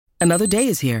Another day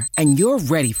is here, and you're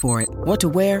ready for it. What to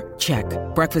wear? Check.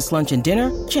 Breakfast, lunch, and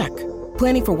dinner? Check.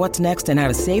 Planning for what's next and how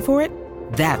to save for it?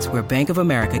 That's where Bank of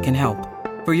America can help.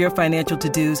 For your financial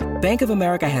to-dos, Bank of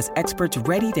America has experts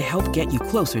ready to help get you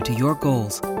closer to your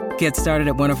goals. Get started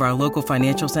at one of our local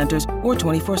financial centers or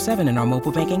 24/7 in our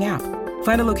mobile banking app.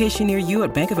 Find a location near you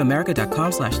at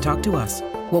bankofamerica.com/talktous.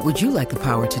 What would you like the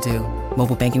power to do?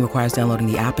 Mobile banking requires downloading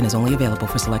the app and is only available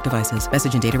for select devices.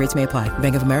 Message and data rates may apply.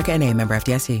 Bank of America N.A., member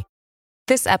FDIC.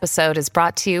 This episode is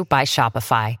brought to you by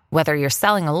Shopify. Whether you're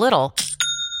selling a little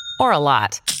or a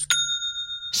lot,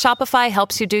 Shopify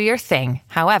helps you do your thing,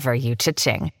 however you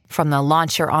cha-ching. From the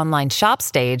launch your online shop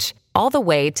stage, all the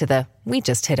way to the we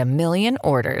just hit 1 million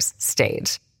orders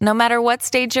stage. No matter what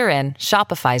stage you're in,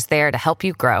 Shopify's there to help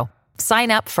you grow.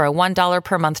 Sign up for a $1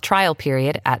 per month trial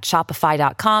period at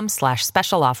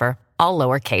shopify.com/special offer, all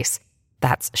lowercase.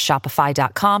 That's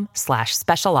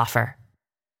shopify.com/special offer.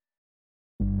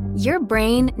 Your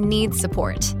brain needs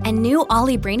support, and new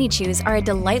Ollie Brainy Chews are a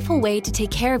delightful way to take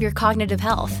care of your cognitive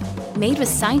health. Made with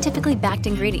scientifically backed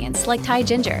ingredients like Thai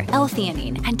ginger,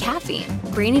 L-theanine, and caffeine,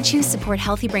 Brainy Chews support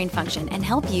healthy brain function and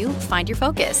help you find your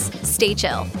focus, stay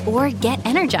chill, or get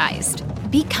energized.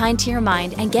 Be kind to your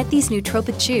mind and get these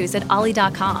nootropic chews at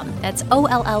ollie.com. That's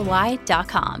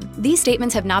OLLY.com. These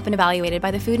statements have not been evaluated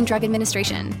by the Food and Drug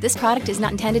Administration. This product is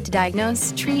not intended to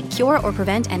diagnose, treat, cure, or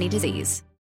prevent any disease.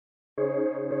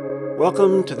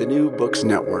 Welcome to the New Books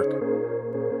Network.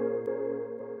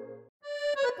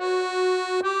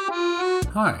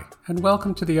 Hi, and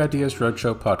welcome to the Ideas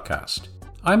Roadshow podcast.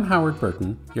 I'm Howard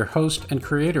Burton, your host and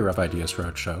creator of Ideas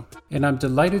Roadshow, and I'm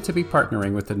delighted to be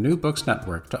partnering with the New Books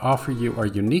Network to offer you our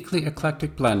uniquely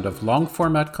eclectic blend of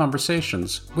long-format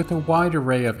conversations with a wide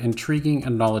array of intriguing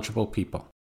and knowledgeable people.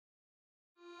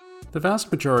 The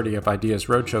vast majority of Ideas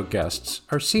Roadshow guests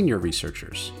are senior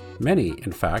researchers. Many,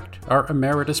 in fact, are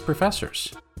emeritus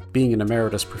professors. Being an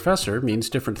emeritus professor means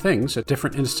different things at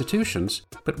different institutions,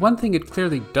 but one thing it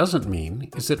clearly doesn't mean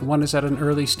is that one is at an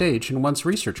early stage in one's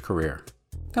research career.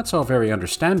 That's all very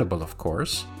understandable, of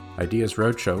course. Ideas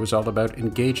Roadshow is all about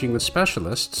engaging with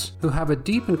specialists who have a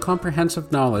deep and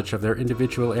comprehensive knowledge of their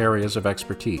individual areas of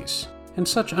expertise, and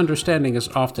such understanding is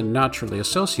often naturally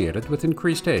associated with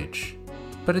increased age.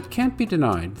 But it can't be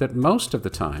denied that most of the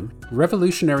time,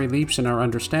 revolutionary leaps in our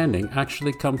understanding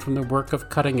actually come from the work of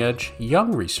cutting-edge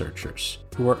young researchers,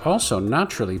 who are also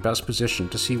naturally best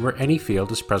positioned to see where any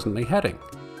field is presently heading.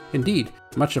 Indeed,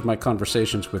 much of my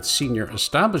conversations with senior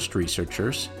established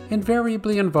researchers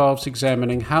invariably involves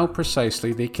examining how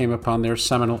precisely they came upon their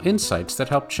seminal insights that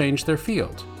helped change their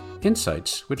field,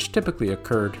 insights which typically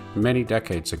occurred many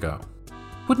decades ago.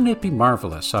 Wouldn't it be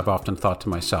marvelous, I've often thought to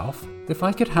myself, if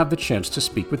I could have the chance to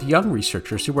speak with young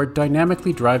researchers who are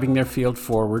dynamically driving their field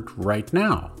forward right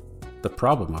now? The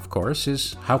problem, of course,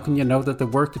 is how can you know that the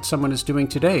work that someone is doing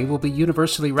today will be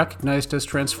universally recognized as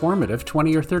transformative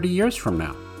 20 or 30 years from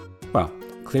now? Well,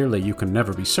 clearly you can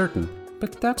never be certain,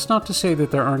 but that's not to say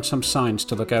that there aren't some signs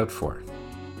to look out for.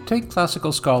 Take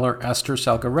classical scholar Esther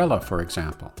Salgarella, for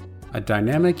example, a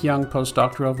dynamic young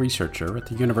postdoctoral researcher at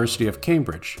the University of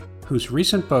Cambridge, whose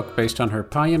recent book based on her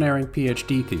pioneering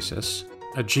PhD thesis,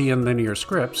 Aegean Linear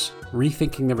Scripts,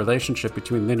 Rethinking the Relationship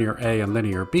Between Linear A and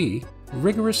Linear B,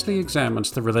 rigorously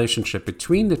examines the relationship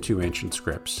between the two ancient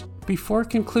scripts before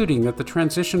concluding that the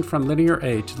transition from Linear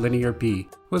A to Linear B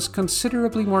was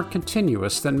considerably more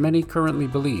continuous than many currently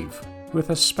believe, with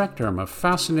a spectrum of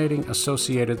fascinating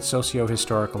associated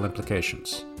socio-historical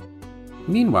implications.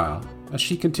 Meanwhile, as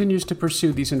she continues to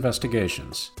pursue these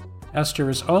investigations, Esther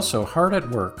is also hard at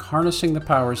work harnessing the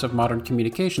powers of modern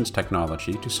communications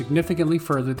technology to significantly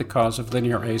further the cause of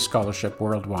Linear A scholarship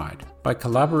worldwide by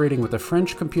collaborating with a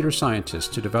French computer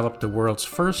scientist to develop the world's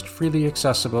first freely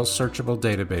accessible searchable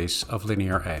database of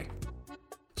Linear A.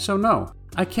 So no,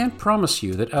 I can't promise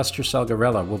you that Esther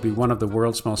Salgarella will be one of the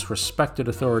world's most respected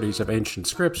authorities of ancient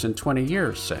scripts in 20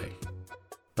 years, say,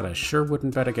 but I sure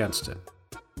wouldn't bet against it.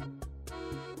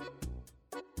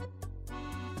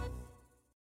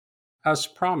 As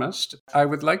promised, I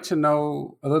would like to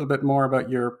know a little bit more about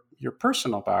your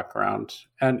personal background,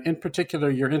 and in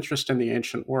particular, your interest in the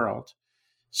ancient world.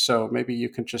 So maybe you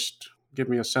can just give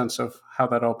me a sense of how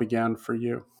that all began for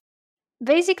you.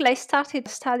 Basically, I started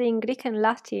studying Greek and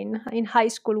Latin in high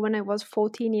school when I was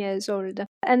 14 years old.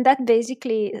 And that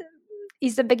basically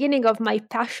is the beginning of my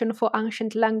passion for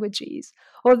ancient languages.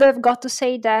 Although I've got to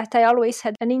say that I always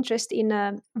had an interest in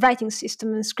writing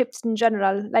system and scripts in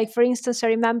general. Like, for instance, I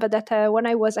remember that when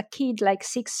I was a kid, like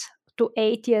 6 to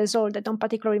 8 years old, I don't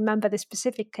particularly remember the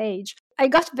specific age, I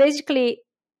got basically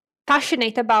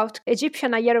passionate about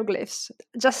Egyptian hieroglyphs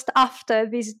just after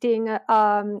visiting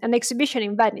an exhibition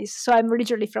in Venice. So I'm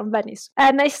originally from Venice.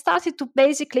 And I started to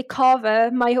basically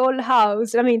cover my whole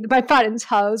house, my parents'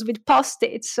 house, with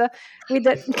Post-its, with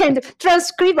a kind of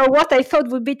transcript of what I thought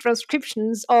would be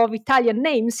transcriptions of Italian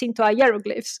names into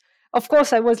hieroglyphs. Of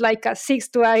course, I was like a 6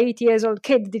 to 8 years old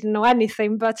kid, didn't know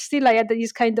anything, but still I had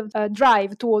this kind of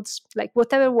drive towards like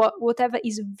whatever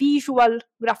is visual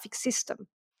graphic system.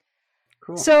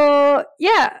 Cool. So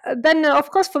yeah, then of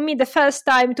course for me the first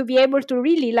time to be able to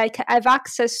really like have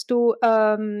access to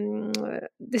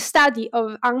the study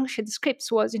of ancient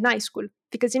scripts was in high school,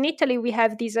 because in Italy we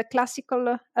have this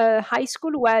classical high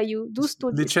school where you do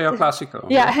study Liceo Classico.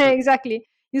 Yeah, exactly.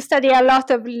 You study a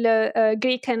lot of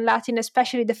Greek and Latin,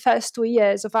 especially the first 2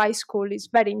 years of high school is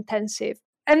very intensive.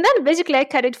 And then basically I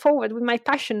carried forward with my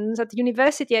passions. At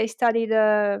university I studied,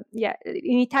 in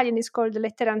Italian it's called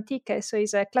Lettere Antiche, so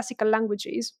it's classical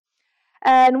languages.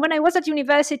 And when I was at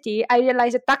university, I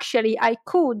realized that actually I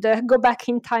could go back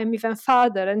in time even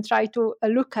further and try to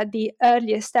look at the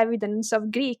earliest evidence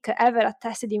of Greek ever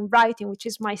attested in writing, which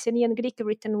is Mycenaean Greek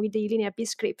written with the Linear B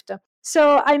script.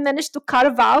 So I managed to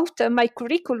carve out my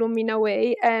curriculum in a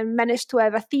way and managed to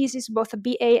have a thesis, both a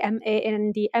BA, MA,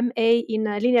 and the MA in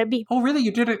Linear B. Oh, really?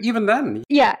 You did it even then?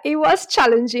 Yeah, it was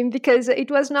challenging because it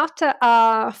was not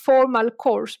a formal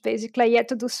course. Basically, I had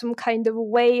to do some kind of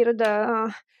weird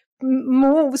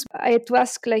moves. I had to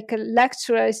ask like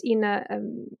lecturers in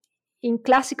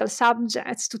classical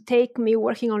subjects to take me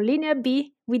working on Linear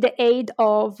B with the aid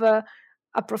of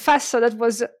a professor that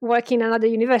was working in another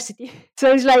university.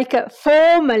 So it's like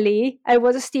formally I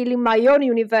was still in my own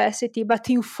university, but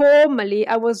informally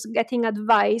I was getting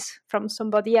advice from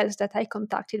somebody else that I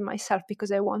contacted myself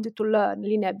because I wanted to learn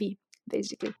Linear B,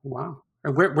 basically. Wow.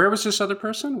 Where was this other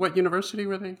person? What university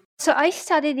were they? So I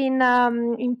studied in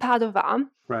Padova.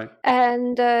 Right.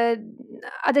 And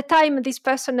at the time, this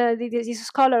person, this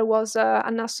scholar was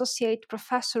an associate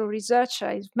professor or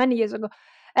researcher many years ago.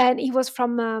 And he was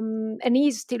from, and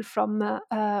he's still from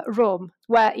Rome,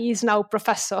 where he is now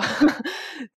professor.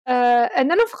 And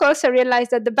then, of course, I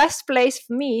realized that the best place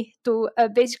for me to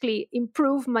basically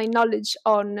improve my knowledge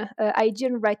on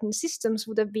Aegean writing systems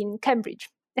would have been Cambridge,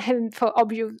 and for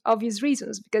obvious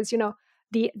reasons, because,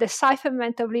 the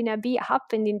decipherment of Linear B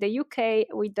happened in the UK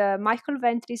with Michael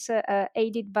Ventris,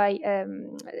 aided by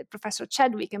Professor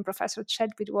Chadwick, and Professor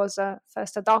Chadwick was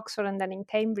first at Oxford and then in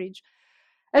Cambridge.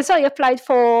 And so I applied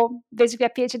for basically a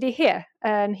PhD here.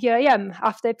 And here I am.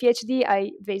 After a PhD,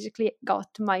 I basically got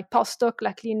my postdoc,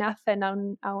 luckily enough, and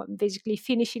I'm basically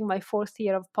finishing my 4th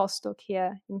year of postdoc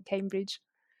here in Cambridge.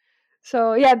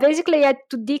 So yeah, basically I had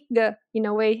to dig, in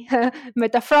a way,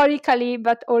 metaphorically,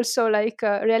 but also like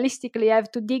realistically, I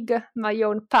have to dig my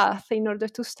own path in order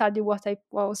to study what I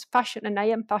was passionate and I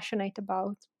am passionate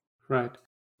about. Right.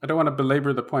 I don't want to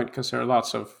belabor the point because there are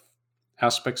lots of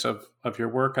aspects of your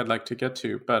work I'd like to get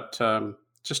to, but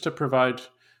just to provide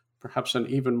perhaps an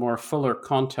even more fuller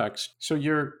context. So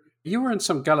you were in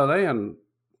some Galilean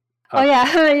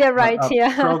program,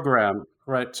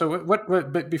 right? So what?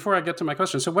 But before I get to my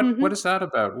question, so what is that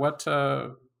about? What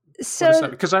is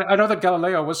that? Because I know that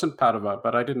Galileo was in Padova,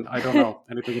 but I don't know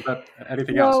anything about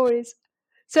anything else. No worries.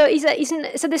 So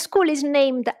so the school is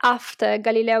named after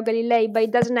Galileo Galilei, but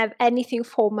it doesn't have anything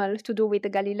formal to do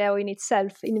with Galileo in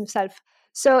himself.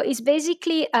 So it's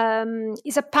basically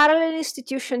it's a parallel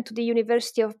institution to the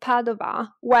University of Padova,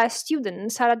 where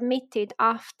students are admitted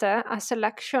after a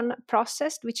selection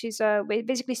process, which is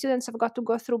basically students have got to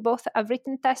go through both a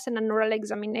written test and an oral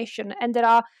examination, and there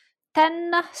are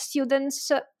 10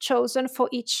 students chosen for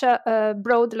each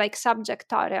broad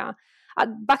subject area.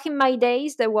 Back in my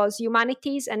days, there was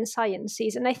humanities and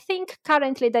sciences, and I think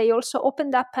currently they also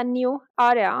opened up a new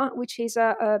area, which is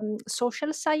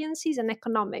social sciences and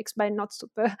economics, but I'm not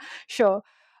super sure.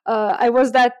 I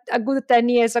was that a good 10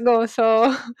 years ago,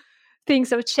 so things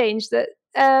have changed.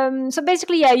 So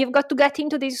basically, you've got to get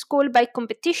into this school by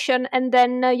competition, and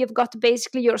then you've got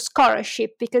basically your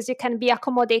scholarship, because you can be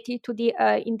accommodated to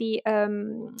in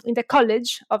the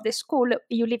college of the school.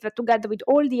 You live together with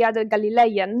all the other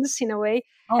Galileans in a way.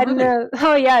 Really?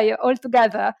 You're all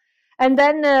together. And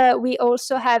then we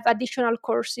also have additional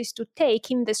courses to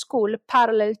take in the school,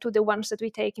 parallel to the ones that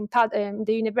we take in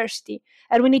the university.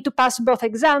 And we need to pass both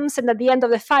exams, and at the end of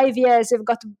the 5 years, you've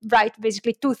got to write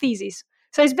basically 2 theses.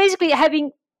 So it's basically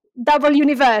having double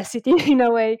university in a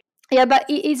way. Yeah, but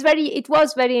it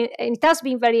has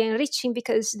been very enriching,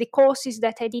 because the courses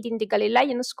that I did in the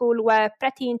Galilean school were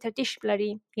pretty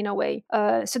interdisciplinary in a way.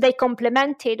 So they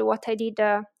complemented what I did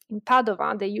in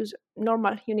Padova, they use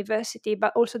normal university,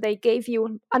 but also they gave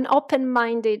you an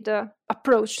open-minded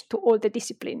approach to all the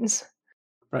disciplines.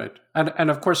 Right, and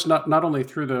of course, not only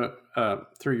through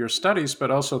through your studies,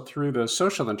 but also through the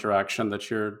social interaction that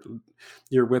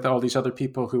you're with all these other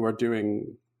people who are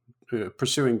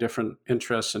pursuing different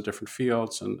interests in different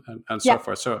fields and so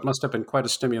forth. So it must have been quite a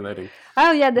stimulating.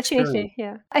 Oh yeah, definitely. experience.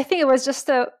 Yeah, I think it was just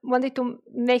wanted to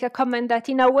make a comment that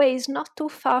in a way is not too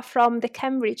far from the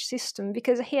Cambridge system,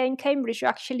 because here in Cambridge you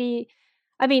actually,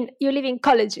 I mean, you live in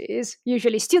colleges,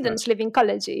 usually students live in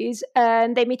colleges,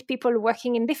 and they meet people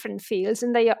working in different fields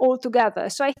and they are all together.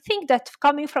 So I think that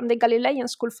coming from the Galilean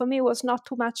school for me was not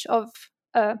too much of,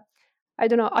 I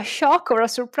don't know, a shock or a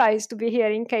surprise to be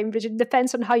here in Cambridge. It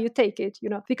depends on how you take it,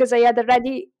 because I had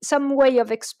already some way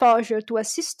of exposure to a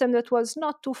system that was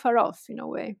not too far off in a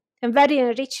way and very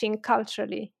enriching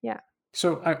culturally. Yeah.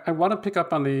 So I want to pick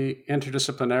up on the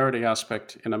interdisciplinarity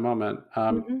aspect in a moment.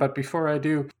 But before I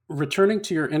do, returning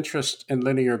to your interest in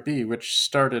Linear B, which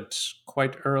started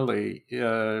quite early,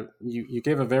 you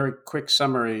gave a very quick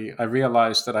summary. I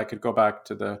realized that I could go back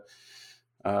to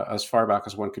as far back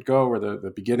as one could go, or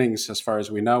the beginnings, as far as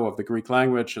we know, of the Greek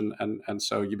language. And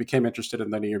so you became interested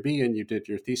in Linear B, and you did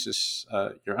your thesis,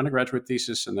 your undergraduate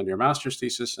thesis, and then your master's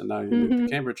thesis, and now you moved to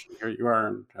Cambridge, and here you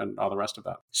are, and all the rest of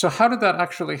that. So how did that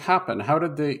actually happen? How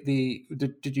did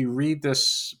did you read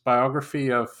this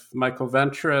biography of Michael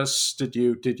Ventris?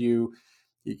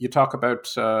 You talk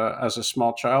about as a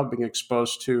small child being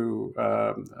exposed to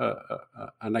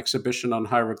an exhibition on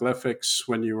hieroglyphics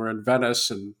when you were in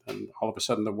Venice, and all of a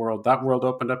sudden that world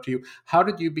opened up to you. How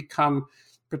did you become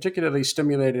particularly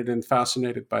stimulated and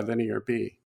fascinated by Linear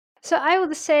B? So I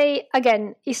would say,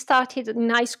 again, it started in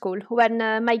high school when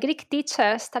my Greek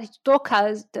teacher started to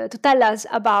tell us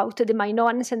about the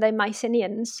Minoans and the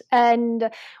Mycenaeans.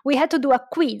 And we had to do a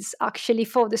quiz, actually,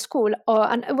 for the school.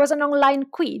 And it was an online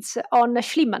quiz on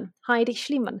Schliemann, Heinrich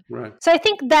Schliemann. Right. So I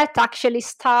think that actually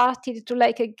started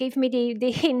to give me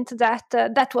the hint that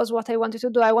that was what I wanted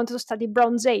to do. I wanted to study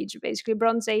Bronze Age, basically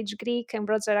Bronze Age Greek and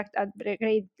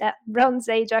Bronze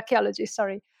Age archaeology,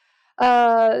 sorry.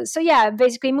 So yeah,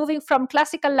 basically moving from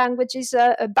classical languages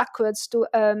backwards to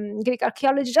Greek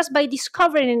archaeology, just by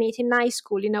discovering it in high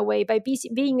school in a way, by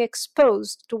being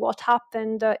exposed to what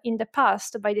happened in the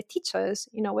past by the teachers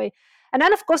in a way. And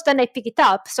then, of course, then I pick it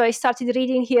up. So I started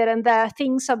reading here and there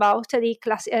things about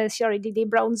the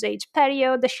Bronze Age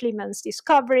period, the Schliemann's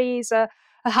discoveries,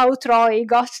 how Troy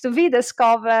got to be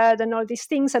discovered and all these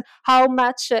things, and how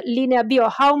much Linear B or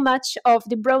how much of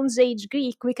the Bronze Age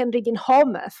Greek we can read in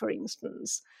Homer, for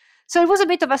instance. So it was a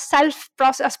bit of a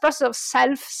process of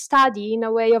self-study in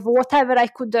a way of whatever I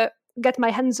could get my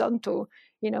hands onto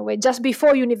in a way just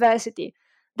before university.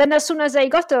 Then as soon as I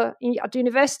got at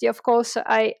university, of course,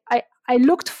 I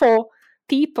looked for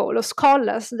people or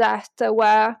scholars that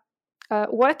were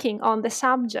working on the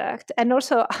subject. And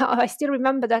also, I still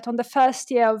remember that on the first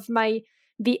year of my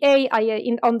BA,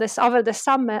 over the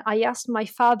summer, I asked my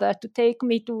father to take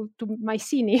me to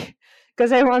Mycenae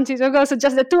because I wanted to go. So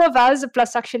just the two of us,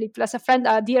 plus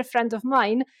a dear friend of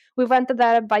mine, we went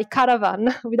there by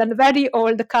caravan with a very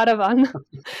old caravan.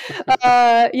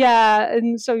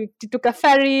 And so we took a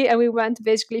ferry and we went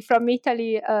basically from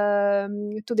Italy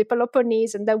to the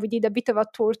Peloponnese, and then we did a bit of a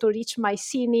tour to reach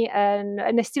Mycenae. And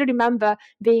I still remember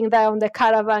being there on the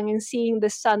caravan and seeing the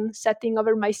sun setting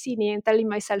over Mycenae and telling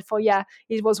myself, oh yeah,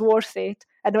 it was worth it,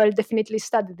 and I'll definitely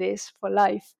study this for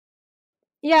life.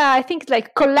 Yeah, I think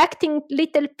collecting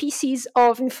little pieces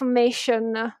of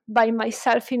information by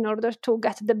myself in order to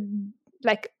get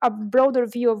a broader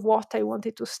view of what I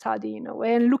wanted to study in a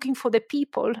way, and looking for the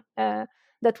people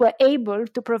that were able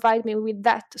to provide me with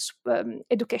that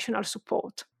educational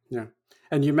support. Yeah.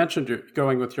 And you mentioned you're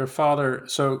going with your father.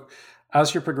 So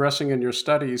as you're progressing in your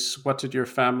studies, what did your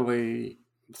family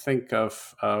think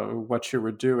of what you were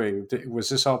doing? Was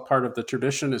this all part of the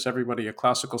tradition? Is everybody a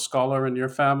classical scholar in your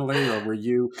family, or were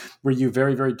you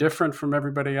very, very different from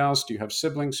everybody else? Do you have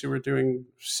siblings who were doing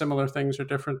similar things or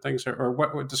different things, or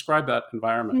what would describe that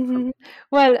environment? Mm-hmm.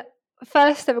 Well,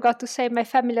 first, I've got to say my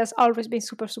family has always been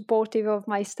super supportive of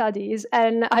my studies,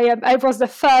 and I was the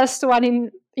first one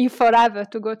in forever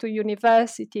to go to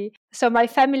university. So my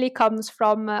family comes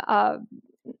from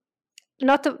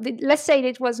let's say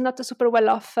it was not a super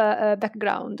well-off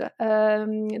background.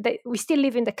 We still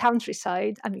live in the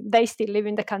countryside. I mean, they still live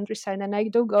in the countryside, and I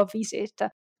do go visit.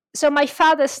 So my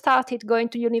father started going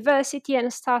to university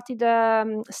and started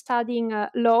studying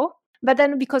law. But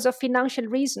then because of financial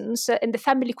reasons, and the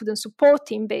family couldn't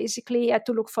support him, basically, he had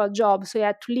to look for a job. So he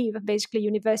had to leave, basically,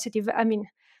 university,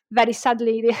 very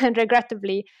sadly and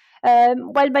regrettably.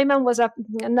 While my mom was a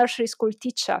nursery school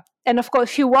teacher. And of course,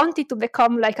 she wanted to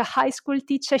become like a high school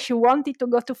teacher. She wanted to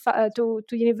go to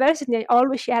university. And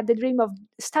always she had the dream of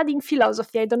studying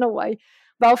philosophy. I don't know why.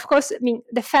 But of course, I mean,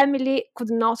 the family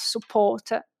could not support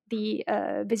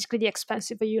basically the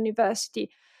expense of a university.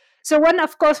 So when I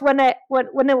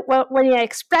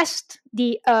expressed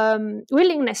the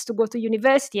willingness to go to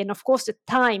university, and of course the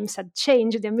times had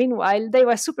changed, and meanwhile they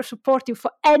were super supportive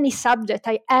for any subject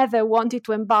I ever wanted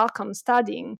to embark on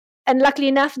studying. And luckily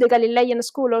enough, the Galilean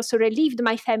school also relieved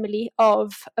my family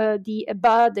of the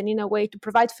burden in a way to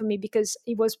provide for me, because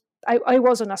I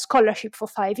was on a scholarship for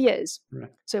 5 years. Right.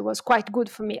 So it was quite good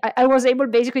for me. I was able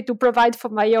basically to provide for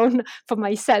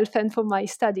myself and for my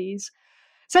studies.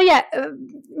 So yeah,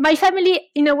 my family,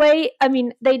 in a way, I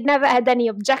mean, they never had any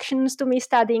objections to me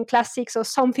studying classics or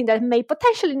something that may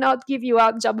potentially not give you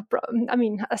a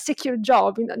secure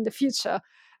job in the future.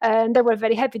 And they were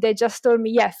very happy. They just told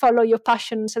me, yeah, follow your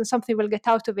passions and something will get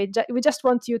out of it. We just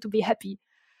want you to be happy.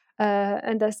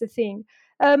 And that's the thing.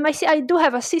 I do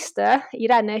have a sister,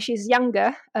 Irene. She's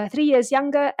younger, 3 years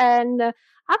younger, and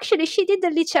actually she did the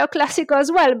Liceo Classico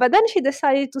as well, but then she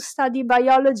decided to study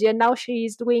biology, and now she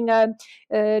is doing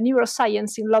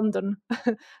neuroscience in London.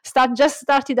 Just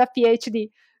started a PhD.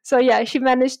 So yeah, she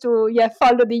managed to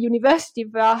follow the university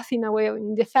path in a way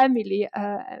in the family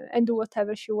and do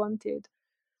whatever she wanted.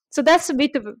 So that's a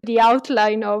bit of the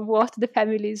outline of what the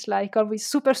family is like, always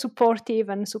super supportive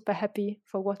and super happy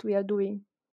for what we are doing.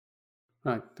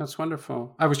 Right, that's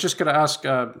wonderful. I was just going to ask,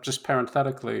 just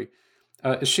parenthetically,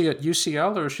 is she at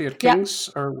UCL or is she at King's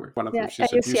or one of them? She's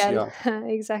at UCL.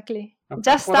 Exactly. Okay.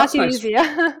 Just started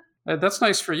easier. That's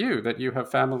nice for you that you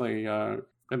have family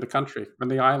in the country, in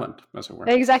the island, as it were.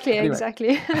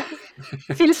 Exactly.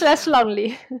 Feels less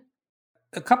lonely.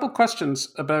 A couple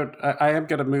questions about, I am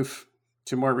going to move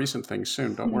to more recent things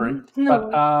soon, don't worry. No.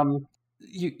 But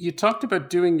you talked about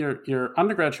doing your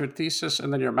undergraduate thesis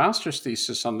and then your master's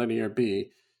thesis on Linear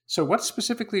B. So what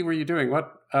specifically were you doing?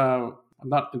 I'm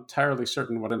not entirely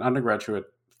certain what an undergraduate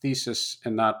thesis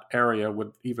in that area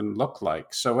would even look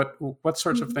like. So what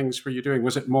sorts of things were you doing?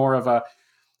 Was it more of a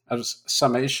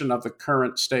summation of the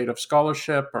current state of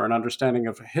scholarship or an understanding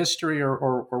of history,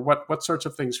 or what sorts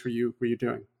of things were you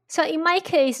doing? So in my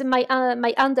case, my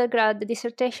undergrad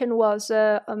dissertation was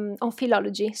on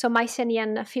philology, so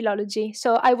Mycenaean philology.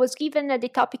 So I was given the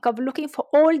topic of looking for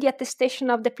all the attestation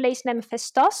of the place name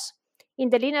Festos in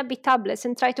the Linear B tablets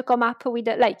and try to come up with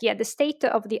the state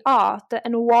of the art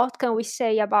and what can we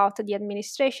say about the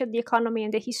administration, the economy,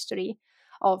 and the history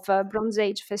of Bronze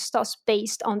Age Festos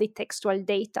based on the textual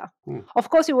data.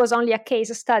 Of course, it was only a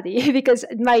case study because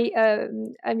my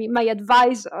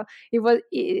advisor he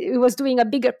was doing a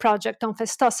bigger project on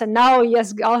Festos, and now he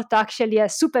has got actually a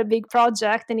super big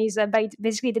project, and he's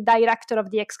basically the director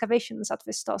of the excavations at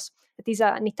Festos. That is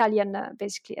an Italian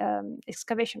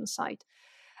excavation site.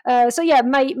 My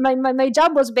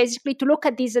job was basically to look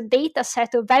at this data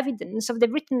set of evidence, of the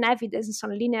written evidence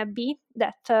on Linear B,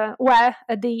 that where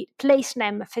the place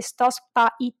name Festos Pa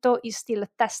Ito is still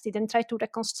attested, and try to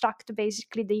reconstruct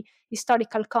basically the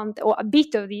historical context, or a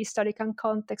bit of the historical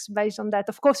context based on that.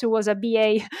 Of course, it was a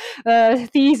BA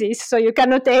thesis, so you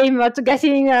cannot aim at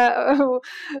getting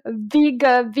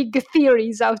big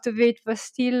theories out of it, but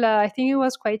still, I think it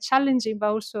was quite challenging,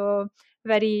 but also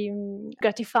very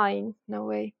gratifying in a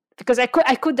way, because I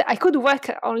could work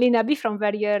on Linear B from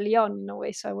very early on in a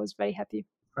way, so I was very happy.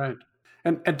 Right.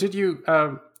 And did you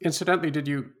incidentally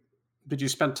did you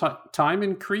spend time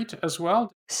in Crete as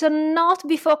well? So not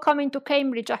before coming to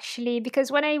Cambridge, actually,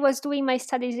 because when I was doing my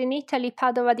studies in Italy,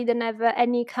 Padova didn't have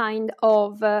any kind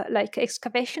of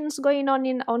excavations going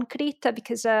on Crete,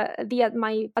 because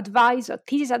my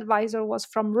thesis advisor was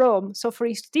from Rome. So for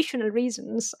institutional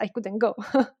reasons, I couldn't go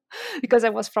because I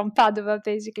was from Padova,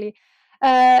 basically.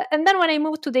 And then when I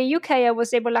moved to the UK, I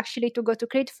was able actually to go to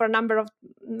Crete for a number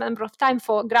of time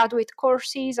for graduate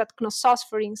courses at Knossos,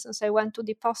 for instance. I went to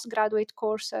the postgraduate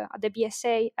course at the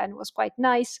BSA, and it was quite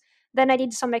nice. Then I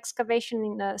did some excavation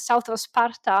in south of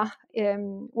Sparta,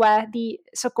 where the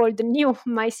so-called new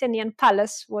Mycenaean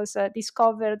palace was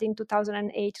discovered in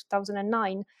 2008,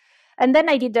 2009. And then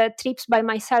I did trips by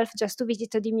myself just to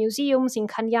visit the museums in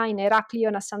Chania, in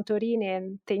Heraklion, Santorini,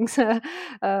 and things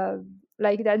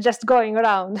like that, just going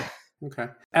around. Okay.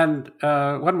 And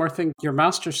one more thing, your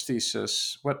master's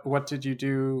thesis, what did you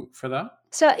do for that?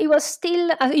 So it was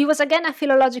again a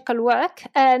philological work,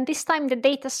 and this time the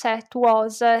data set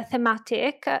was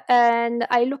thematic, and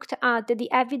I looked at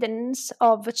the evidence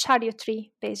of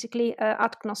chariotry, basically,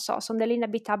 at Knossos, on the Linear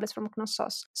B tablets from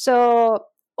Knossos. So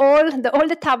all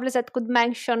the tablets that could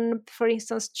mention, for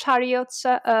instance, chariots,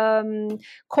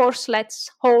 corselets,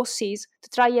 horses, to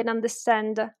try and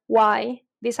understand why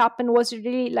this happened. Was it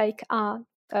really like a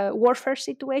warfare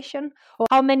situation, or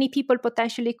how many people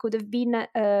potentially could have been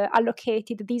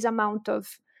allocated this amount of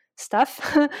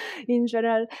stuff in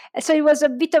general. So it was a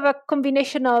bit of a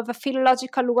combination of a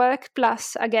philological work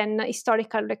plus, again,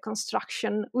 historical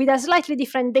reconstruction with a slightly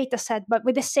different data set, but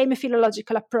with the same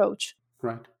philological approach.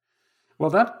 Right. Well,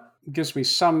 that gives me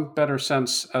some better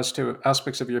sense as to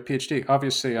aspects of your PhD.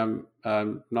 Obviously, I'm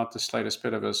not the slightest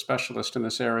bit of a specialist in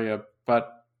this area,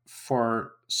 but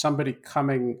for somebody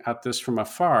coming at this from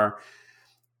afar,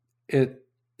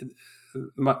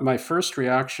 my first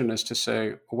reaction is to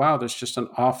say, wow, there's just an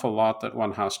awful lot that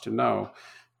one has to know.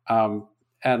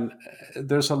 And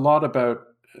there's a lot about,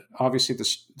 obviously,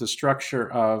 the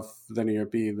structure of linear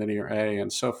B, linear A,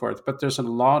 and so forth. But there's a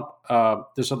lot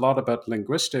about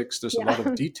linguistics. There's a lot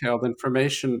of detailed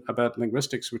information about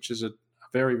linguistics, which is a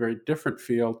very, very different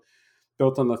field,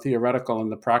 built on the theoretical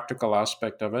and the practical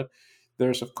aspect of it.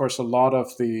 There's, of course, a lot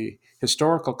of the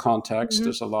historical context. Mm-hmm.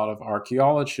 There's a lot of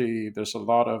archaeology. There's a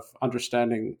lot of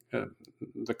understanding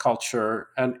the culture.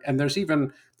 And there's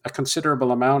even a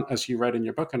considerable amount, as you write in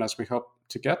your book, and as we hope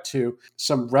to get to,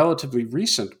 some relatively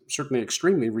recent, certainly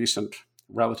extremely recent,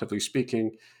 relatively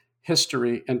speaking,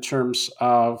 history in terms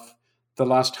of the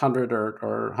last 100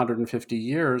 or 150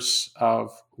 years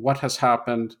of what has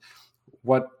happened,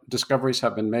 what discoveries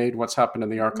have been made, what's happened in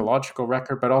the archaeological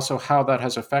record, but also how that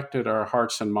has affected our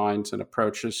hearts and minds and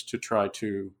approaches to try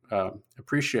to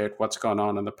appreciate what's gone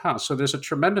on in the past. So there's a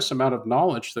tremendous amount of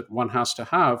knowledge that one has to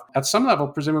have at some level,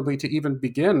 presumably, to even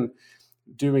begin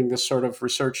doing this sort of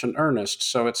research in earnest.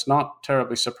 So it's not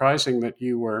terribly surprising that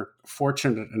you were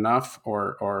fortunate enough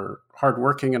or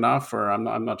hardworking enough, or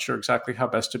I'm not sure exactly how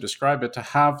best to describe it, to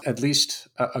have at least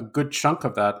a good chunk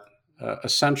of that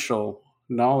essential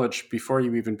knowledge before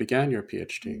you even began your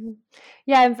PhD.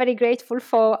 Yeah, I'm very grateful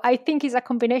for, I think it's a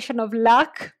combination of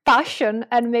luck, passion,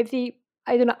 and maybe,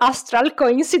 I don't know, astral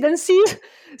coincidences.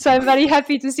 So I'm very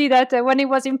happy to see that when it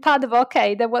was in Padua,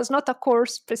 okay, there was not a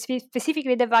course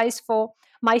specifically devised for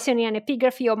Mycenaean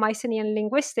epigraphy or Mycenaean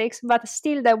linguistics, but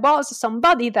still there was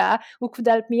somebody there who could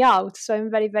help me out. So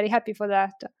I'm very, very happy for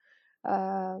that.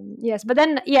 Yes, but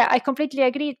then, yeah, I completely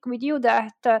agree with you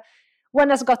that one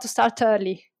has got to start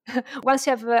early. Once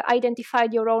you have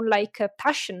identified your own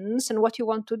passions and what you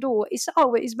want to do, it's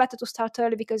always better to start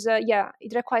early because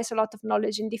it requires a lot of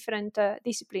knowledge in different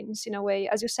disciplines in a way.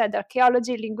 As you said,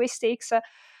 archaeology, linguistics,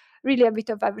 really a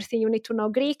bit of everything. You need to know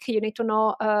Greek, you need to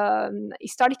know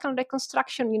historical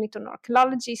reconstruction, you need to know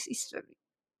archaeology. It's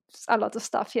a lot of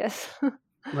stuff, yes.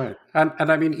 Right.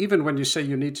 And I mean, even when you say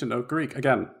you need to know Greek,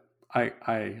 again, I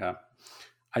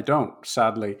don't,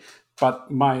 sadly, but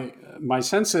my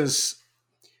sense is,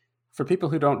 for people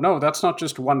who don't know, that's not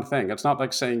just one thing. It's not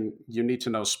like saying you need to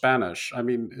know Spanish. I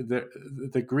mean,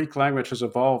 the Greek language has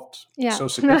evolved so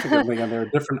significantly, and there are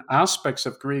different aspects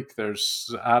of Greek.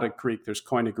 There's Attic Greek, there's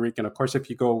Koine Greek, and of course, if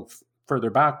you go further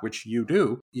back, which you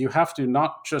do, you have to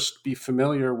not just be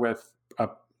familiar with a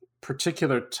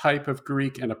particular type of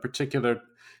Greek in a particular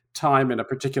time in a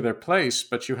particular place,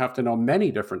 but you have to know many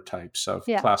different types of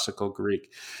classical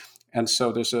Greek. And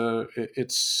so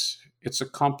it's a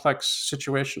complex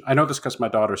situation. I know this because my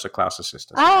daughter's a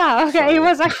classicist. Okay. So, it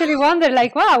was actually wondered,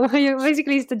 wow,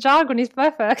 basically the jargon is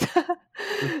perfect.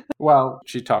 Well,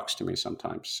 she talks to me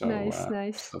sometimes. So,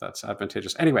 nice. So that's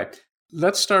advantageous. Anyway,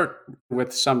 let's start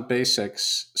with some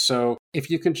basics. So if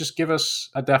you can just give us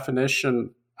a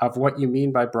definition of what you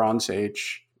mean by Bronze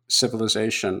Age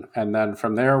civilization, and then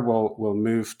from there we'll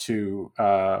move to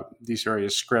these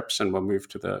various scripts, and we'll move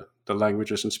to the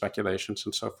languages and speculations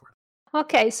and so forth.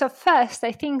 Okay, so first,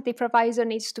 I think the proviso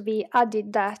needs to be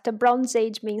added that the Bronze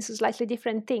Age means slightly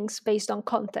different things based on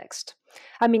context.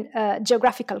 I mean,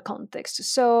 geographical context.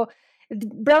 So the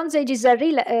Bronze Age is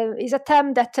a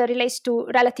term that relates to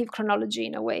relative chronology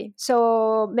in a way.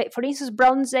 So, for instance,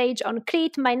 Bronze Age on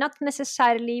Crete might not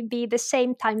necessarily be the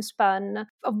same time span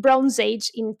of Bronze Age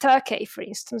in Turkey, for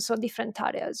instance, or different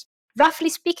areas. Roughly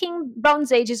speaking,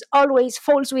 Bronze Age always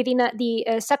falls within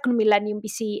the second millennium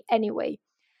BC anyway.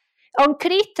 On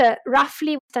Crete,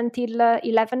 roughly until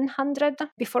 1100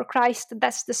 before Christ,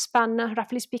 that's the span,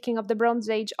 roughly speaking, of the Bronze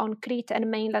Age on Crete and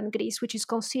mainland Greece, which is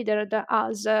considered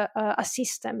as a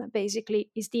system, basically,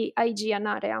 is the Aegean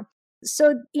area.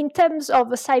 So in terms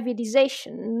of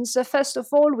civilizations, first of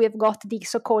all, we've got the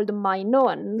so-called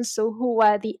Minoans, who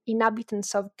were the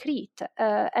inhabitants of Crete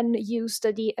and used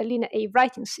the Linear A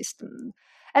writing system.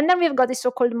 And then we've got the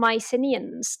so-called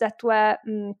Mycenaeans that were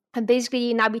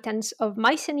basically inhabitants of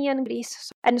Mycenaean Greece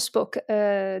and spoke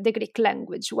the Greek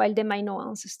language, while the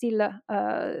Minoans still,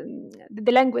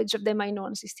 the language of the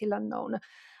Minoans is still unknown.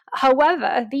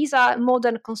 However, these are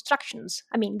modern constructions.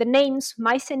 I mean, the names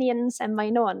Mycenaeans and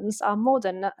Minoans are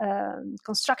modern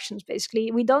constructions,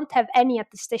 basically. We don't have any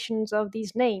attestations of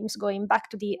these names going back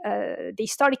to the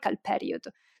historical period.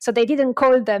 So they didn't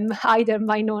call them either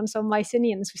Minoans or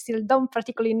Mycenaeans. We still don't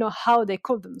particularly know how they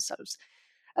call themselves.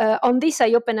 On this,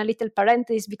 I open a little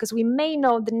parenthesis because we may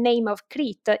know the name of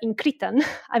Crete in Cretan,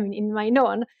 in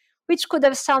Minoan, which could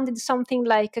have sounded something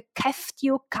like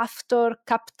Keftiu, Kaftor,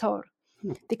 Kaptor,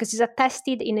 because it's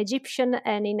attested in Egyptian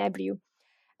and in Hebrew.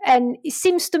 And it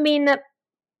seems to mean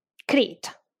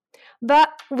Crete, but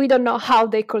we don't know how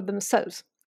they call themselves.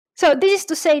 So this is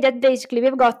to say that basically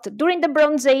we've got, during the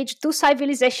Bronze Age, two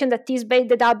civilizations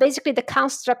that are basically the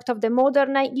construct of the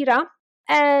modern era.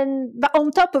 But on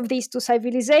top of these two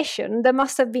civilizations, there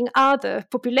must have been other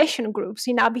population groups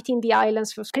inhabiting the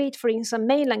islands of Crete, for instance,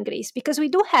 mainland Greece, because we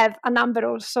do have a number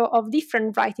also of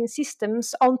different writing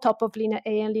systems on top of Linear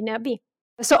A and Linear B.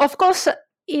 So, of course,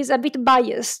 is a bit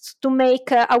biased to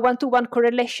make a one-to-one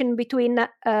correlation between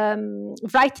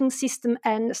writing system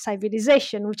and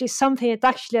civilization, which is something that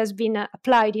actually has been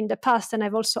applied in the past, and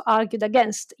I've also argued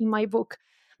against in my book.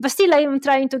 But still, I am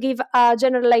trying to give a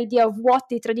general idea of what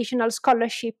the traditional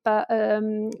scholarship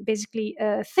basically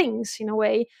thinks, in a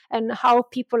way, and how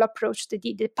people approach the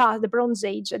Bronze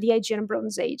Age, the Aegean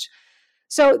Bronze Age.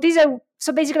 So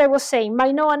basically I was saying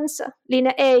Minoans,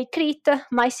 Linear A, Crete,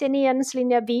 Mycenaeans,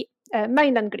 Linear B,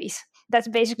 mainland Greece. That's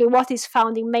basically what is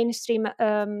found in mainstream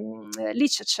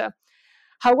literature.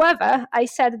 However, I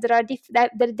said that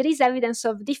there is evidence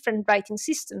of different writing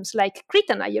systems, like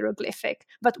Cretan hieroglyphic.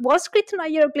 But was Cretan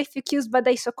hieroglyphic used by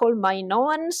the so-called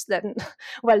Minoans? Then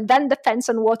depends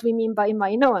on what we mean by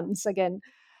Minoans again.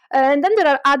 And then there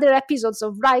are other episodes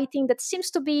of writing that seems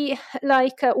to be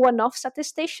like one-off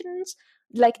attestations,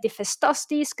 like the Festos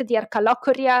disc, the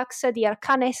Archalochoriacs, the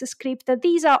Arcanes script.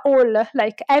 These are all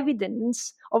like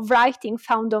evidence of writing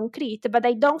found on Crete, but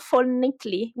they don't fall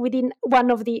neatly within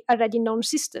one of the already known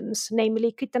systems,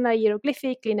 namely Cretan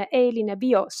hieroglyphic, Linear A, Linear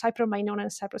B, or Cypro-Minoan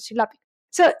and Cypro-Syllabic.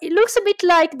 So it looks a bit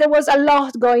like there was a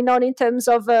lot going on in terms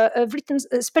of written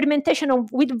experimentation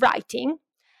with writing.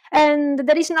 And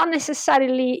there is not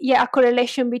necessarily a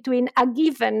correlation between a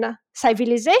given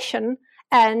civilization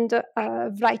and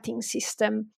writing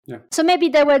system. Yeah. So maybe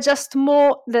there were just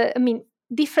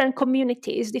different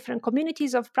communities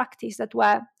of practice that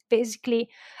were basically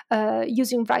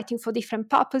using writing for different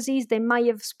purposes. They might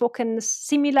have spoken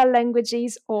similar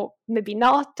languages or maybe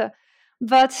not,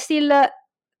 but still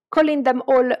calling them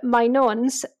all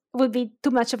Minoans would be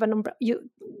too much of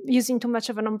using too much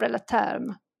of an umbrella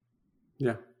term.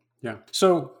 Yeah.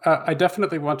 So I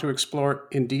definitely want to explore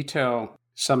in detail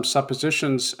some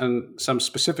suppositions and some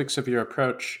specifics of your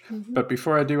approach. Mm-hmm. But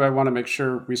before I do, I want to make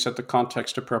sure we set the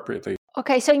context appropriately.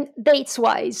 Okay, so in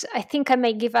dates-wise, I think I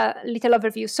may give a little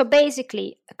overview. So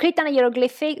basically, Cretan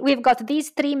hieroglyphic, we've got these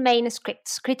three main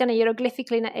scripts, Cretan hieroglyphic,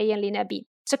 Linear A, and Linear B.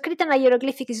 So Cretan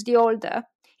hieroglyphic is the older.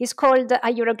 It's called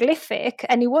hieroglyphic,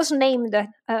 and it was named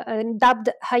and dubbed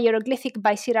hieroglyphic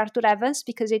by Sir Arthur Evans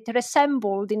because it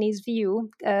resembled, in his view,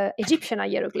 Egyptian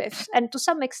hieroglyphs, and to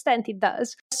some extent it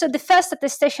does. So the first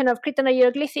attestation of Cretan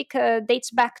hieroglyphic dates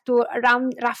back to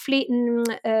around roughly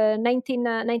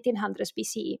 1900s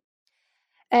BCE.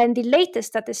 And the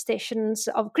latest attestations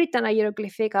of Cretan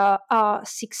hieroglyphic are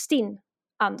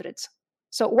 1600s.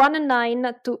 So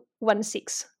 19 to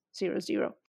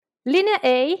 1600. Linear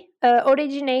A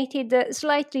originated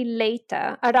slightly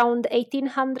later, around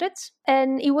 1800s,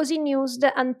 and it was in use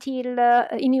until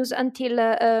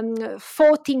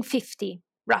 1450,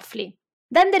 roughly.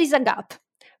 Then there is a gap.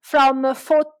 From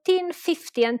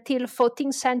 1450 until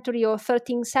 14th century or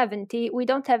 1370, we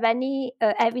don't have any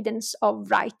evidence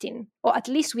of writing, or at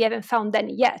least we haven't found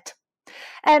any yet.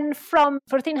 And from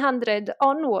 1400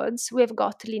 onwards, we've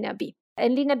got Linear B.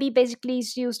 And Linear B basically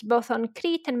is used both on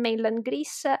Crete and mainland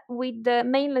Greece, with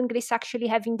mainland Greece actually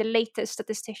having the latest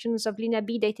attestations of Linear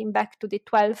B dating back to the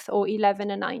 12th or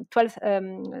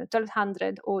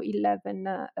 1200 or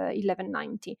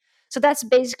 1190. So that's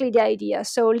basically the idea.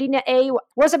 So Linear A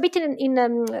was a bit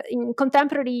in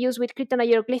contemporary use with Cretan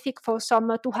hieroglyphic for some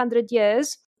 200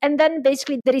 years. And then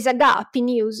basically there is a gap in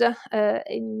use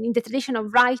in the tradition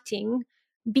of writing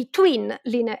between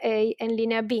Linear A and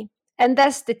Linear B. And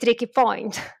that's the tricky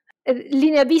point.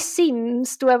 Linear B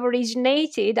seems to have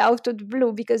originated out of the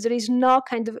blue because there is no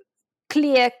kind of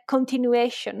clear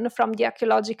continuation from the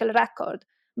archaeological record.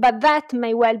 But that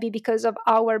may well be because of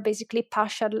our basically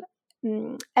partial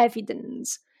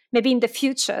evidence. Maybe in the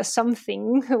future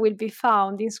something will be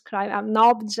found inscribed, an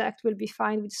object will be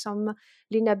found with some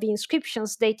Linear B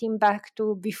inscriptions dating back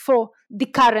to before the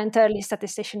current earliest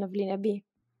attestation of Linear B.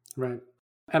 Right.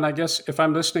 And I guess if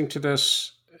I'm listening to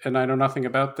this and I know nothing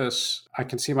about this, I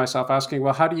can see myself asking,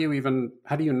 well, how do you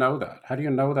know that? How do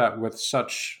you know that with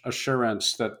such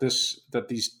assurance that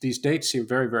these dates seem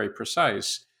very, very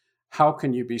precise? How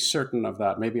can you be certain of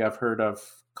that? Maybe I've heard of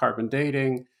carbon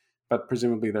dating, but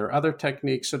presumably there are other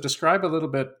techniques. So describe a little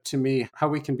bit to me how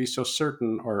we can be so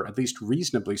certain, or at least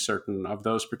reasonably certain, of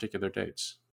those particular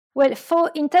dates. Well,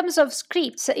 in terms of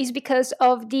scripts, is because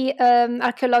of the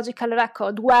archaeological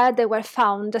record where they were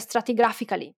found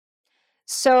stratigraphically.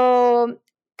 So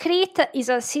Crete is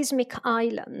a seismic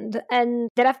island, and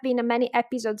there have been many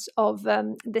episodes of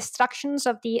destructions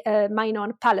of the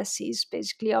Minoan palaces,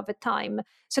 basically, over time.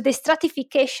 So the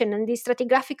stratification and the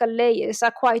stratigraphical layers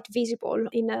are quite visible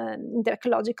in the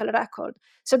archaeological record.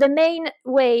 So the main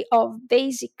way of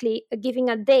basically giving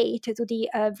a date to the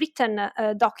written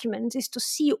documents is to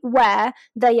see where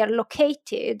they are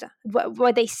located,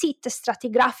 where they sit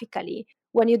stratigraphically,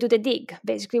 when you do the dig,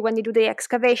 basically when you do the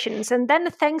excavations. And then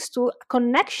thanks to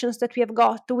connections that we have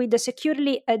got with the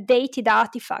securely dated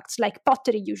artifacts, like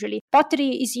pottery usually.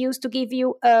 Pottery is used to give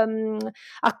you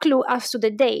a clue as to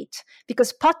the date,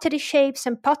 because pottery shapes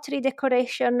and pottery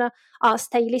decoration are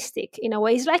stylistic in a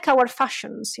way. It's like our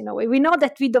fashions in a way. We know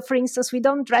that for instance, we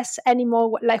don't dress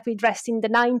anymore like we dressed in the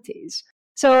 90s.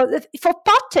 So for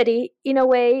pottery, in a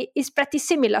way, is pretty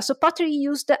similar. So pottery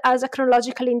used as a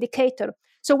chronological indicator.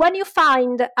 So when you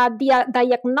find a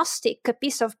diagnostic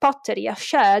piece of pottery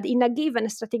shared in a given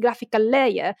stratigraphical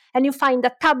layer, and you find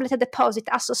a tablet deposit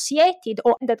associated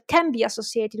or that can be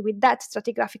associated with that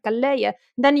stratigraphical layer,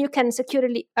 then you can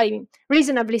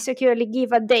reasonably securely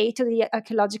give a date to the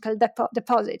archaeological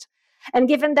deposit. And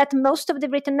given that most of the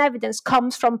written evidence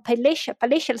comes from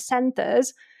palatial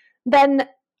centers, then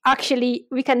actually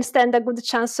we can stand a good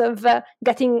chance of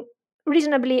getting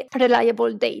reasonably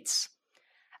reliable dates.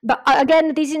 But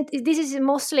again, this is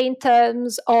mostly in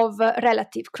terms of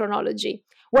relative chronology.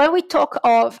 When we talk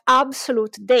of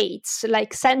absolute dates,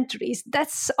 like centuries,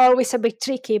 that's always a bit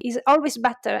tricky. It's always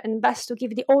better and best to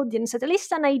give the audience at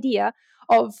least an idea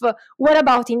of what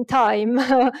about in time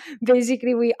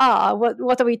basically we are.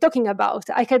 What are we talking about?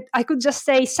 I could just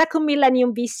say 2nd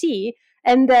millennium BC,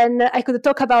 and then I could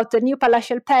talk about the new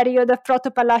palatial period,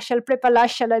 proto-palatial,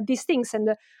 pre-palatial, these things.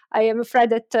 And I am afraid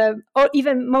that, or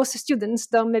even most students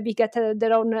don't maybe get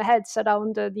their own heads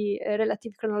around the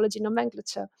relative chronology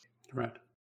nomenclature. Right.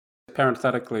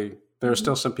 Parenthetically, there are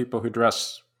still some people who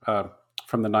dress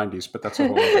from the 90s, but that's a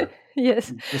whole other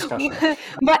yes discussion.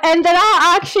 And there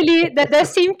are actually there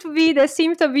seem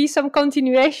to be some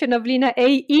continuation of Linear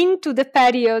A into the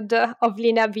period of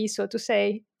Linear B, so to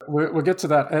say. We'll get to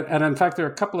that, and in fact, there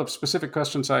are a couple of specific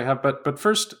questions I have. But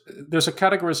first, there's a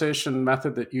categorization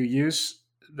method that you use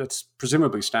that's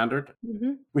presumably standard,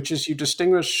 which is you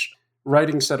distinguish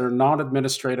writings that are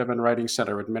non-administrative and writings that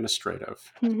are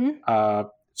administrative.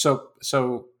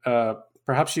 So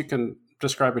perhaps you can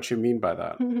describe what you mean by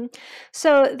that.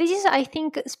 So this is, I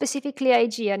think, specifically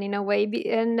Aegean in a way,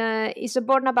 and is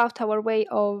born about our way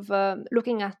of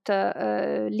looking at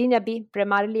Linear B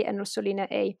primarily and also Linear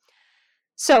A.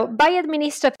 So by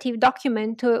administrative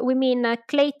document, we mean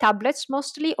clay tablets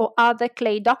mostly, or other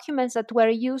clay documents that were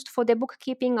used for the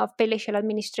bookkeeping of palatial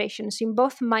administrations in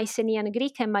both Mycenaean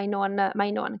Greek and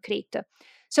Minoan Crete.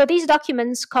 So these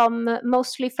documents come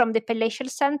mostly from the palatial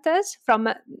centers, from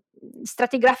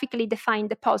stratigraphically defined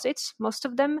deposits, most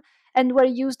of them, and were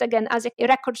used again as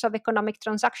records of economic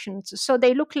transactions. So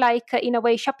they look like, in a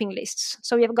way, shopping lists.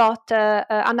 So you've got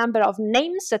a number of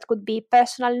names that could be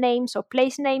personal names or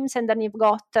place names, and then you've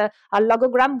got a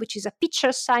logogram, which is a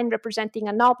picture sign representing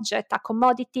an object, a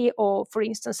commodity, or, for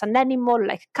instance, an animal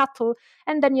like cattle.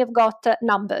 And then you've got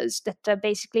numbers that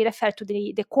basically refer to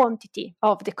the quantity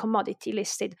of the commodity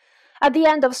listed. At the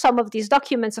end of some of these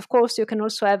documents, of course, you can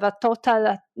also have a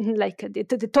total, like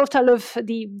the total of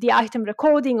the item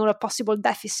recording or a possible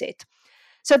deficit.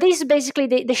 So this is basically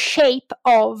the shape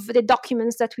of the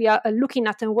documents that we are looking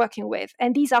at and working with.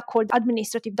 And these are called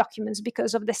administrative documents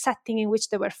because of the setting in which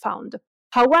they were found.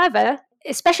 However,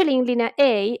 especially in Linear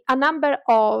A, a number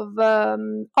of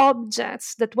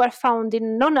objects that were found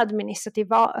in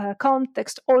non-administrative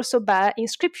context also bear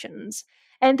inscriptions.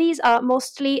 And these are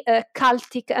mostly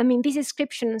cultic. I mean, these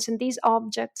inscriptions and these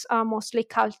objects are mostly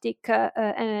cultic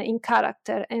in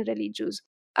character and religious.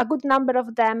 A good number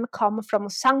of them come from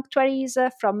sanctuaries,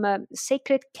 from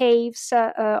sacred caves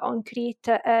on Crete,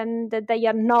 and they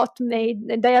are not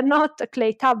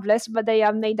clay tablets, but they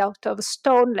are made out of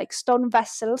stone, like stone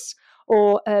vessels,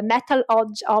 or metal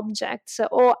objects,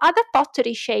 or other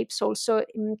pottery shapes also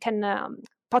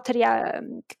pottery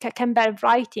can bear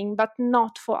writing, but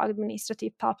not for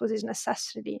administrative purposes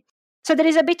necessarily. So there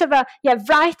is a bit of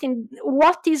writing.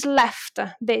 What is left,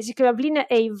 basically, of Linear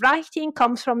A writing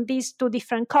comes from these two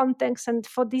different contexts, and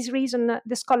for this reason,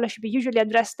 the scholarship usually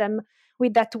address them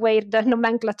with that weird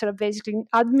nomenclature, basically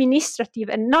administrative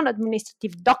and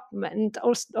non-administrative document.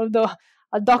 Although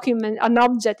a document, an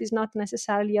object, is not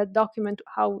necessarily a document.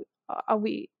 How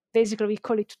we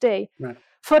call it today. Right.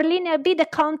 For Linear B, the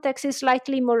context is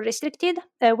slightly more restricted.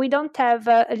 We don't have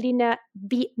Linear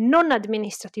B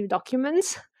non-administrative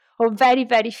documents, or very,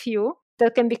 very few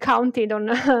that can be counted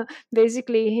on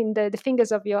basically in the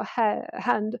fingers of your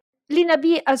hand. Linear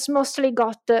B has mostly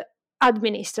got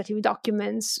administrative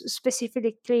documents,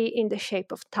 specifically in the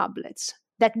shape of tablets,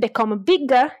 that become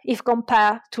bigger if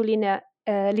compared to Linear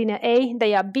A.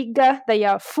 They are bigger, they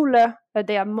are fuller,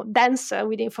 they are denser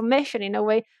with information in a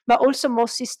way, but also more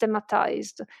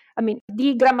systematized. I mean,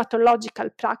 the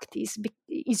grammatological practice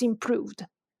is improved,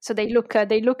 so they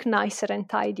look nicer and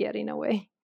tidier in a way.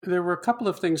 There were a couple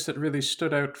of things that really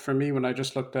stood out for me when I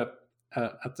just looked at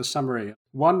the summary.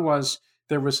 One was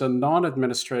there was a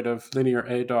non-administrative Linear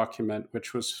A document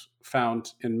which was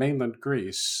found in mainland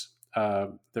Greece.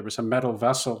 There was a metal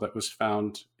vessel that was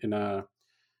found in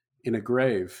a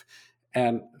grave,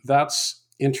 and that's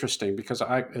interesting because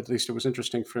at least it was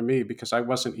interesting for me because I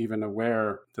wasn't even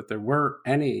aware that there were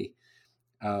any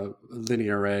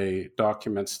Linear A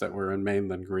documents that were in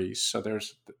mainland Greece. So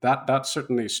there's that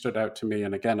certainly stood out to me.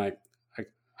 And again, I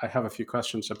have a few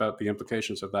questions about the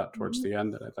implications of that towards the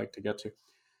end that I'd like to get to.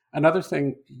 Another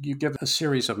thing, you give a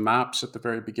series of maps at the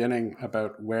very beginning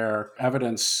about where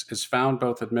evidence is found,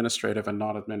 both administrative and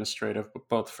non-administrative,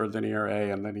 both for Linear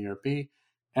A and Linear B.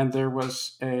 And there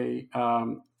was a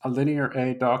Linear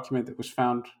A document that was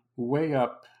found way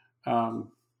up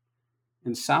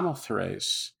in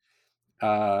Samothrace.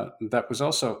 That was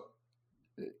also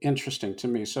interesting to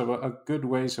me. So a good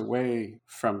ways away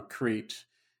from Crete.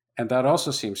 And that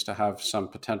also seems to have some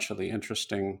potentially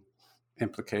interesting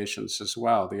implications as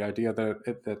well. The idea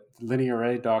that Linear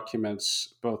A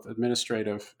documents, both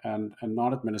administrative and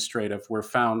non-administrative, were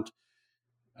found,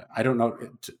 I don't know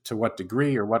to what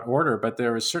degree or what order, but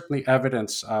there is certainly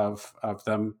evidence of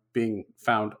them being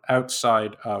found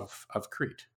outside of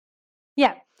Crete.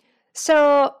 Yeah.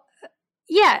 So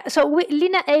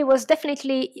Linear A was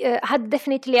had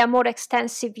definitely a more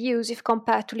extensive use if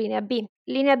compared to Linear B.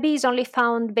 Linear B is only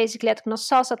found basically at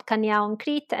Knossos, at Chania on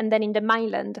Crete, and then in the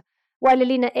mainland, while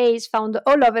Linear A is found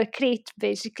all over Crete,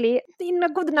 basically, in a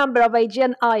good number of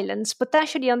Aegean islands,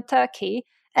 potentially on Turkey,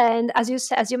 and as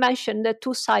you mentioned, the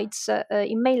two sites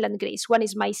in mainland Greece. One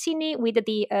is Mycenae with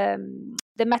the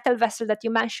metal vessel that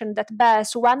you mentioned that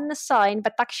bears one sign,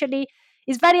 but actually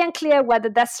it's very unclear whether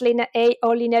that's Linear A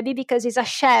or Linear B because it's a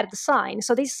shared sign.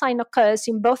 So this sign occurs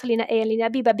in both Linear A and Linear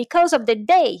B, but because of the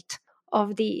date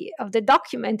of the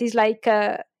document,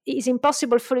 it's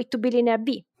impossible for it to be Linear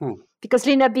B because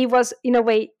Linear B was in a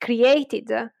way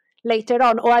created later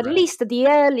on, or at least the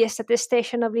earliest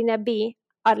attestation of Linear B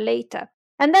are later.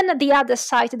 And then the other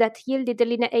site that yielded the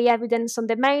Linear A evidence on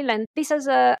the mainland, this is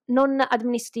a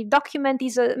non-administrative document,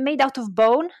 is made out of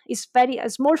bone. It's a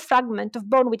small fragment of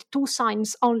bone with two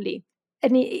signs only.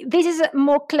 And this is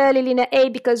more clearly Linear A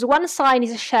because one sign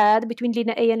is shared between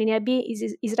Linear A and Linear B,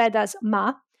 is read as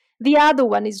Ma. The other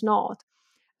one is not.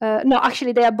 No,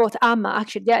 actually, they are both Amma,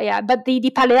 actually. Yeah. But the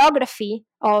paleography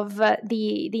of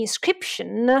the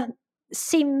inscription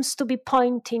seems to be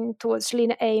pointing towards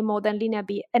Linear A more than Linear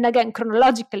B. And again,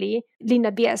 chronologically,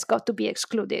 Linear B has got to be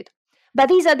excluded. But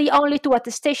these are the only two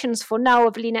attestations for now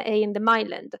of Linear A in the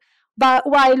mainland. But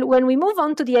when we move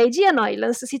on to the Aegean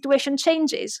islands, the situation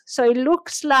changes. So it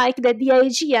looks like that the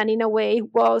Aegean, in a way,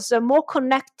 was more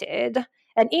connected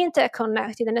and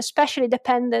interconnected, and especially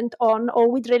dependent on or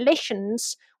with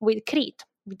relations with Crete,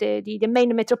 with the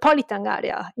main metropolitan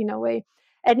area, in a way.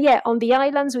 And on the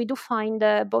islands, we do find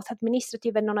both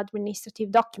administrative and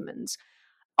non-administrative documents,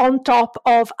 on top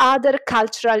of other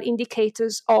cultural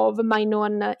indicators of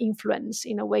Minoan influence,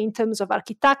 in a way, in terms of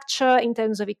architecture, in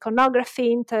terms of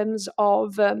iconography, in terms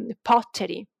of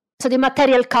pottery. So the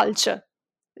material culture,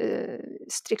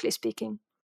 strictly speaking.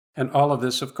 And all of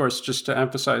this, of course, just to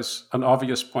emphasize an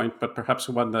obvious point, but perhaps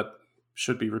one that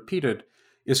should be repeated,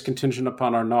 is contingent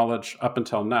upon our knowledge up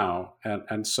until now.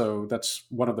 And so that's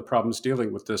one of the problems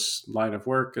dealing with this line of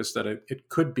work, is that it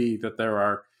could be that there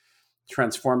are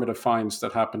transformative finds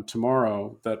that happen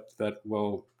tomorrow that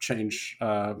will change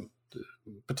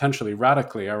potentially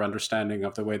radically our understanding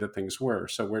of the way that things were.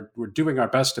 So we're doing our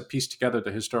best to piece together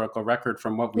the historical record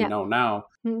from what we know now.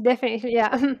 Definitely,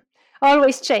 yeah.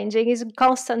 Always changing, is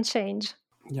constant change.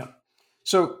 Yeah.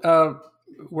 So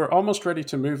we're almost ready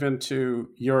to move into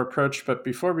your approach, but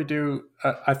before we do,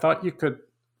 I thought you could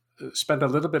spend a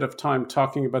little bit of time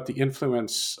talking about the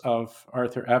influence of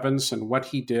Arthur Evans and what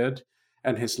he did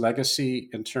and his legacy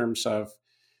in terms of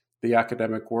the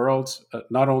academic world,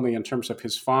 not only in terms of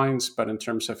his finds, but in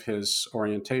terms of his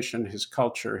orientation, his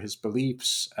culture, his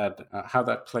beliefs, and how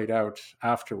that played out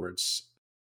afterwards.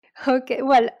 Okay,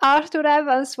 well, Arthur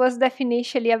Evans was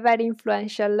definitely a very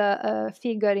influential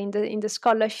figure in the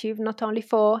scholarship, not only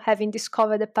for having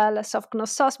discovered the palace of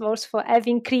Knossos, but also for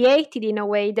having created, in a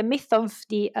way, the myth of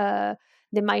the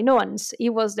Minoans. He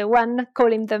was the one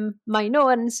calling them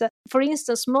Minoans. For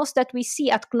instance, most that we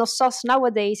see at Knossos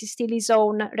nowadays is still his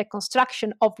own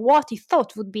reconstruction of what he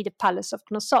thought would be the palace of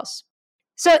Knossos.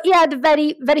 So he had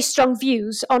very, very strong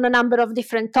views on a number of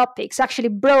different topics, actually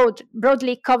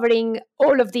broadly covering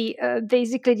all of the,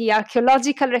 basically the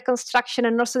archaeological reconstruction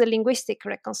and also the linguistic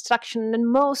reconstruction.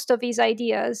 And most of his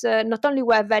ideas not only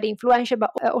were very influential,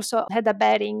 but also had a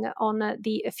bearing on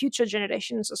the future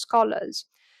generations of scholars.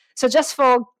 So just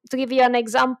to give you an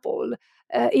example,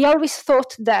 he always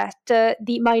thought that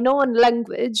the Minoan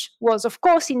language was, of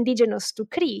course, indigenous to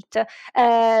Crete,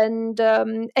 and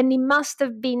it must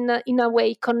have been, in a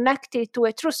way, connected to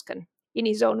Etruscan, in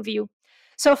his own view.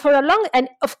 So for a long, and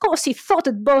of course, he thought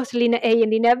that both Linear A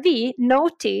and Linear B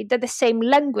noted that the same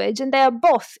language, and they are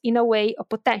both, in a way,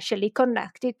 potentially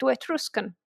connected to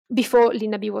Etruscan, before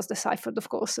Linear B was deciphered, of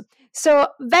course. So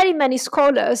very many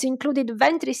scholars, including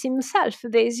Ventris himself,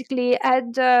 basically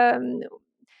had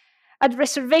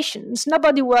reservations.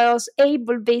 Nobody was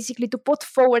able basically to put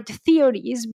forward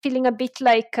theories, feeling a bit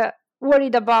like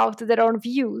worried about their own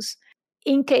views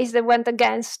in case they went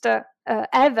against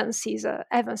Evans's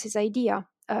idea,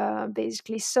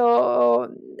 basically. So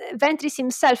Ventris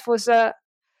himself was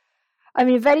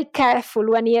very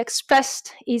careful when he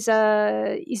expressed his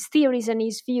theories and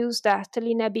his views that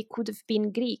Linear B could have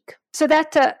been Greek. So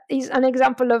that is an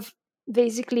example of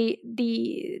basically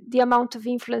the amount of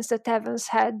influence that Evans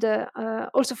had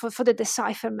also for the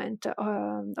decipherment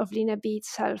of Linear B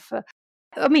itself.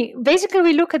 Basically,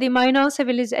 we look at the Minoan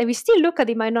civilization. We still look at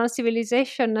the Minoan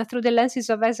civilization through the lenses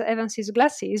of Evans's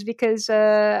glasses, because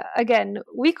again,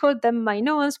 we call them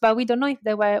Minoans, but we don't know if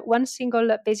they were one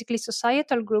single, basically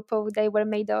societal group, or they were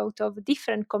made out of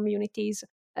different communities,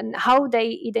 and how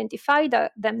they identified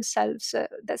themselves.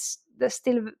 That's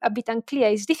still a bit unclear.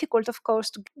 It's difficult, of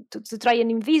course, to try and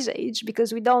envisage,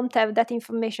 because we don't have that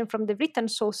information from the written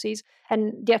sources,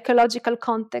 and the archaeological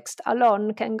context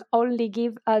alone can only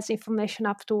give us information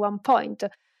up to one point.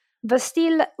 But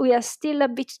still, we are still a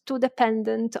bit too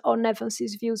dependent on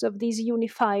Evans's views of this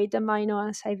unified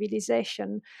Minoan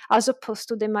civilization, as opposed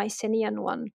to the Mycenaean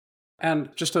one.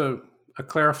 And just a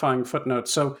clarifying footnote.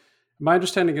 So my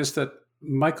understanding is that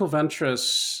Michael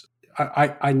Ventris,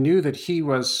 I knew that he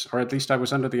was, or at least I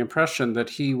was under the impression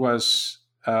that he was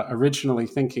originally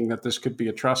thinking that this could be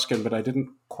Etruscan, but I didn't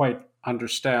quite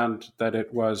understand that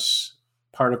it was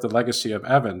part of the legacy of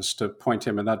Evans to point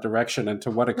him in that direction, and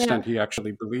to what extent he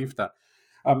actually believed that.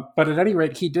 But at any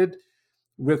rate, he did,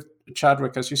 with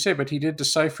Chadwick, as you say, but he did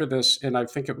decipher this in, I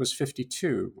think it was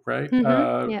 52, right?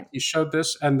 Mm-hmm. He showed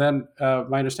this, and then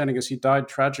my understanding is he died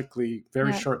tragically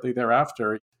very shortly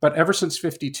thereafter. But ever since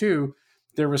 52,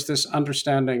 there was this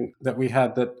understanding that we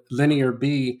had that Linear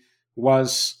B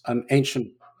was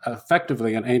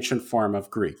effectively an ancient form of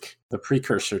Greek, the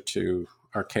precursor to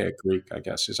Archaic Greek, I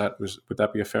guess. Would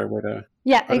that be a fair way to?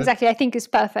 Yeah, exactly. I think it's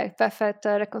perfect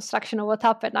reconstruction of what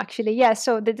happened, actually. Yeah,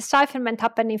 so the decipherment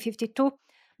happened in 52,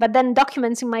 but then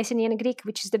documents in Mycenaean Greek,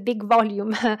 which is the big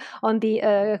volume on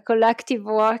the collective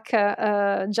work,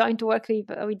 joint work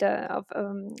of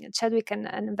Chadwick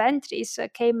and Ventris,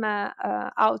 came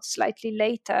out slightly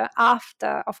later,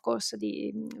 after, of course,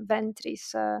 the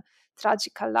Ventris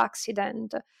tragical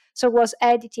accident. So it was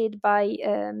edited by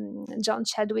John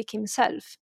Chadwick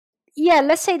himself. Yeah,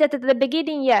 let's say that at the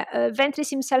beginning, Ventris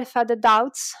himself had the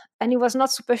doubts, and he was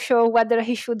not super sure whether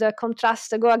he should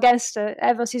go against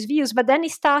Evans's views. But then he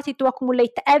started to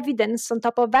accumulate evidence on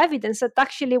top of evidence that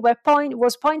actually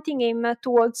was pointing him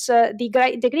towards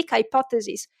the Greek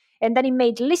hypothesis. And then he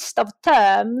made a list of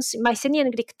terms,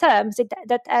 Mycenaean Greek terms,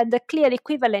 that had a clear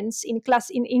equivalence in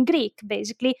Greek,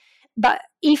 basically. But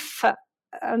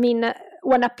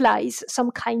one applies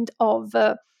some kind of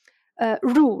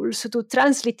rules to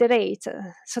transliterate,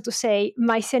 so to say,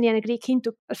 Mycenaean Greek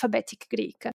into alphabetic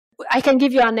Greek. I can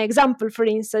give you an example, for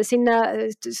instance,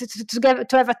 to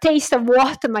have a taste of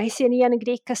what Mycenaean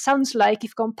Greek sounds like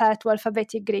if compared to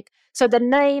alphabetic Greek. So the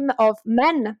name of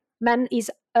men is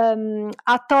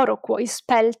atorokwo, is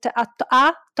spelled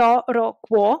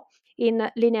atorokwo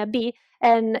in Linea B,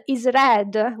 and is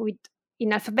read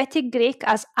in alphabetic Greek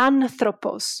as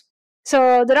anthropos.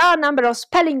 So there are a number of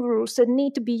spelling rules that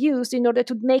need to be used in order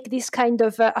to make these kind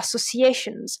of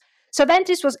associations. So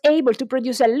Ventris was able to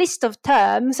produce a list of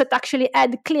terms that actually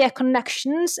had clear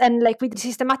connections and like with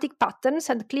systematic patterns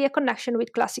and clear connection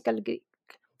with classical Greek.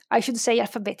 I should say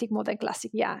alphabetic more than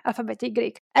classic, alphabetic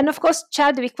Greek. And of course,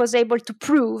 Chadwick was able to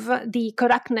prove the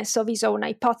correctness of his own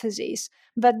hypothesis.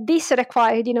 But this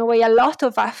required, in a way, a lot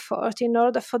of effort in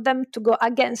order for them to go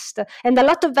against, and a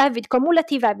lot of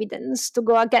cumulative evidence to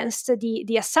go against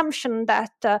the assumption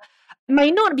that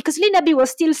Minor, because Linea B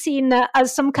was still seen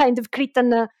as some kind of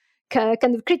Cretan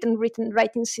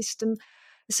writing system.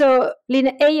 So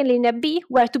Linea A and Linea B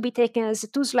were to be taken as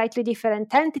two slightly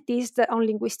different entities on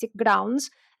linguistic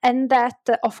grounds, and that,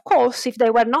 of course, if they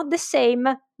were not the same,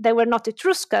 they were not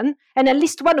Etruscan, and at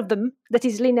least one of them, that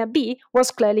is Linea B,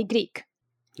 was clearly Greek.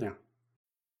 Yeah.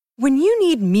 When you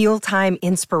need mealtime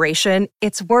inspiration,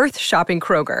 it's worth shopping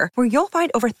Kroger, where you'll find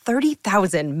over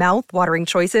 30,000 mouth-watering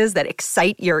choices that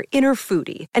excite your inner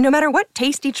foodie. And no matter what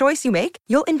tasty choice you make,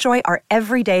 you'll enjoy our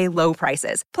everyday low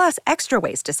prices, plus extra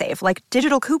ways to save, like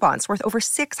digital coupons worth over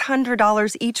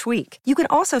 $600 each week. You can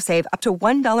also save up to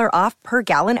 $1 off per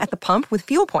gallon at the pump with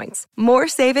fuel points. More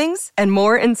savings and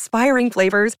more inspiring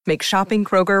flavors make shopping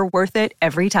Kroger worth it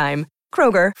every time.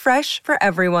 Kroger, fresh for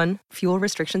everyone. Fuel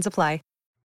restrictions apply.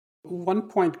 One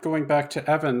point going back to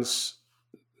Evans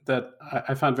that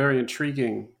I found very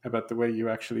intriguing about the way you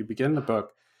actually begin the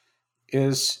book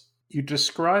is you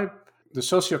describe the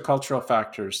sociocultural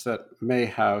factors that may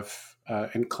have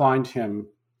inclined him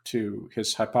to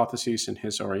his hypotheses and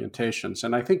his orientations.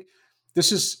 And I think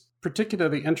this is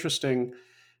particularly interesting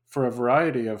for a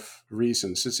variety of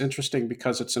reasons. It's interesting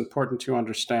because it's important to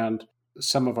understand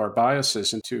some of our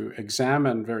biases and to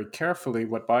examine very carefully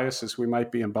what biases we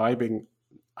might be imbibing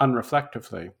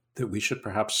unreflectively that we should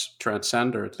perhaps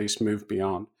transcend or at least move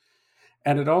beyond.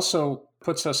 And it also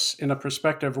puts us in a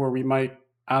perspective where we might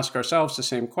ask ourselves the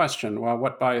same question, well,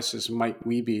 what biases might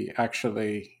we be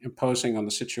actually imposing on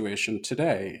the situation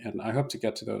today? And I hope to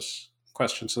get to those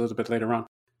questions a little bit later on.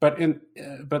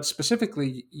 But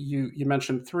specifically, you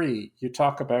mentioned three. You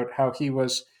talk about how he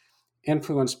was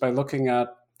influenced by looking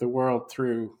at the world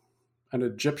through an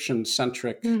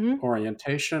Egyptian-centric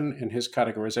orientation in his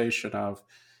categorization of,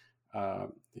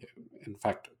 in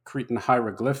fact, Cretan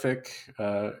hieroglyphic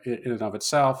in and of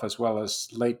itself, as well as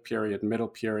late period, middle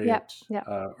period,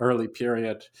 early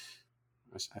period.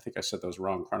 I think I said those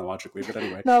wrong chronologically, but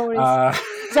anyway. No worries.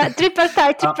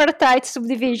 Tripartite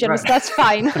subdivisions, right. That's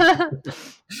fine.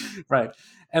 Right.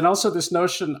 And also this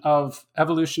notion of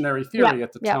evolutionary theory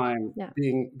at the time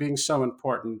being so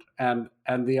important, and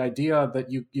the idea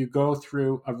that you go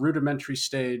through a rudimentary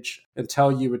stage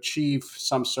until you achieve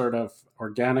some sort of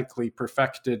organically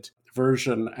perfected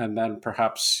version, and then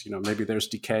perhaps maybe there's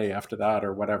decay after that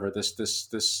or whatever.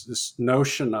 This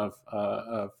notion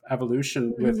of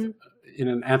evolution with in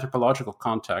an anthropological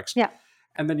context. Yeah.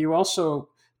 And then you also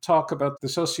talk about the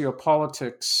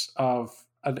sociopolitics of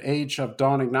an age of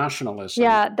dawning nationalism.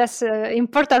 Yeah, that's an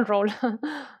important role.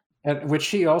 And which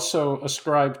he also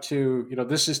ascribed to,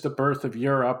 this is the birth of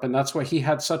Europe. And that's why he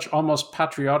had such almost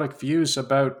patriotic views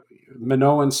about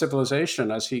Minoan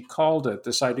civilization, as he called it,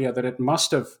 this idea that it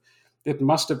must have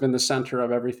been the center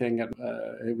of everything.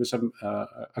 It was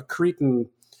a Cretan,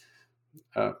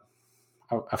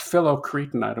 a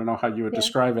Philo-Cretan, I don't know how you would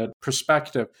describe it,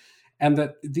 perspective. And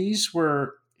that these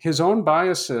were his own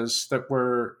biases that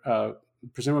were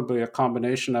presumably a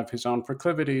combination of his own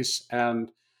proclivities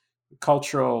and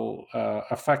cultural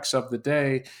effects of the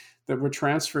day that were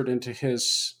transferred into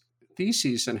his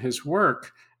theses and his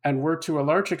work, and were to a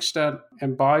large extent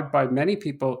imbibed by many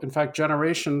people, in fact,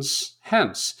 generations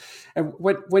hence. And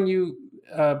when you,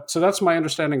 so that's my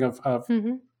understanding of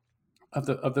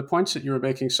the points that you were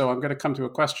making. So I'm going to come to a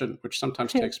question, which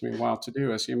sometimes takes me a while to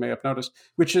do, as you may have noticed,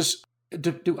 which is,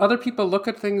 do other people look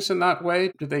at things in that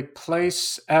way? Do they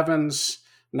place Evans,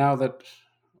 now that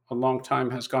a long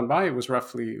time has gone by, it was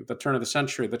roughly the turn of the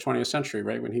century, the 20th century,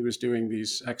 right, when he was doing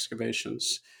these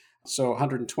excavations. So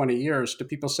 120 years, do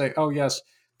people say, oh, yes,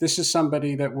 this is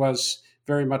somebody that was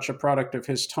very much a product of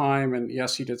his time, and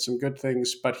yes, he did some good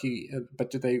things, but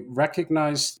do they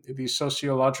recognize these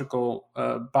sociological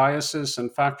biases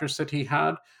and factors that he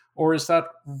had, or is that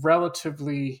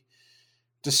relatively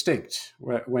distinct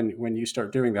when you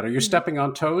start doing that? Are you stepping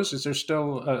on toes? Is there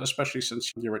still, especially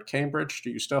since you're at Cambridge,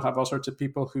 do you still have all sorts of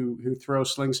people who throw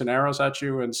slings and arrows at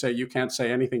you and say you can't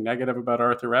say anything negative about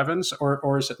Arthur Evans,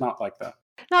 or is it not like that?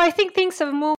 No, I think things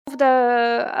have moved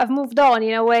on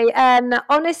in a way, and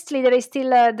honestly, there is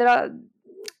still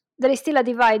a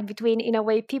divide between, in a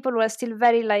way, people who are still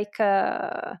very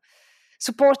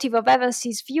supportive of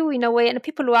Evans's view in a way, and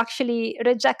people who actually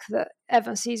reject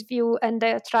Evans's view, and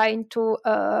they're trying to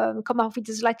come up with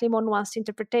a slightly more nuanced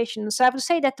interpretation. So I would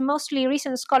say that mostly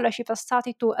recent scholarship has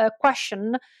started to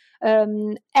question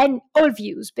and all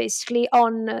views, basically,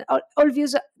 on all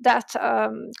views that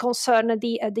concern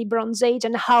the Bronze Age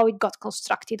and how it got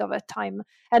constructed over time.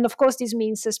 And of course, this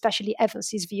means especially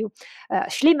Evans's view,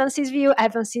 Schliemann's view,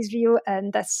 Evans's view,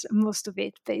 and that's most of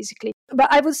it, basically. But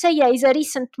I would say, yeah, it's a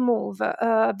recent move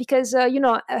because,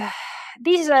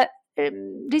 this is a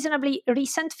reasonably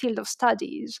recent field of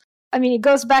studies. I mean, it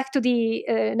goes back to the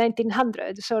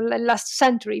 1900s, so last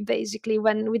century, basically,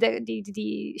 when with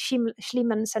the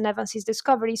Schliemann's and Evans's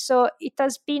discovery. So it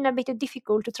has been a bit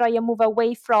difficult to try and move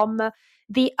away from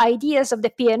the ideas of the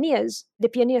pioneers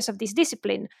of this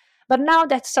discipline. But now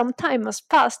that some time has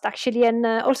passed, actually, and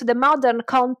also the modern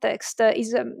context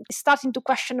is starting to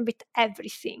question a bit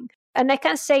everything. And I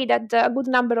can say that a good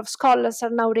number of scholars are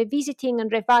now revisiting and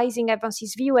revising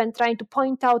Evans's view and trying to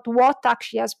point out what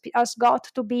actually has got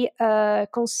to be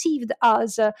conceived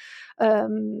as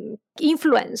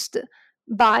influenced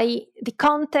by the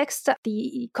context,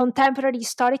 the contemporary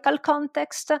historical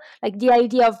context, like the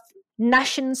idea of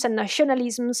nations and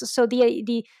nationalisms. So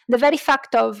the very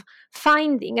fact of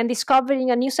finding and discovering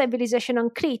a new civilization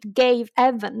on Crete gave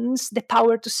Evans the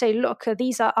power to say, look,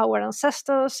 these are our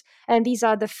ancestors, and this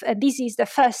is the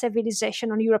first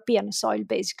civilization on European soil,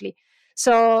 basically.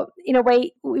 So in a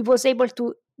way, he was able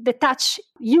to detach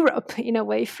Europe in a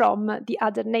way from the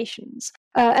other nations.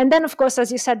 And then, of course, as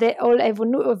you said, the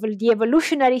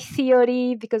evolutionary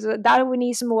theory, because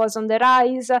Darwinism was on the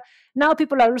rise. Now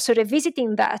people are also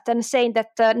revisiting that and saying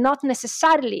that there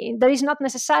is not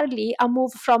necessarily a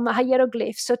move from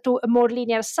hieroglyphs to a more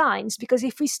linear signs, because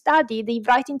if we study the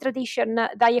writing tradition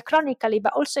diachronically,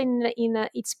 but also in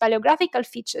its paleographical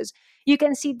features, you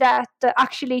can see that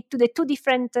actually to the two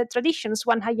different traditions,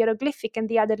 one hieroglyphic and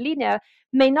the other linear,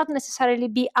 may not necessarily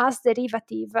be as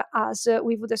derivative as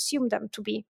we would assume them to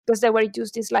be, because they were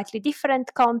used in slightly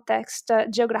different context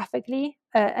geographically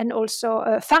and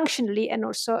also functionally and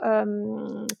also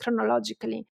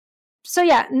chronologically. So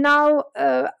yeah, now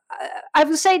I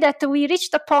would say that we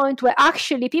reached a point where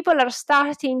actually people are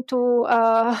starting to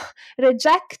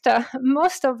reject a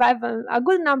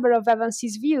good number of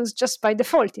Evans's views just by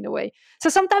default, in a way. So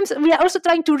sometimes we are also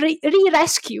trying to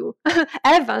re-rescue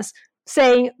Evans,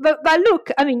 saying, but look,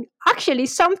 I mean, actually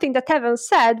something that Evans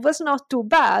said was not too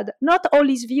bad. Not all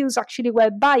his views actually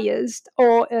were biased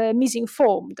or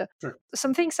misinformed. Sure.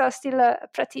 Some things are still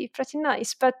pretty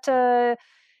nice, but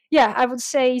yeah, I would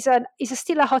say it's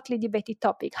still a hotly debated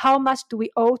topic. How much do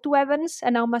we owe to Evans,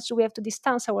 and how much do we have to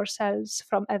distance ourselves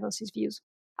from Evans's views?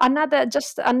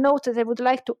 Just a note that I would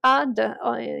like to add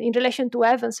in relation to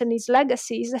Evans and his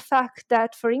legacy is the fact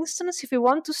that, for instance, if we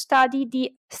want to study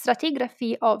the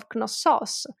stratigraphy of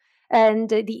Knossos and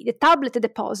the tablet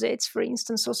deposits, for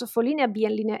instance, also for Linear B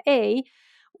and Linear A,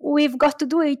 we've got to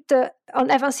do it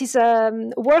on Evans's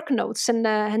work notes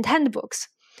and handbooks.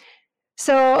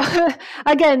 So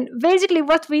again, basically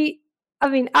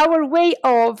our way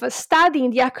of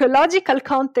studying the archaeological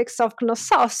context of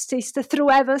Knossos is through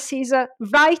Evans's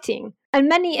writing. And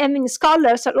many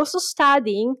scholars are also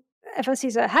studying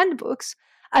Evans's handbooks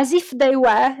as if they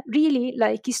were really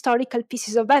like historical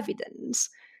pieces of evidence,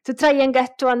 to try and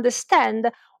get to understand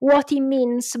what he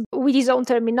means with his own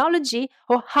terminology,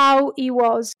 or how he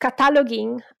was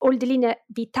cataloging all the Linear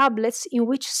B tablets, in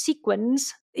which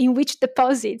sequence, in which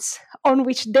deposits, on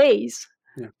which days.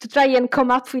 Yeah. To try and come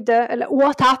up with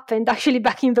what happened actually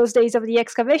back in those days of the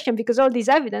excavation, because all this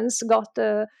evidence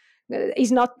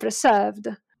is not preserved.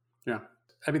 Yeah,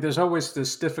 I mean, there's always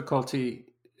this difficulty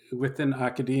within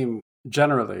academia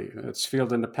generally. It's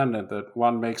field independent, that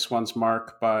one makes one's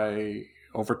mark by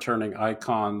overturning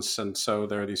icons, and so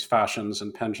there are these fashions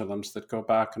and pendulums that go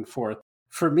back and forth.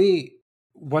 For me,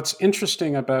 what's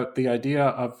interesting about the idea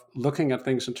of looking at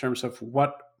things in terms of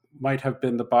what might have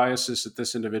been the biases that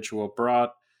this individual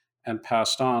brought and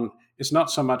passed on is not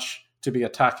so much to be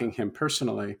attacking him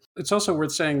personally. It's also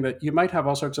worth saying that you might have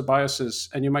all sorts of biases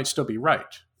and you might still be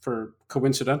right. for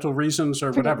coincidental reasons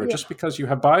or whatever. Just because you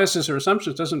have biases or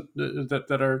assumptions doesn't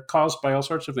that are caused by all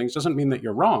sorts of things doesn't mean that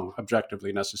you're wrong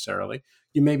objectively necessarily.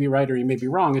 You may be right or you may be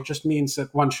wrong. It just means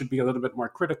that one should be a little bit more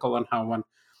critical on how one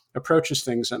approaches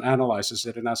things and analyzes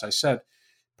it. And as I said,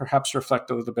 perhaps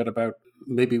reflect a little bit about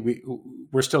maybe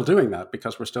we're still doing that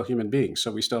because we're still human beings.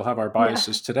 So we still have our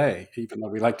biases today, even though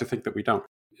we like to think that we don't.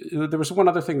 There was one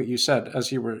other thing that you said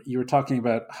as you were talking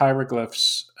about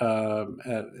hieroglyphs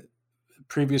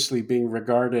previously being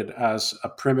regarded as a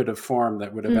primitive form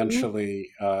that would eventually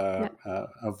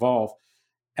evolve.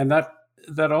 And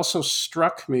that also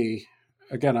struck me.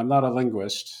 Again, I'm not a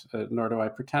linguist, nor do I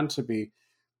pretend to be.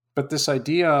 But this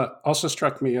idea also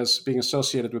struck me as being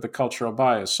associated with a cultural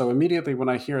bias. So immediately when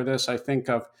I hear this, I think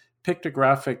of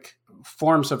pictographic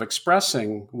forms of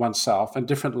expressing oneself and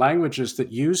different languages that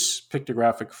use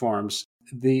pictographic forms.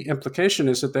 The implication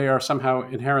is that they are somehow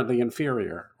inherently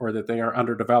inferior, or that they are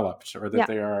underdeveloped, or that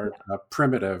they are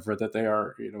primitive, or that they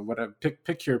are, whatever,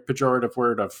 pick your pejorative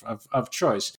word of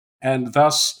choice. And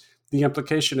thus, the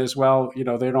implication is, well,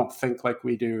 they don't think like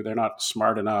we do. They're not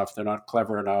smart enough. They're not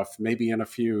clever enough. Maybe in a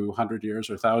few 100 years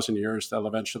or 1,000 years, they'll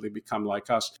eventually become like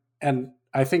us. And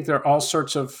I think there are all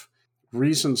sorts of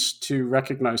reasons to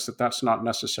recognize that that's not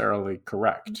necessarily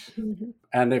correct.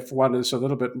 And if one is a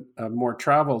little bit more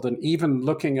traveled, and even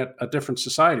looking at different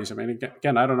societies, I mean,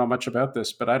 again, I don't know much about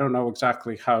this, but I don't know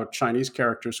exactly how Chinese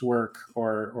characters work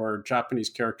or Japanese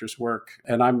characters work.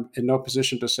 And I'm in no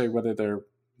position to say whether they're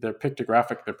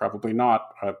pictographic. They're probably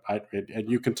not, and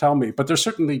you can tell me, but they're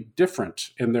certainly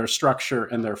different in their structure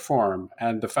and their form.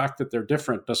 And the fact that they're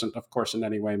different doesn't, of course, in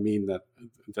any way mean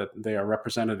that they are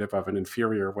representative of an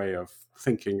inferior way of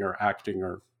thinking or acting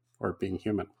or being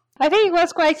human. I think it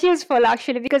was quite useful,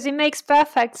 actually, because it makes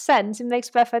perfect sense. It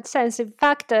makes perfect sense. In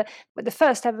fact, the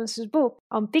first Evans's book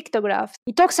on pictographs,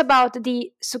 it talks about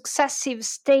the successive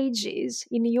stages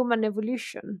in human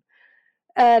evolution.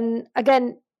 And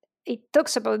again, it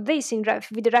talks about this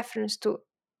with reference to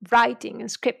writing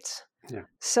and scripts. Yeah.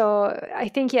 So I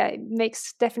think, it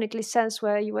makes definitely sense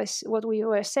what we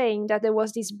were saying, that there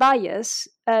was this bias.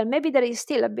 Maybe there is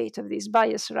still a bit of this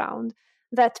bias around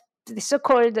that the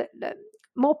so-called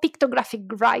more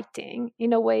pictographic writing,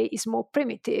 in a way, is more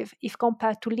primitive if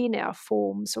compared to linear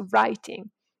forms of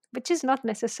writing, which is not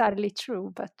necessarily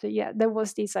true. But there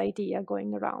was this idea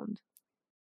going around.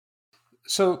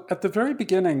 So at the very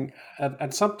beginning,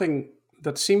 and something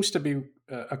that seems to be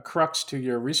a crux to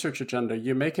your research agenda,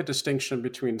 you make a distinction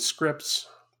between scripts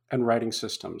and writing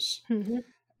systems.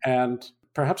 And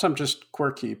perhaps I'm just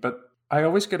quirky, but I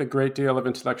always get a great deal of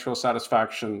intellectual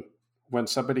satisfaction when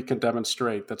somebody can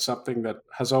demonstrate that something that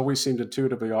has always seemed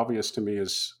intuitively obvious to me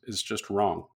is just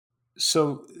wrong.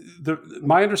 So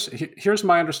here's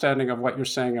my understanding of what you're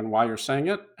saying and why you're saying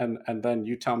it, and then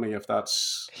you tell me if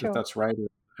that's right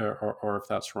or if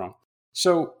that's wrong.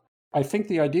 So I think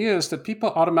the idea is that people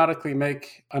automatically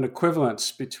make an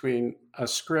equivalence between a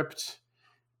script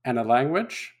and a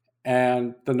language.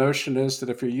 And the notion is that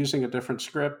if you're using a different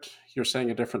script, you're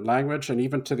saying a different language, and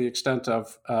even to the extent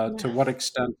of to what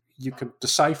extent you can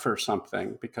decipher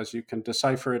something, because you can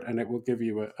decipher it and it will give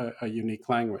you a unique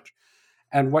language.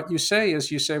 And what you say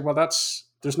is, well,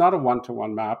 there's not a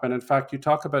one-to-one map. And in fact, you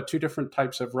talk about two different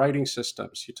types of writing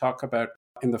systems. You talk about,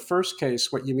 in the first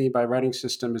case, what you mean by writing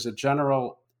system is a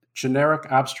generic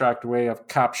abstract way of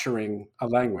capturing a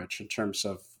language in terms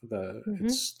of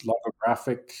its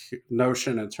logographic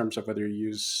notion, in terms of whether you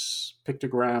use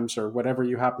pictograms or whatever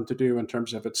you happen to do, in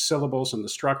terms of its syllables and the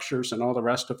structures and all the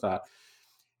rest of that.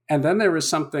 And then there is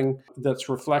something that's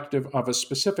reflective of a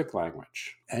specific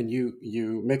language. And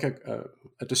you make a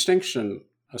distinction,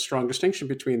 a strong distinction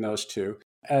between those two.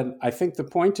 And I think the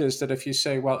point is that if you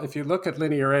say, well, if you look at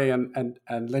linear A and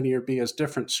linear B as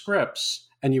different scripts,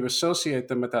 and you associate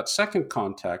them with that second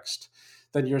context,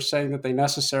 then you're saying that they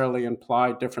necessarily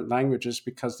imply different languages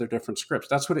because they're different scripts.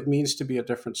 That's what it means to be a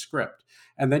different script.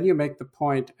 And then you make the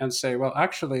point and say, well,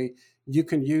 actually, you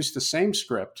can use the same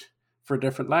script for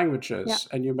different languages.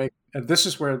 Yeah. And this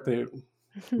is where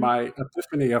my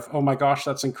epiphany of, oh my gosh,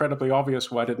 that's incredibly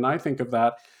obvious. Why didn't I think of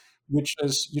that? Which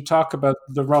is, you talk about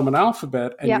the Roman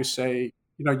alphabet and you say,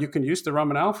 you can use the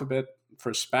Roman alphabet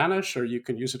for Spanish, or you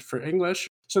can use it for English.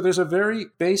 So there's a very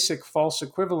basic false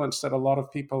equivalence that a lot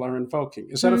of people are invoking.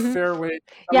 Is that a fair way to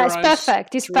summarize? Yeah, it's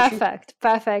perfect. It's perfect.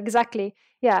 Perfect, exactly.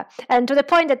 Yeah. And to the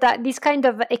point that these kind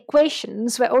of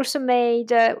equations were also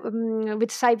made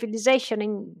with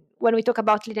civilization when we talk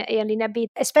about linear A and linear B,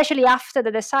 especially after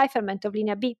the decipherment of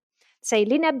linear B. say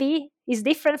linear B is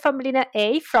different from linear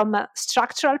A from a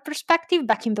structural perspective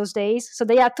back in those days. So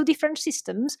they are two different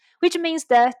systems, which means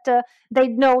that they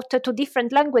note two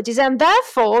different languages, and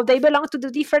therefore they belong to the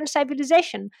different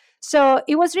civilization. So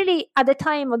it was really at the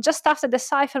time, or just after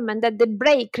decipherment, that the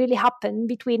break really happened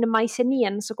between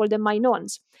Mycenaeans, so-called the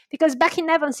Minoans. Because back in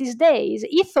Evans's days,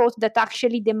 he thought that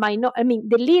actually the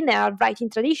linear writing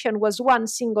tradition was one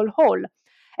single whole.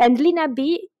 And linear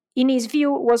B, in his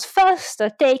view, was first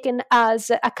taken as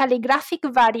a calligraphic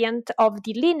variant of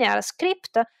the linear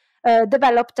script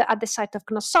developed at the site of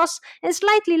Knossos, and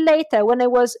slightly later, when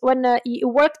he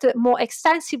worked more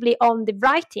extensively on the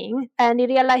writing, and he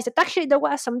realized that actually there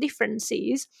were some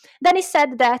differences, then he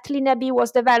said that linear B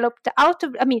was developed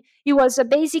it was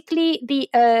basically the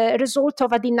result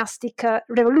of a dynastic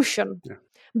revolution. Yeah.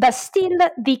 But still,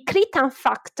 the Cretan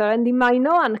factor and the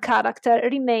Minoan character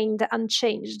remained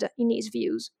unchanged in his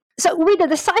views. So with the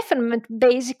decipherment,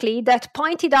 basically, that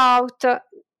pointed out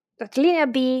that linear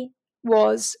B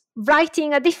was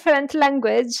writing a different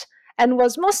language and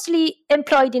was mostly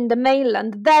employed in the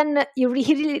mainland, then you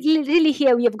really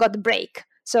here we have got the break.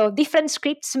 So different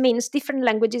scripts means different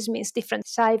languages, means different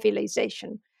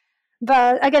civilization.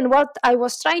 But again, what I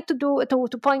was trying to do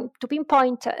to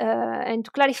pinpoint and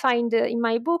to clarify in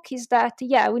my book is that,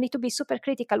 we need to be super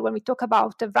critical when we talk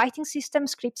about writing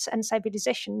systems, scripts, and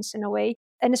civilizations in a way.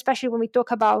 And especially when we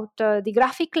talk about the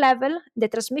graphic level, the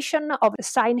transmission of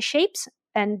sign shapes,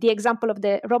 and the example of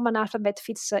the Roman alphabet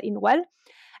fits in well,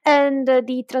 and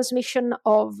the transmission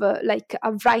of like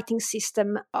a writing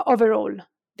system overall,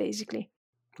 basically.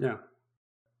 Yeah.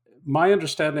 My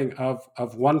understanding of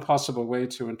one possible way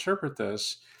to interpret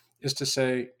this is to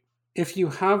say, if you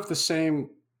have the same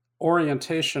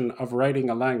orientation of writing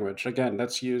a language, again,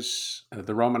 let's use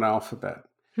the Roman alphabet,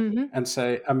 and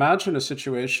say, imagine a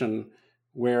situation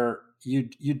where you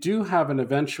do have an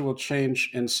eventual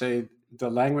change in, say, the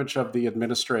language of the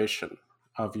administration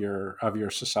of your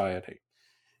society.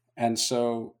 And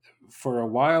so for a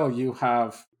while you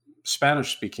have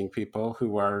Spanish-speaking people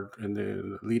who are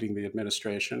leading the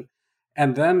administration.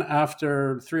 And then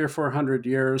after 300 or 400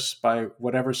 years, by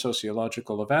whatever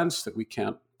sociological events that we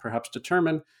can't perhaps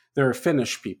determine, there are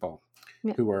Finnish people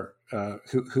who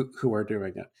are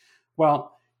doing it.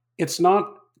 Well, it's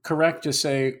not correct to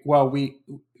say, well,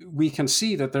 we can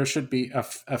see that there should be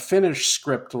a Finnish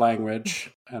script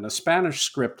language and a Spanish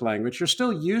script language. You're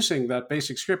still using that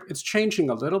basic script. It's changing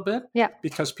a little bit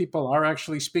because people are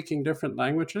actually speaking different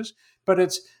languages. But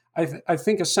I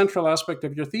think a central aspect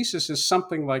of your thesis is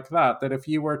something like that if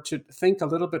you were to think a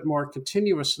little bit more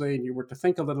continuously and you were to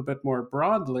think a little bit more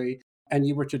broadly, and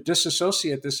you were to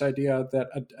disassociate this idea that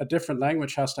a different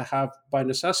language has to have, by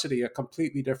necessity, a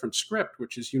completely different script,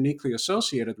 which is uniquely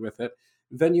associated with it,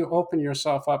 then you open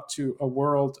yourself up to a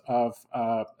world of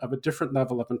a different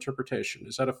level of interpretation.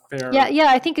 Is that a fair... Yeah,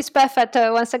 I think it's perfect.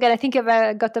 Once again, I think you've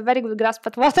got a very good grasp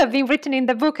at what have been written in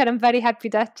the book, and I'm very happy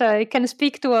that it can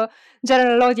speak to a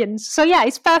general audience. So yeah,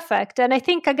 it's perfect. And I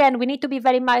think, again, we need to be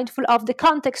very mindful of the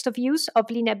context of use of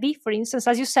linear B, for instance.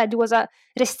 As you said, it was a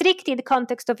restricted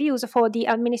context of use for the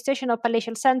administration of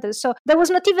palatial centers. So there was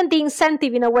not even the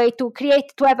incentive in a way to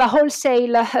have a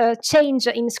wholesale change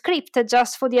in script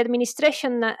just for the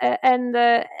administration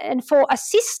and for a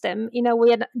system, in a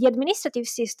way, the administrative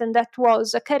system that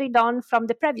was carried on from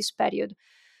the previous period.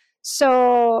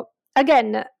 So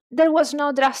again, there was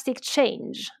no drastic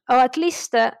change, or at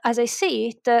least as I see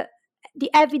it, the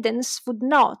evidence would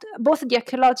not, both the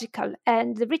archaeological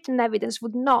and the written evidence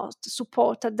would not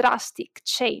support a drastic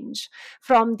change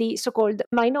from the so-called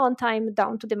Minoan time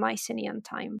down to the Mycenaean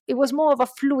time. It was more of a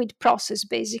fluid process,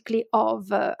 basically,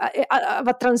 of a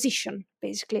transition,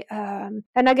 basically. And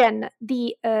again,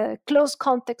 the close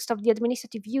context of the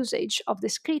administrative usage of the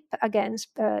script, again,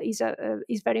 is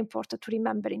very important to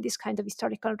remember in this kind of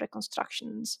historical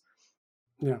reconstructions.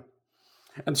 Yeah.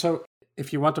 And so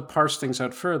if you want to parse things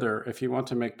out further, if you want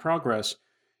to make progress,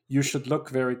 you should look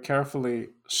very carefully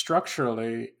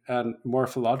structurally and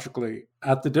morphologically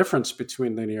at the difference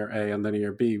between linear A and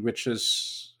linear B, which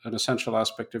is an essential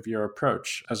aspect of your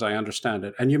approach, as I understand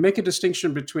it. And you make a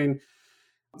distinction between,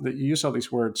 you use all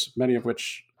these words, many of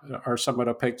which are somewhat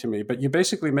opaque to me, but you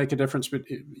basically make a difference,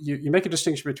 you make a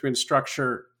distinction between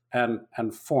structure and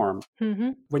form. Mm-hmm.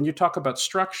 When you talk about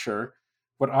structure,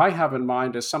 what I have in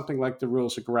mind is something like the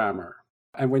rules of grammar.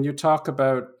 And when you talk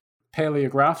about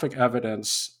paleographic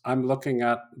evidence, I'm looking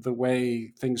at the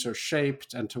way things are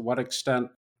shaped and to what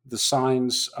extent the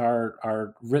signs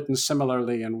are written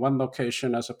similarly in one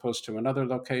location as opposed to another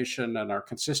location and are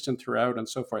consistent throughout and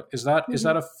so forth. Is that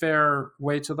a fair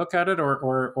way to look at it,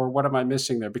 or what am I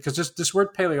missing there? Because this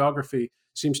word paleography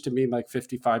seems to mean like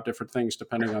 55 different things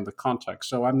depending on the context.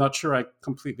 So I'm not sure I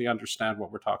completely understand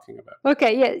what we're talking about.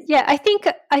 Okay, yeah. I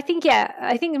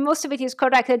think most of it is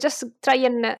correct. I just try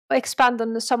and expand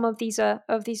on some of these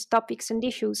topics and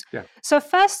issues. Yeah. So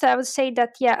first, I would say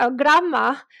that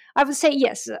grammar. I would say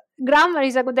yes, grammar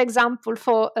is a good example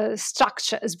for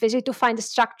structures, basically to find the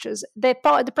structures. The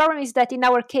problem is that in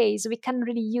our case, we can't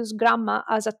really use grammar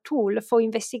as a tool for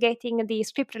investigating the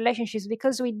script relationships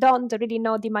because we don't really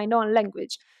know the Minoan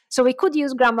language. So we could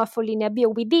use grammar for linear B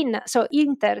within, so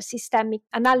intersystemic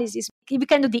analysis. We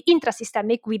can do the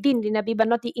intrasystemic within linear B, but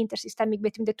not the intersystemic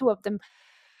between the two of them.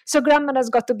 So grammar has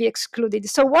got to be excluded.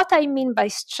 So what I mean by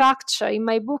structure in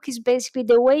my book is basically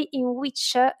the way in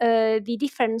which the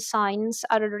different signs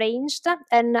are arranged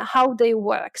and how they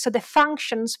work. So the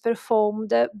functions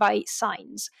performed by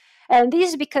signs. And this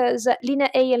is because linear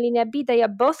A and linear B, they are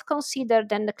both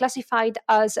considered and classified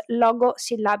as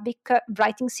logosyllabic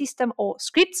writing system or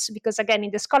scripts, because again,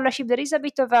 in the scholarship, there is a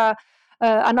bit of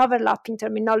an overlap in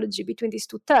terminology between these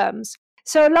two terms.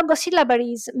 So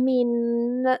logosyllabaries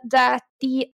mean that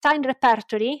the sign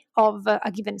repertory of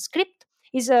a given script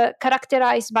is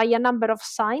characterized by a number of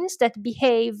signs that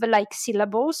behave like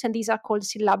syllables, and these are called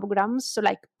syllabograms. So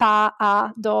like pa,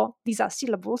 a, do, these are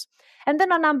syllables. And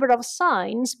then a number of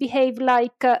signs behave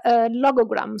like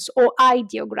logograms or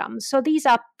ideograms. So these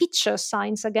are picture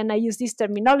signs. Again, I use this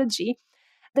terminology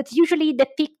that usually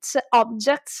depicts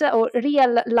objects or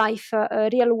real life,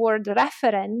 real world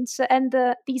reference, and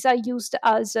these are used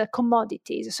as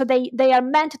commodities. So they are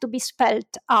meant to be spelled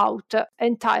out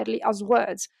entirely as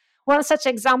words. One such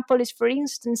example is, for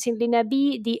instance, in linear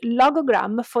B, the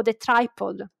logogram for the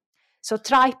tripod. So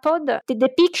tripod, the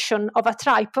depiction of a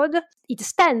tripod, it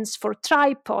stands for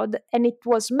tripod, and it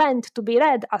was meant to be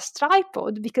read as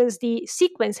tripod because the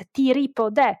sequence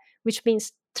tripode, which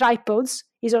means tripods,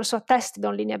 is also tested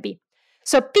on linear B.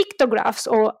 So pictographs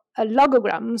or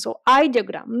logograms or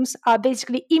ideograms are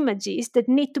basically images that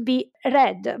need to be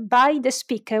read by the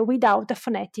speaker without a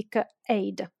phonetic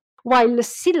aid, while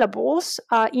syllables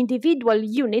are individual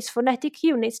units, phonetic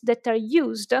units that are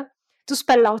used to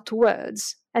spell out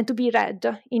words and to be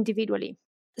read individually.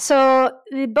 So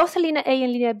both linear A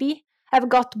and linear B have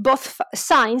got both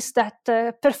signs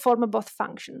that perform both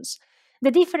functions. The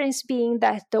difference being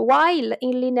that while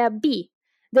in linear B,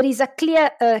 there is a clear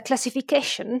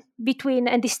classification between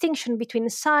and distinction between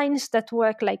signs that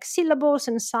work like syllables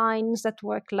and signs that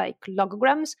work like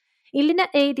logograms. In linear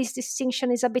A, this distinction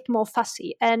is a bit more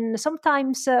fussy, and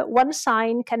sometimes one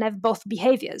sign can have both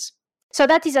behaviors. So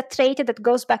that is a trait that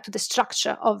goes back to the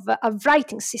structure of a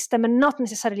writing system and not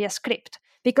necessarily a script,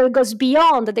 because it goes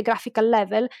beyond the graphical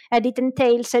level and it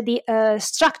entails the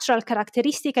structural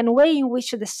characteristic and way in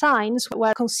which the signs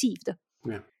were conceived.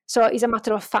 Yeah. So it's a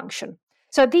matter of function.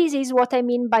 So this is what I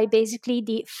mean by basically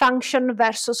the function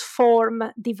versus form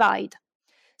divide.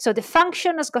 So the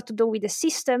function has got to do with the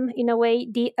system in a way,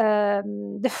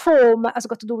 the form has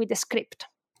got to do with the script.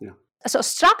 Yeah. So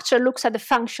structure looks at the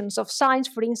functions of signs,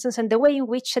 for instance, and the way in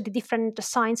which the different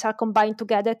signs are combined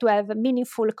together to have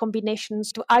meaningful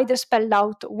combinations to either spell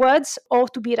out words or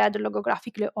to be read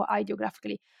logographically or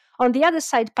ideographically. On the other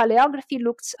side, paleography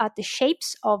looks at the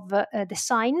shapes of the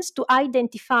signs to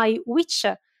identify which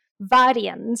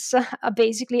variants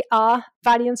basically are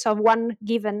variants of one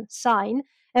given sign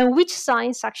and which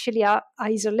signs actually are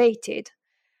isolated.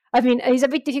 I mean, it's a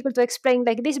bit difficult to explain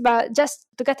like this, but just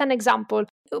to get an example,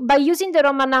 by using the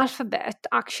Roman alphabet,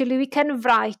 actually, we can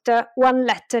write one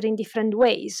letter in different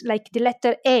ways. Like the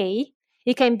letter A,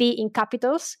 it can be in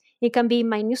capitals, it can be in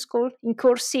minuscule, in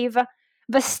cursive,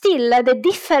 but still the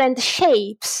different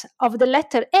shapes of the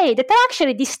letter A that are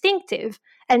actually distinctive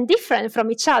and different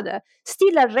from each other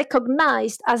still are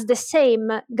recognized as the same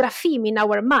grapheme in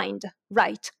our mind,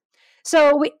 right?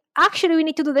 So we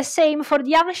need to do the same for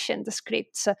the ancient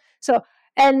scripts.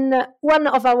 And one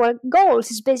of our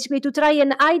goals is basically to try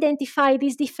and identify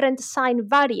these different sign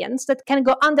variants that can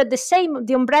go under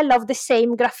the umbrella of the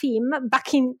same grapheme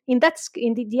back in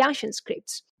the ancient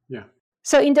scripts. Yeah.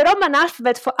 So in the Roman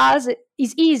alphabet for us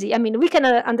is easy. I mean, we can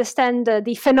understand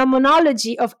the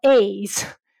phenomenology of A's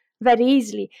very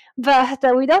easily, but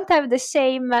we don't have the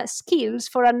same skills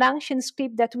for an ancient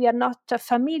script that we are not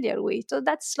familiar with. So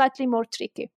that's slightly more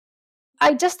tricky.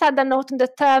 I just had a note on the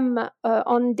term,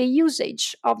 on the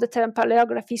usage of the term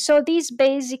paleography. So this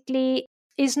basically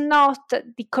is not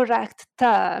the correct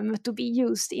term to be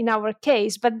used in our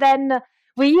case, but then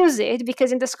we use it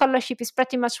because in the scholarship it's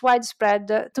pretty much widespread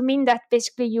to mean that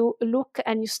basically you look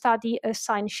and you study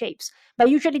sign shapes. But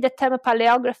usually the term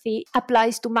paleography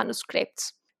applies to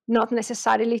manuscripts, not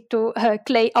necessarily to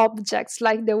clay objects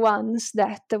like the ones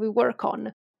that we work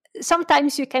on.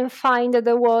 sometimes you can find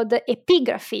the word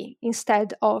epigraphy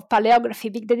instead of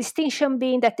paleography. The distinction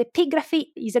being that epigraphy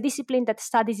is a discipline that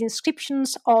studies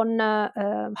inscriptions on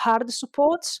hard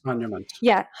supports. Monuments.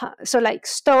 Yeah, so like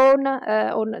stone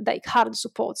on like hard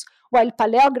supports, while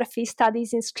paleography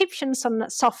studies inscriptions on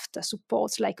soft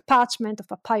supports like parchment or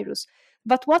papyrus.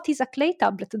 But what is a clay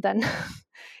tablet then?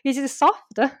 Is it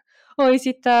soft? Or is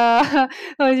it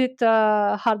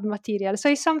hard material? So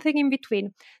it's something in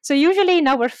between. So usually in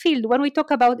our field, when we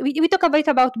talk about we talk a bit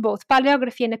about both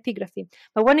paleography and epigraphy.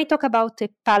 But when we talk about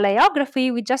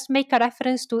paleography, we just make a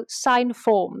reference to sign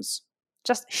forms,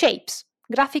 just shapes,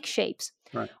 graphic shapes.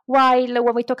 Right. While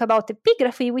when we talk about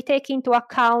epigraphy, we take into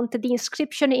account the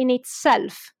inscription in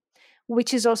itself,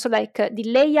 which is also like the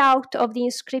layout of the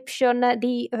inscription,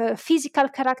 the physical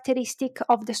characteristic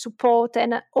of the support,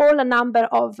 and all a number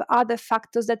of other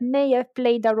factors that may have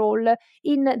played a role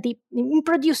in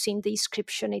producing the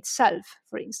inscription itself,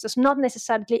 for instance, not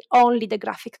necessarily only the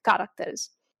graphic characters.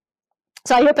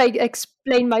 So I hope I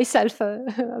explained myself.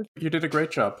 You did a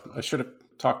great job. I should have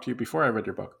talked to you before I read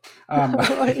your book. No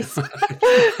worries.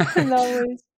 No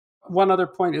worries. One other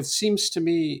point, it seems to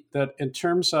me that in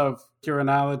terms of your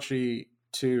analogy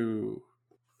to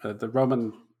the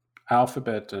Roman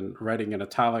alphabet and writing in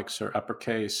italics or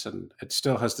uppercase, and it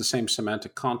still has the same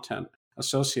semantic content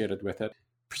associated with it,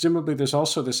 presumably there's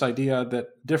also this idea that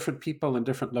different people in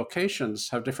different locations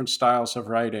have different styles of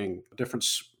writing, different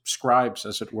scribes,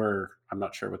 as it were. I'm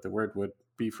not sure what the word would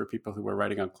be for people who were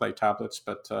writing on clay tablets,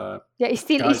 but he's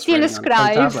still a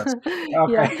scribe. Okay.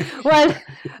 Yeah.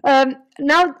 Well,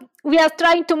 now we are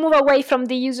trying to move away from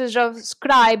the usage of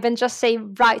scribe and just say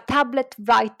tablet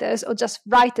writers or just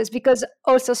writers, because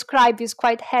also scribe is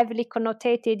quite heavily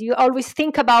connotated. You always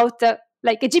think about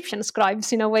like Egyptian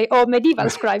scribes in a way, or medieval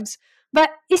scribes. But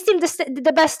it's still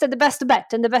the best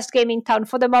bet and the best game in town.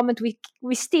 For the moment,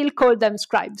 we still call them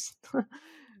scribes.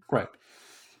 Right.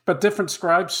 But different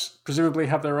scribes presumably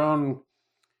have their own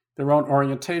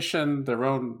orientation, their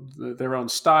own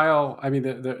style. I mean,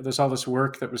 there's all this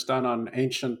work that was done on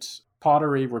ancient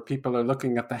pottery where people are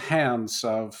looking at the hands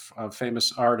of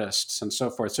famous artists and so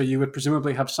forth. So you would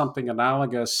presumably have something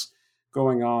analogous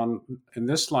going on in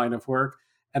this line of work.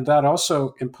 And that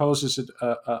also imposes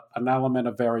an element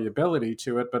of variability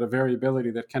to it, but a variability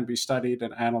that can be studied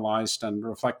and analyzed and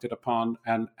reflected upon,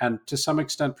 and to some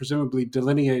extent presumably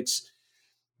delineates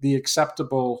the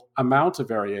acceptable amount of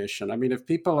variation. I mean, if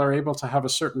people are able to have a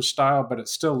certain style, but it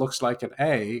still looks like an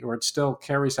A, or it still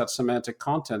carries that semantic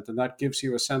content, then that gives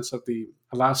you a sense of the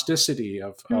elasticity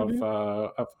of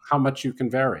how much you can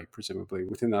vary, presumably,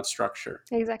 within that structure.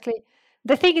 Exactly.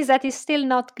 The thing is that it's still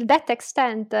not, that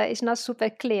extent is not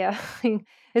super clear,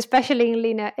 especially in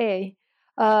linear A.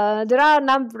 There are a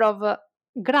number of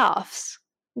graphs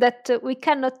that we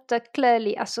cannot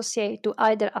clearly associate to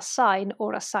either a sign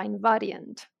or a sign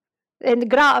variant. And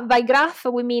by graph,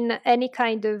 we mean any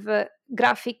kind of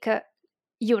graphic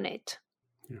unit.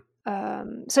 Yeah.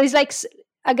 So it's like,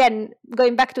 again,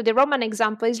 going back to the Roman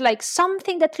example, it's like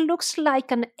something that looks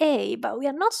like an A, but we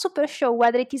are not super sure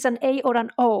whether it is an A or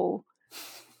an O.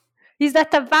 Is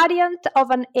that a variant of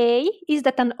an A? Is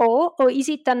that an O? Or is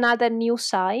it another new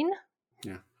sign?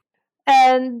 Yeah.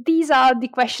 And these are the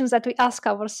questions that we ask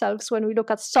ourselves when we look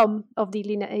at some of the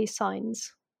linear A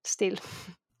signs still.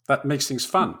 That makes things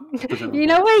fun.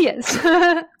 In a way, yes.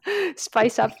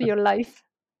 Spice up your life.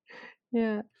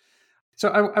 Yeah. So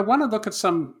I want to look at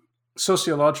some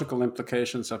sociological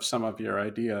implications of some of your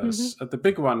ideas. Mm-hmm. The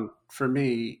big one for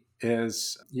me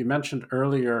is, you mentioned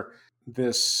earlier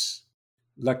this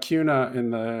lacuna in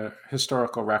the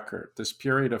historical record, this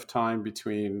period of time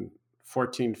between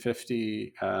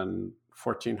 1450 and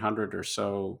 1400 or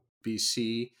so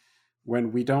BC,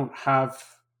 when we don't have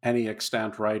any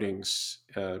extant writings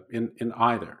in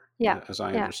either, as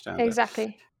I understand it.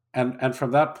 Exactly. And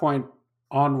from that point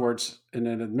onwards, in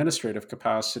an administrative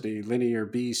capacity, Linear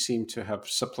B seemed to have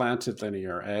supplanted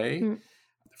Linear A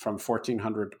from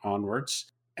 1400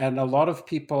 onwards. And a lot of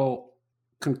people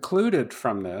concluded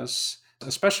from this,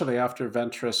 especially after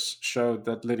Ventris showed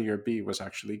that Linear B was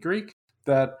actually Greek,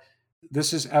 that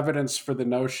this is evidence for the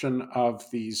notion of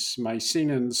these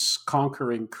Mycenaeans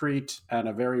conquering Crete, and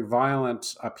a very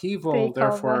violent upheaval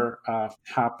therefore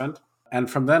happened. And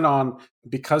from then on,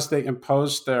 because they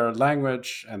imposed their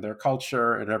language and their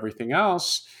culture and everything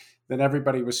else, then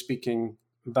everybody was speaking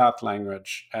that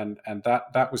language. And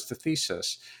that was the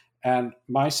thesis. And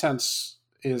my sense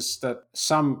is that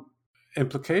some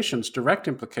implications, direct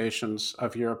implications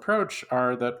of your approach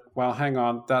are that, well, hang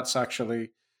on, that's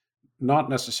actually not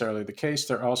necessarily the case.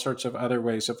 There are all sorts of other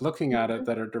ways of looking at it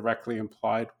that are directly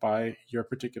implied by your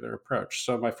particular approach.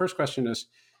 So my first question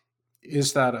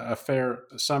Is that a fair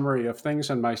summary of things?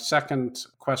 And my second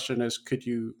question is, could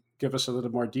you give us a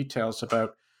little more details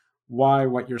about why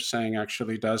what you're saying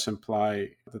actually does imply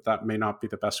that may not be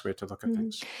the best way to look at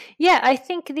things? Yeah, I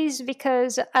think this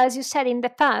because, as you said in the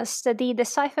past, the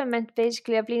decipherment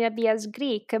basically of Linear B as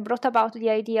Greek brought about the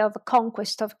idea of a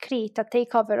conquest of Crete, a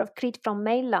takeover of Crete from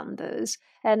mainlanders,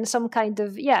 and some kind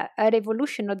of, a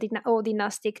revolution or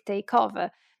dynastic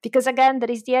takeover. Because again,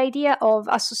 there is the idea of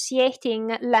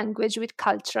associating language with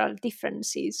cultural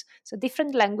differences. So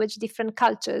different language, different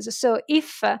cultures. So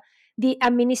if the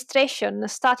administration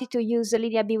started to use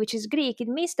Linear B, which is Greek, it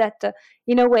means that,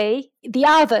 in a way, the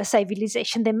other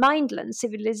civilization, the mainland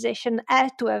civilization,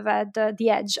 had to have had the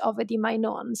edge over the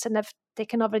Minoans and have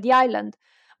taken over the island.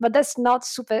 But that's not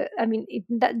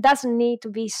that doesn't need to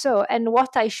be so. And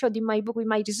what I showed in my book with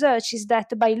my research is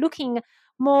that by looking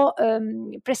more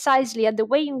precisely at the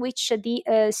way in which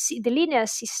the linear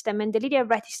system and the linear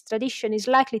writing tradition is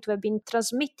likely to have been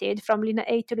transmitted from Linear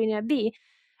A to Linear B,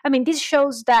 this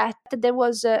shows that there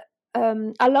was a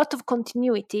lot of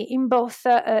continuity in both,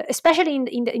 especially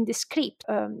in the script,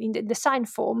 in the sign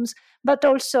forms, but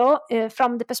also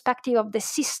from the perspective of the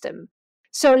system.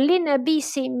 So Linear B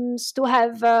seems to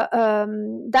have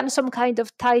done some kind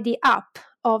of tidy up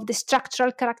of the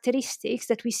structural characteristics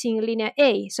that we see in Linear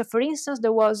A. So for instance,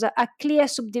 there was a clear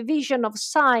subdivision of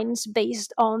signs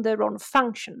based on their own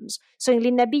functions. So in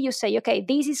Linear B, you say, okay,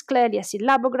 this is clearly a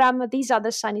syllabogram, this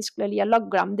other sign is clearly a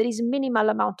logogram. There is minimal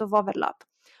amount of overlap.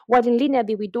 While in Linear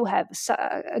B, we do have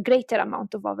a greater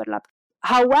amount of overlap.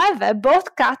 However,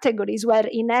 both categories were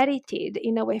inherited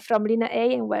in a way from Linear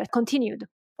A and were continued.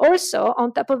 Also,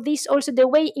 on top of this, also the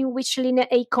way in which Linear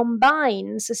A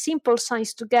combines simple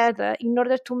signs together in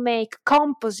order to make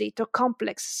composite or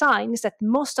complex signs that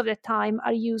most of the time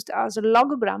are used as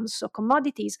logograms, so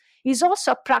commodities, is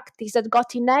also a practice that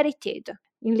got inherited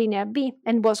in Linear B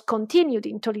and was continued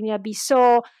into Linear B.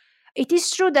 So it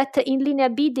is true that in Linear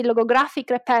B, the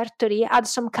logographic repertory had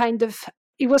some kind of,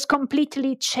 it was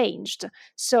completely changed.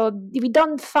 So we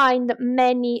don't find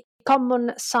many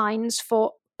common signs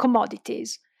for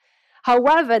commodities.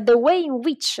 However, the way in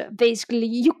which basically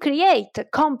you create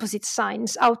composite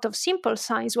signs out of simple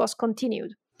signs was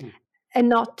continued and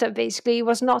not basically, it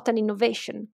was not an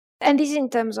innovation. And this is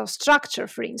in terms of structure,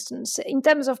 for instance. In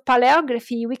terms of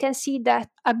paleography, we can see that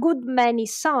a good many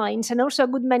signs and also a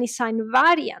good many sign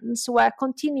variants were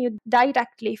continued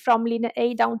directly from Linear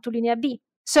A down to Linear B.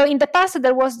 So in the past,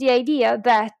 there was the idea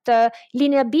that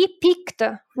Linear B picked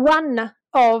one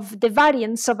of the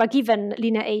variants of a given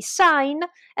Linear A sign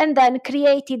and then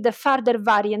created the further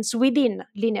variants within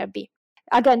Linear B.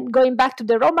 Again, going back to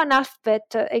the Roman alphabet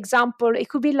example, it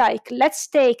could be like, let's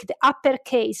take the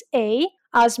uppercase A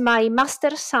as my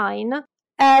master sign,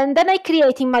 and then I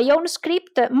create in my own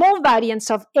script more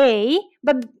variants of A,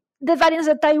 but the variants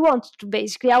that I want to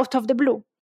basically out of the blue.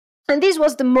 And this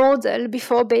was the model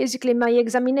before basically my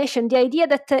examination, the idea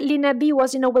that Linear B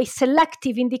was in a way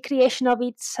selective in the creation of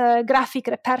its graphic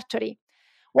repertory.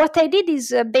 What I did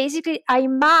is basically I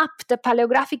mapped the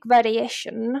paleographic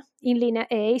variation in Linear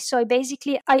A. So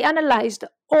I analyzed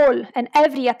all and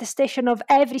every attestation of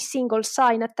every single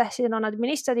sign attested on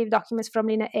administrative documents from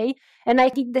Linear A. And I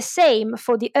did the same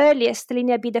for the earliest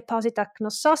Linear B deposit at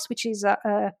Knossos, which is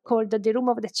called the Room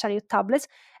of the Chariot Tablets.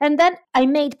 And then I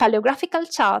made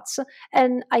paleographical charts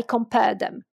and I compared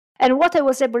them. And what I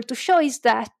was able to show is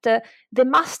that the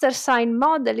master sign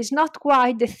model is not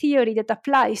quite the theory that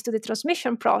applies to the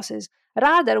transmission process.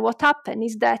 Rather, what happened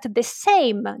is that the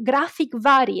same graphic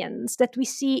variants that we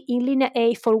see in Linear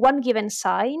A for one given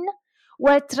sign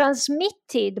were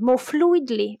transmitted more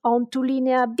fluidly onto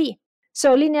Linear B.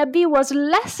 So Linear B was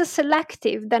less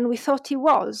selective than we thought it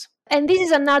was. And this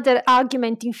is another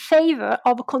argument in favor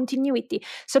of continuity.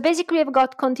 So basically, we've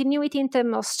got continuity in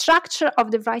terms of structure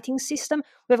of the writing system.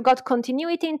 We've got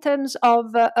continuity in terms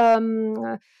of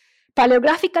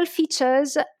paleographical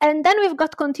features. And then we've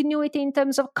got continuity in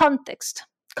terms of context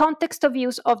of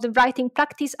use of the writing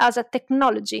practice as a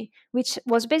technology, which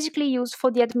was basically used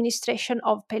for the administration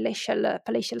of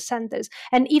palatial centers.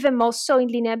 And even more so in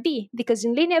Linear B, because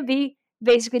in Linear B,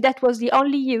 basically, that was the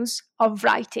only use of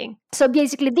writing. So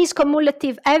basically, this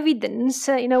cumulative evidence,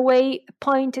 in a way,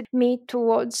 pointed me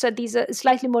towards this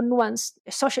slightly more nuanced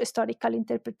socio-historical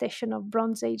interpretation of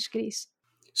Bronze Age Greece.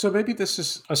 So maybe this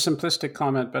is a simplistic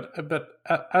comment, but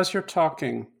as you're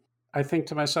talking, I think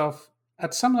to myself,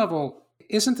 at some level,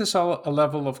 isn't this all a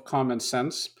level of common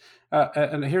sense?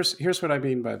 And here's what I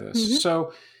mean by this.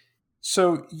 Mm-hmm.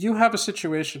 So you have a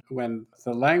situation when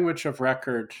the language of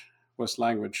record was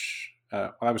language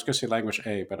I was going to say language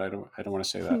A, but I don't want to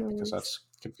say that because that's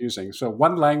confusing. So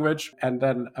one language, and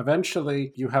then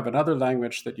eventually you have another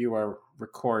language that you are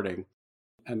recording.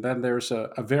 And then there's a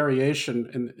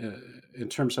variation in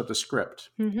terms of the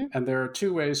script. Mm-hmm. And there are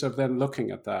two ways of then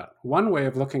looking at that. One way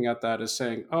of looking at that is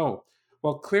saying, oh,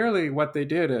 well, clearly what they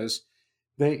did is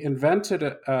they invented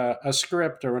a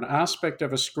script or an aspect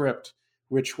of a script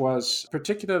which was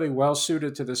particularly well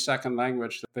suited to the second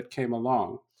language that came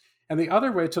along. And the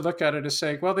other way to look at it is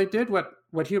saying, well, they did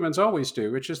what humans always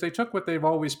do, which is they took what they've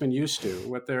always been used to,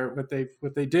 what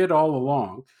they did all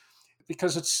along.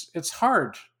 Because it's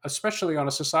hard, especially on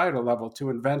a societal level, to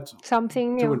invent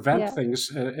something new.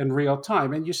 Things in real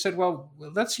time. And you said, well,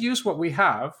 let's use what we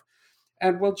have,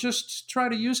 and we'll just try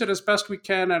to use it as best we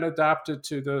can and adapt it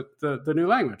to the new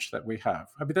language that we have.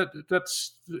 I mean,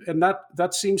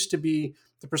 that seems to be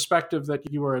the perspective that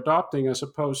you are adopting, as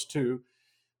opposed to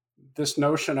this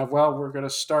notion of, well, we're going to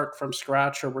start from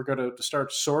scratch, or we're going to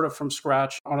start sort of from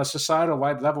scratch. On a societal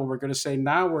wide level, we're going to say,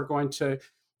 now we're going to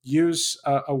use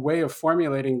a way of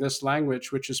formulating this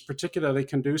language which is particularly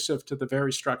conducive to the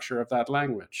very structure of that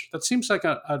language. That seems like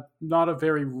a not a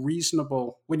very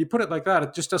reasonable, when you put it like that,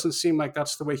 it just doesn't seem like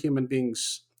that's the way human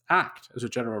beings act as a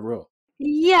general rule.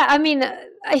 Yeah, I mean,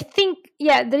 I think,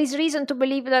 there is reason to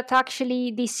believe that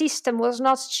actually the system was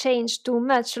not changed too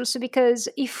much, also because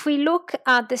if we look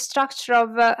at the structure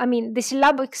of, the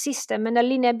syllabic system and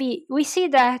Alinea B, we see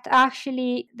that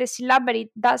actually the syllabary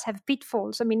does have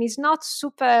pitfalls. I mean, it's not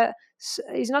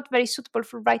very suitable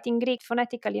for writing Greek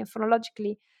phonetically and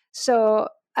phonologically. So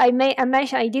I made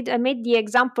the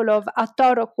example of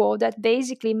Atoroquo, that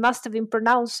basically must have been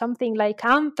pronounced something like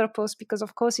anthropos, because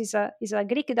of course is a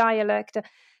Greek dialect.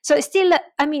 So still,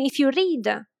 I mean, if you read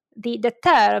the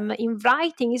term in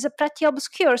writing, is pretty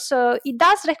obscure. So it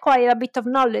does require a bit of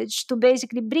knowledge to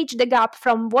basically bridge the gap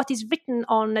from what is written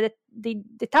on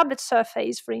the tablet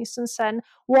surface, for instance, and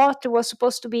what was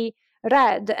supposed to be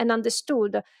read and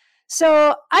understood.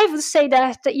 So I would say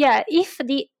that, if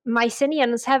the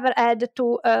Mycenaeans ever had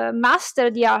to master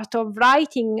the art of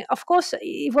writing, of course,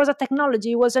 it was a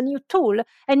technology, it was a new tool,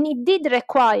 and it did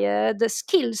require the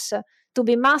skills to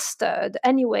be mastered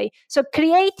anyway. So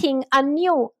creating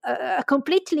a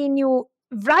completely new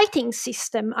writing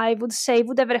system, I would say,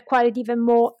 would have required even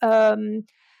more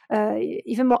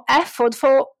effort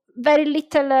for very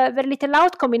little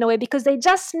outcome in a way, because they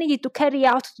just needed to carry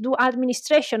out, to do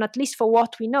administration, at least for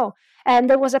what we know. And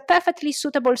there was a perfectly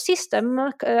suitable system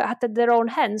at their own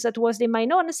hands. That was the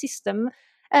Minoan system.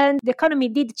 And the economy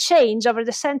did change over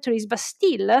the centuries, but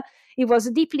still it was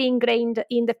deeply ingrained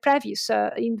in the previous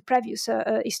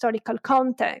historical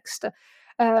context.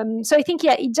 So I think,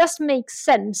 it just makes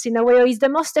sense in a way. It's the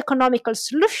most economical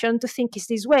solution to think is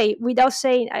this way, without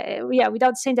saying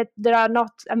that there are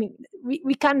not. I mean,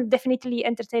 we can definitely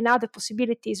entertain other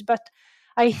possibilities, but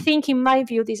I think, in my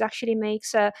view, this actually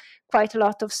makes quite a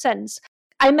lot of sense.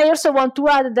 I may also want to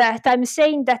add that I'm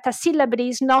saying that a syllabary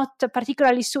is not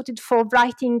particularly suited for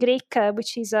writing Greek,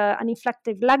 which is an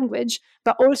inflective language,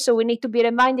 but also we need to be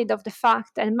reminded of the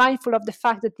fact and mindful of the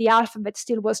fact that the alphabet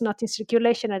still was not in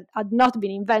circulation and had not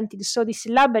been invented. So the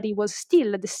syllabary was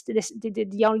still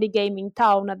the only game in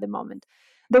town at the moment.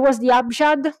 There was the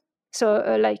Abjad,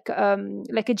 so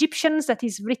like Egyptians, that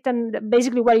is written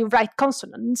basically where you write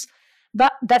consonants.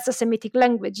 But that's a Semitic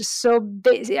language. So,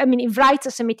 it writes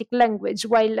a Semitic language,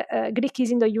 while Greek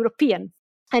is Indo-European.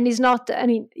 And is not,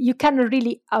 you cannot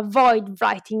really avoid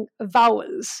writing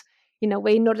vowels in a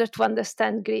way in order to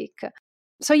understand Greek.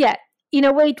 So, in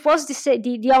a way, it was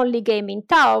the only game in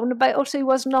town, but also it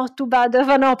was not too bad of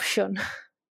an option.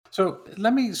 So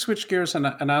let me switch gears and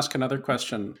ask another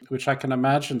question, which I can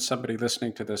imagine somebody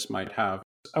listening to this might have.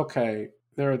 Okay,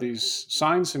 there are these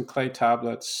signs in clay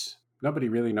tablets. Nobody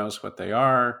really knows what they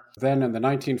are. Then in the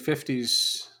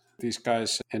 1950s, these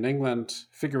guys in England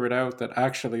figure it out that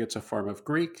actually it's a form of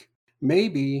Greek.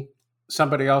 Maybe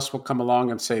somebody else will come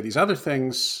along and say these other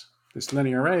things, this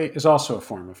linear A, is also a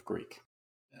form of Greek.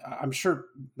 I'm sure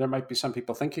there might be some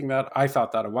people thinking that. I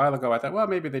thought that a while ago. I thought, well,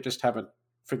 maybe they just haven't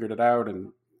figured it out,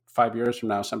 and 5 years from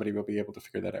now, somebody will be able to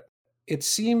figure that out. It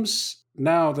seems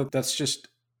now that that's just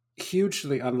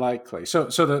hugely unlikely. So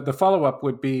the follow-up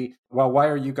would be, well, why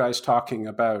are you guys talking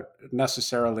about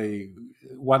necessarily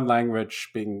one language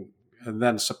being and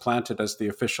then supplanted as the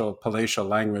official palatial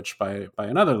language by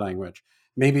another language?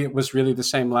 Maybe it was really the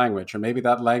same language, or maybe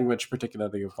that language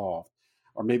particularly evolved,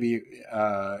 or maybe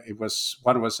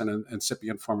one was an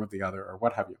incipient form of the other, or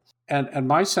what have you. And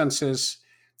my sense is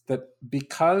that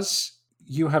because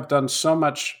you have done so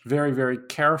much very, very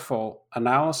careful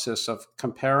analysis of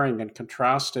comparing and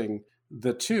contrasting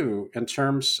the two in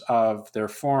terms of their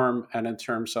form and in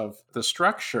terms of the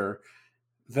structure,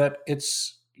 that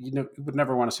it's, you would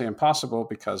never want to say impossible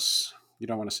because you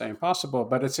don't want to say impossible,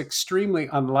 but it's extremely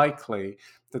unlikely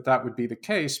that that would be the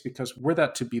case, because were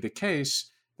that to be the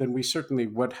case, then we certainly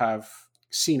would have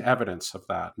seen evidence of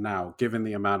that now, given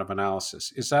the amount of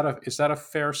analysis. Is that a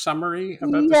fair summary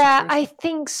about the situation? I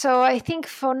think so. I think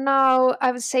for now,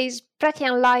 I would say it's pretty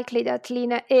unlikely that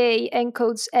Linea A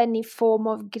encodes any form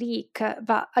of Greek.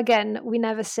 But again, we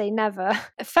never say never.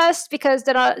 First, because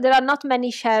there are not many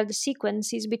shared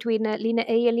sequences between Linea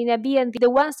A and Linea B, and the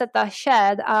ones that are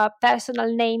shared are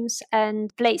personal names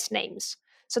and place names.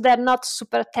 So they're not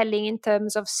super telling in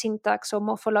terms of syntax or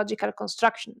morphological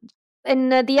construction.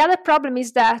 And the other problem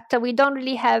is that we don't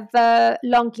really have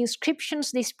long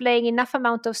inscriptions displaying enough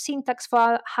amount of syntax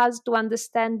for us to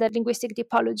understand the linguistic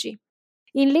typology.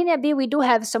 In Linea B, we do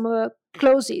have some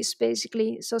clauses,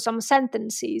 basically, so some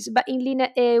sentences, but in Linea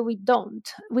A, we don't.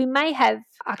 We may have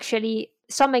actually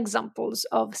some examples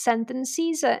of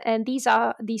sentences, and these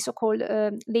are the so-called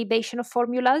libation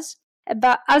formulas.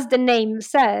 But as the name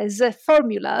says,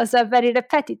 formulas are very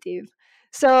repetitive.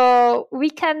 So we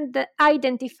can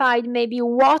identify maybe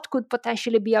what could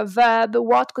potentially be a verb,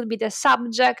 what could be the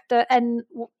subject, and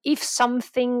if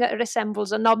something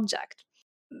resembles an object.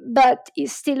 But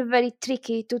it's still very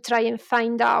tricky to try and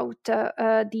find out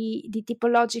the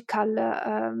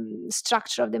typological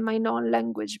structure of the Minoan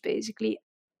language, basically.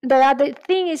 The other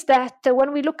thing is that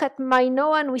when we look at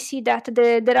Minoan, we see that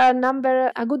there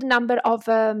are a good number of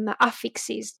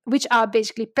affixes, which are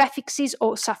basically prefixes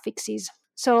or suffixes.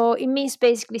 So it means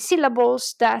basically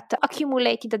syllables that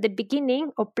accumulated at the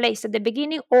beginning or placed at the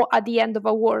beginning or at the end of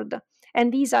a word.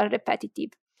 And these are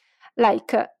repetitive,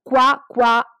 like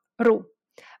qua, ru.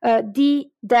 Di,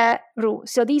 de, ru.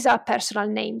 So these are personal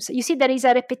names. You see, there is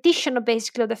a repetition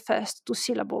basically of the first two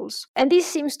syllables. And this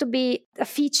seems to be a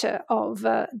feature of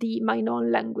the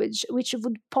Minoan language, which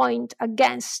would point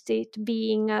against it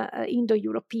being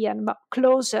Indo-European, but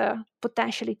closer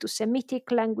potentially to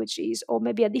Semitic languages, or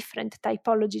maybe a different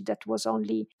typology that was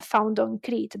only found on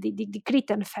Crete, the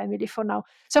Cretan family for now.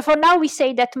 So for now, we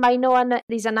say that Minoan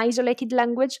is an isolated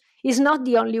language, is not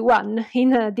the only one in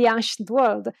the ancient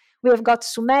world. We have got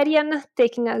Sumerian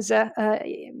taken as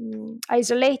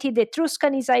isolated,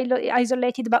 Etruscan is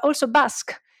isolated, but also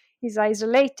Basque is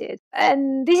isolated.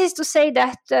 And this is to say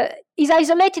that is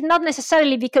isolated not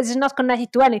necessarily because it's not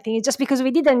connected to anything, it's just because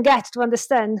we didn't get to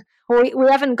understand, or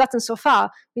we haven't gotten so far.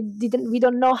 We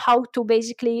don't know how to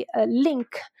basically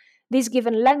link these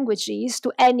given languages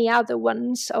to any other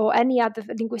ones or any other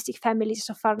linguistic families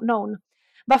so far known.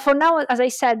 But for now, as I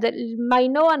said,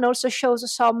 Minoan also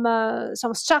shows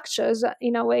some structures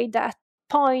in a way that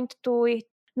point to it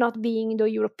not being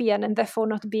Indo-European and therefore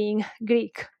not being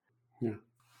Greek. Yeah.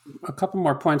 A couple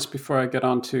more points before I get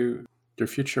on to your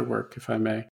future work, if I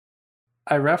may.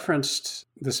 I referenced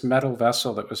this metal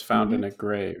vessel that was found in a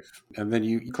grave. And then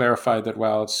you clarified that,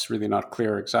 well, it's really not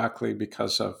clear exactly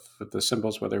because of the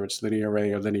symbols, whether it's Linea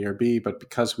A or Linea B, but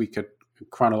because we could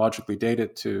chronologically date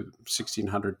it to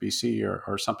 1600 BC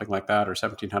or something like that, or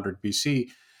 1700 BC,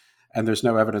 and there's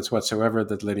no evidence whatsoever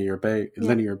that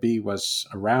Linea B was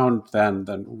around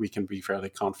then we can be fairly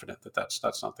confident that that's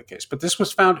not the case. But this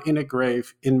was found in a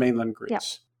grave in mainland Greece.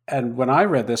 Yeah. And when I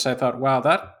read this, I thought, wow,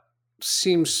 that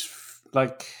seems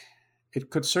like it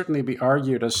could certainly be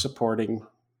argued as supporting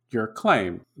your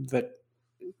claim that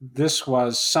this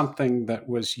was something that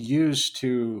was used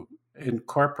to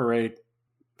incorporate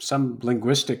some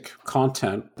linguistic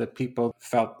content that people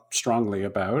felt strongly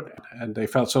about, and they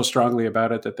felt so strongly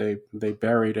about it that they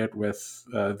buried it with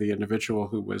the individual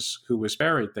who was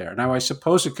buried there. Now, I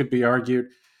suppose it could be argued,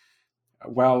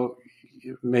 well,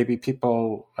 maybe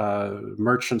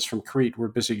merchants from Crete were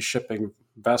busy shipping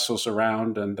vessels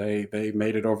around, and they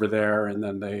made it over there, and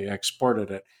then they exported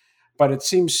it. But it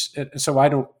seems so.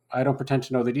 I don't pretend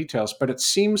to know the details, but it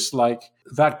seems like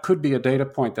that could be a data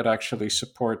point that actually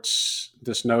supports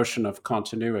this notion of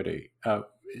continuity.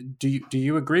 Do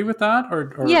you agree with that,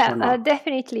 or not?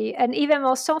 Definitely, and even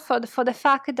more so for the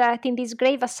fact that in these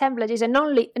grave assemblages, and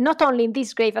not only in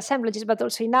these grave assemblages but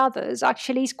also in others,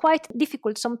 actually it's quite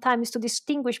difficult sometimes to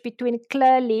distinguish between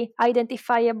clearly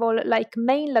identifiable like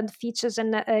mainland features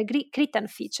and Cretan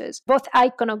features. Both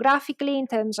iconographically, in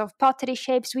terms of pottery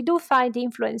shapes, we do find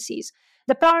influences.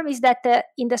 The problem is that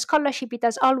in the scholarship, it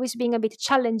has always been a bit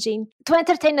challenging to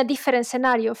entertain a different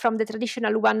scenario from the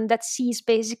traditional one that sees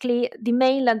basically the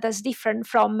mainland as different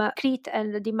from Crete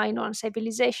and the Minoan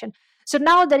civilization. So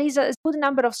now there is a good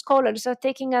number of scholars are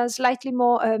taking a slightly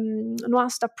more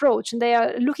nuanced approach, and they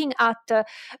are looking at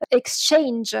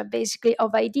exchange, basically,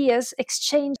 of ideas,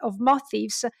 exchange of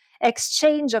motives,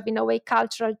 exchange of, in a way,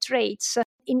 cultural traits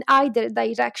in either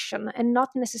direction, and not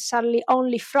necessarily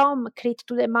only from Crete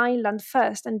to the mainland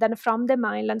first, and then from the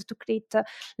mainland to Crete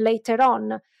later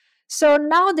on. So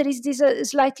now there is this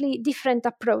slightly different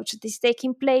approach that is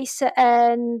taking place,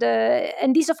 and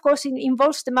this, of course,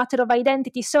 involves the matter of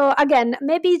identity. So again,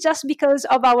 maybe just because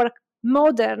of our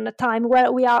modern time,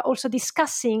 where we are also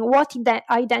discussing what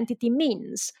identity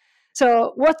means.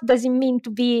 So what does it mean to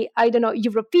be, I don't know,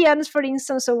 Europeans, for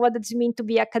instance, or what does it mean to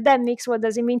be academics? What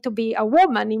does it mean to be a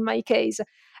woman, in my case?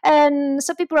 And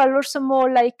so people are also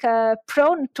more like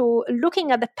prone to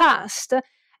looking at the past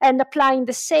and applying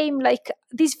the same, like,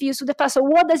 these views to the past. So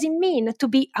what does it mean to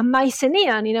be a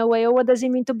Mycenaean, in a way, or what does it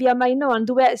mean to be a Minoan?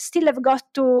 Do we still have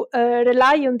got to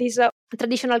rely on these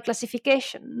traditional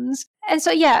classifications? And so,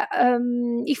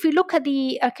 if we look at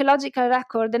the archaeological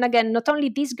record, then again, not only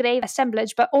this grave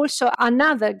assemblage, but also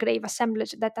another grave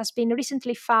assemblage that has been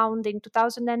recently found in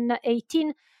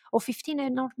 2018 or 15, I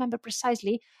don't remember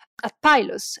precisely, at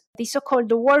Pylos, the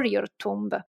so-called warrior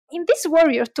tomb. In this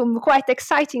warrior tomb, quite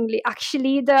excitingly,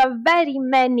 actually, there are very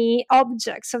many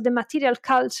objects of the material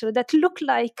culture that look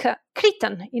like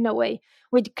Cretan, in a way,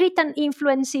 with Cretan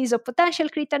influences or potential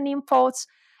Cretan imports.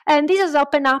 And this has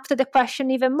opened up to the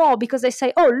question even more, because they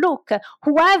say, oh, look,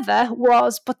 whoever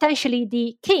was potentially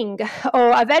the king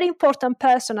or a very important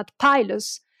person at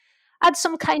Pylos had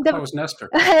some kind of... That was Nestor.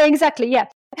 Exactly, yeah.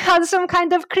 Had some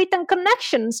kind of Cretan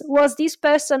connections. Has this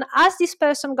person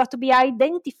got to be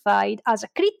identified as a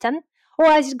Cretan, or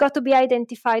has it got to be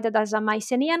identified as a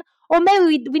Mycenaean? Or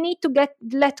maybe we need to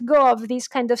let go of these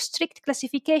kind of strict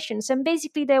classifications, and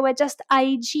basically they were just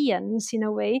Aegeans, in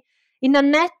a way, in a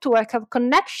network of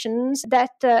connections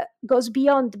that goes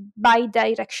beyond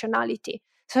bidirectionality.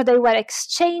 So they were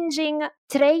exchanging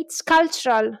traits,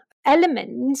 cultural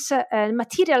elements,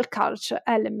 material culture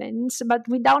elements, but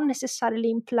without necessarily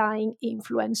implying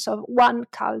influence of one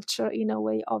culture, in a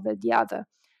way, over the other.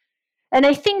 And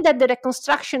I think that the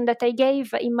reconstruction that I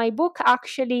gave in my book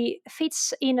actually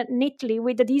fits in neatly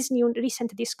with these new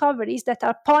recent discoveries that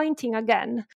are pointing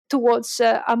again towards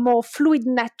a more fluid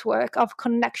network of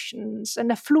connections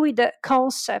and a fluid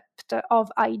concept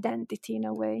of identity, in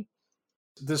a way.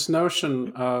 This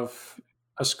notion of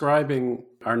ascribing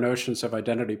our notions of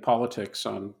identity politics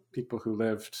on people who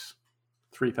lived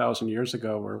 3,000 years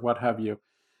ago or what have you,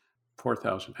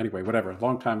 4,000, anyway, whatever, a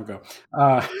long time ago.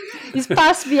 It's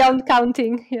past beyond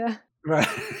counting, yeah. Right.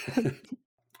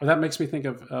 Well, that makes me think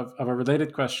of a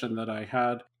related question that I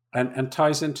had, and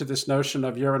ties into this notion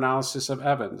of your analysis of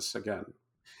Evans again.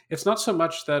 It's not so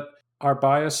much that our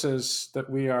biases that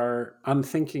we are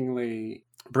unthinkingly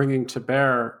bringing to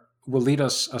bear will lead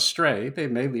us astray. They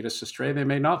may lead us astray, they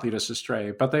may not lead us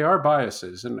astray, but they are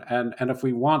biases. And if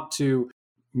we want to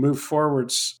move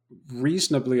forwards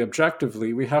reasonably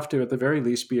objectively, we have to at the very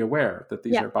least be aware that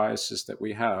these are biases that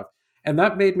we have. And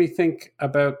that made me think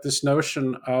about this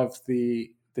notion of the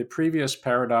previous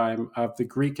paradigm of the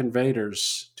Greek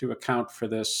invaders to account for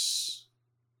this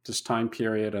time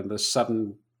period and the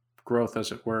sudden growth,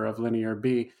 as it were, of Linear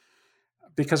B.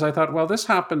 Because I thought, well, this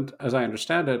happened, as I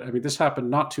understand it, this happened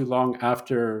not too long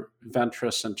after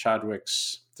Ventris and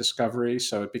Chadwick's discovery.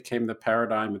 So it became the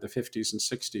paradigm of the 50s and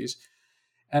 60s.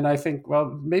 And I think,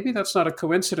 well, maybe that's not a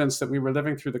coincidence that we were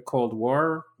living through the Cold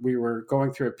War. We were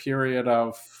going through a period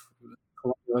of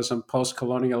colonialism,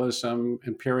 post-colonialism,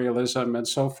 imperialism, and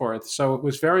so forth. So it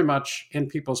was very much in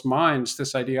people's minds,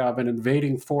 this idea of an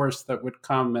invading force that would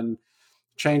come and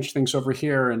change things over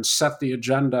here and set the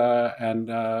agenda and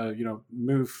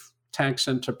move tanks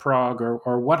into Prague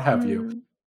or what have you.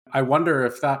 I wonder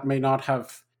if that may not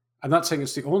have, I'm not saying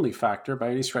it's the only factor by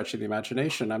any stretch of the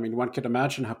imagination. One could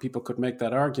imagine how people could make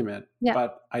that argument,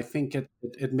 but I think it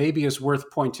maybe is worth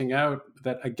pointing out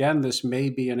that, again, this may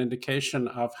be an indication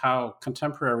of how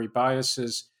contemporary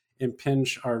biases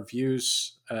impinge our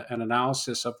views and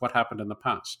analysis of what happened in the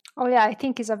past. Oh, yeah, I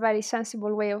think it's a very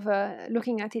sensible way of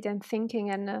looking at it and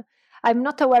thinking. And I'm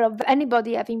not aware of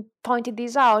anybody having pointed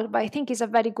this out, but I think it's a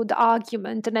very good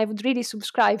argument, and I would really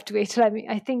subscribe to it.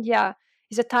 I think,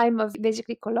 it's a time of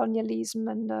basically colonialism,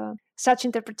 and such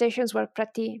interpretations were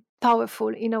pretty powerful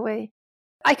in a way.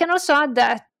 I can also add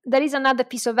that there is another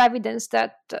piece of evidence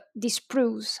that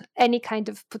disproves any kind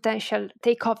of potential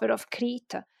takeover of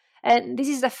Crete. And this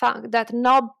is the fact that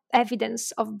no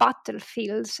evidence of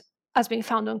battlefields has been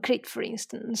found on Crete, for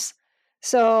instance.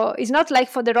 So it's not like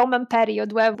for the Roman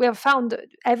period where we have found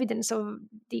evidence of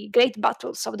the great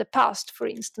battles of the past, for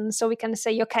instance. So we can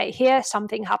say, okay, here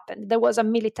something happened. There was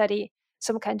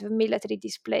some kind of military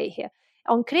display here.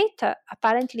 On Crete,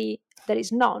 apparently there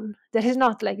is none. There is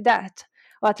not like that.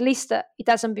 Or at least it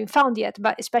hasn't been found yet,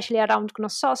 but especially around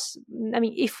Knossos. I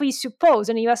mean, if we suppose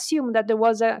and you assume that there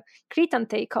was a Cretan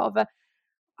takeover,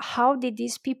 how did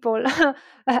these people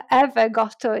ever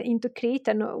got into Crete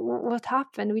and what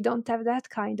happened? We don't have that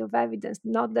kind of evidence,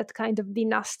 not that kind of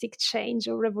dynastic change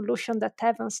or revolution that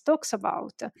Evans talks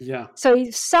about. Yeah. So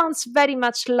it sounds very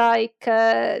much like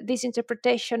this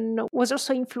interpretation was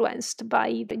also influenced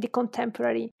by the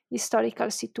contemporary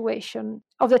historical situation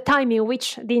of the time in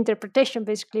which the interpretation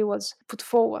basically was put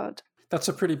forward. That's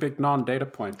a pretty big non-data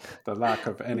point, the lack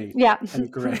of any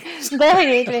graves.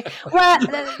 Definitely. Well,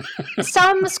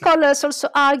 some scholars also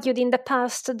argued in the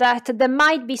past that there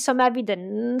might be some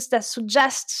evidence that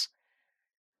suggests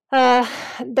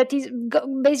that is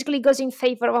basically goes in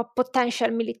favor of a potential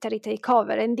military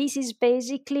takeover. And this is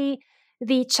basically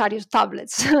the chariot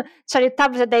tablets. Chariot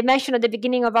tablets that I mentioned at the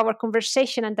beginning of our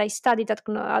conversation and I studied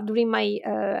during my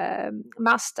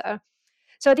master.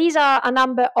 So these are a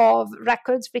number of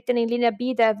records written in Linear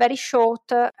B. They're very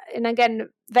short and again,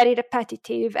 very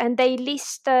repetitive. And they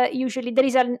list, usually there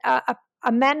is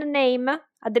a man name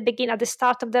at the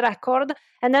start of the record.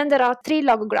 And then there are 3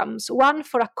 logograms, one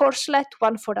for a corslet,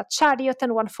 one for a chariot,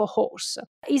 and one for horse.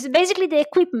 It's basically the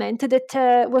equipment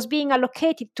that was being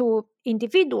allocated to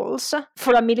individuals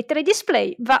for a military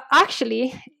display. But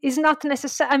actually, is not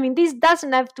necessary. I mean, this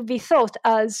doesn't have to be thought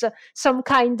as some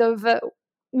kind of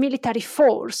military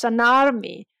force, an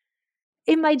army.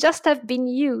 It might just have been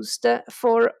used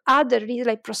for other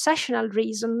like processional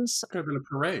reasons. Could have been a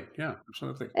parade, yeah,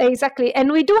 absolutely. Exactly. And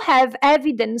we do have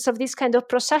evidence of this kind of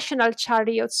processional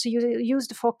chariots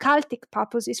used for cultic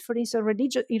purposes, for instance,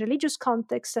 in religious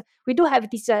context. We do have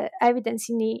this evidence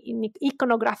in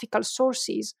iconographical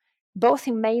sources, both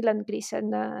in mainland Greece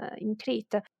and in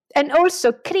Crete. And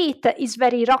also, Crete is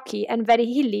very rocky and very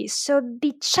hilly, so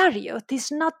the chariot is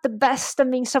not the best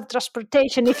means of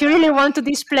transportation if you really want to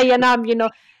display an arm,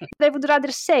 They would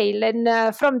rather sail.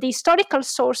 And from the historical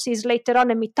sources later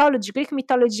on in mythology, Greek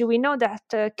mythology, we know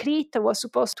that Crete was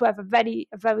supposed to have a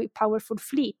very powerful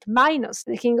fleet. Minos,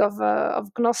 the king of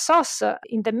Knossos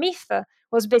in the myth,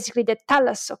 was basically the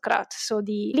thalassocrat, so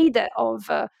the leader of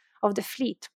the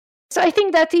fleet. So I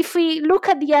think that if we look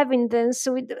at the evidence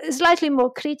slightly more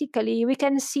critically, we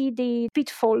can see the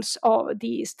pitfalls of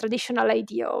this traditional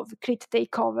idea of Crete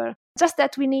takeover. Just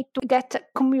that we need to get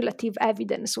cumulative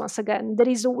evidence once again. There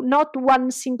is not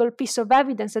one single piece of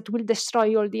evidence that will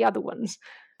destroy all the other ones.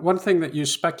 One thing that you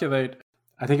speculate,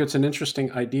 I think it's an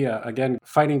interesting idea, again,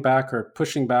 fighting back or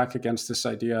pushing back against this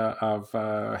idea of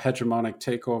hegemonic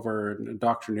takeover and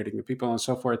indoctrinating the people and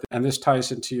so forth. And this ties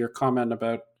into your comment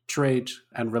about trade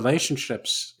and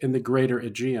relationships in the greater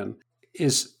Aegean,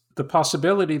 is the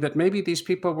possibility that maybe these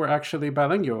people were actually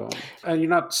bilingual. And you're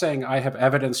not saying I have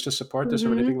evidence to support this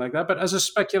or anything like that, but as a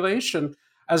speculation,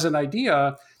 as an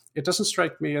idea, it doesn't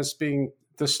strike me as being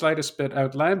the slightest bit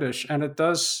outlandish. And it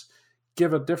does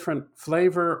give a different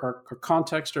flavor or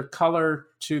context or color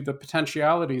to the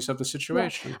potentialities of the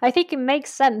situation. Yeah, I think it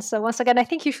makes sense. So once again, I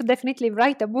think you should definitely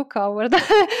write a book, Howard.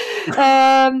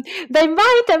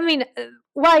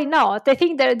 Why not? I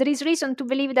think there is reason to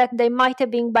believe that they might have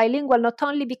been bilingual, not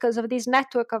only because of this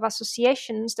network of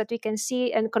associations that we can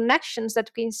see and connections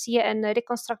that we can see and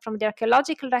reconstruct from the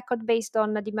archaeological record based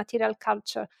on the material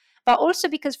culture, but also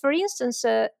because, for instance,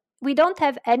 we don't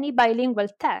have any bilingual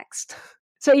text.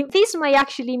 So this might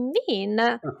actually mean,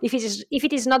 if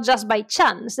it is not just by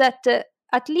chance, that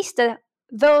at least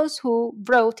those who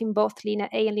wrote in both Linear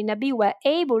A and Linear B were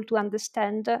able to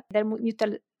understand their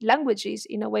mutual languages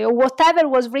in a way, or whatever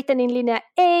was written in Linear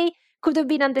A could have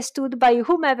been understood by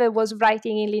whomever was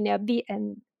writing in Linear B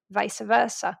and vice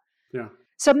versa. Yeah.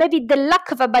 So maybe the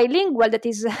lack of a bilingual that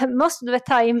is most of the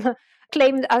time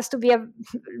claimed as to be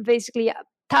basically a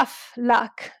tough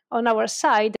luck on our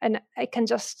side, and I can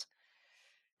just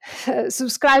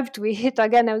subscribe to it.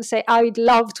 Again, I would say I'd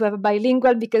love to have a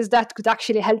bilingual because that could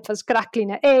actually help us crack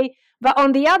Linear A. But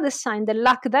on the other side, the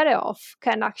lack thereof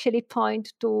can actually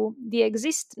point to the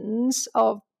existence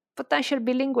of potential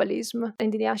bilingualism in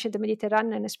the ancient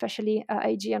Mediterranean, especially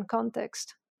Aegean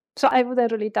context. So I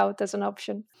wouldn't rule it out as an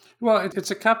option. Well, it's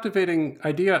a captivating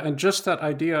idea, and just that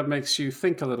idea makes you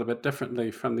think a little bit differently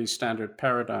from these standard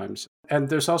paradigms. And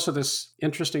there's also this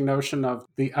interesting notion of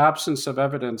the absence of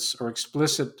evidence or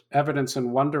explicit evidence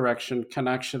in one direction can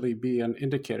actually be an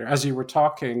indicator. As you were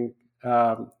talking,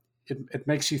 it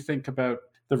makes you think about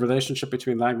the relationship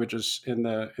between languages in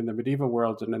the medieval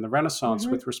world and in the Renaissance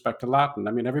with respect to Latin.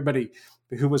 I mean, everybody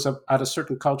who was at a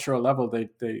certain cultural level,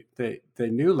 they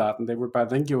knew Latin. They were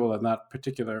bilingual in that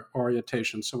particular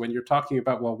orientation. So when you're talking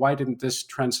about, well, why didn't this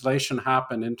translation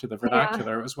happen into the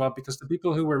vernacular? It was, well, because the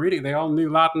people who were reading, they all knew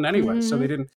Latin anyway. So they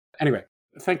didn't. Anyway,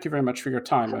 thank you very much for your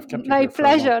time. I've kept you My here for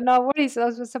pleasure. No worries. It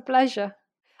was a pleasure.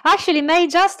 Actually, may I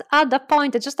just add a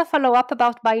point, just a follow-up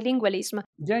about bilingualism?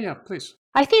 Yeah, please.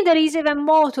 I think there is even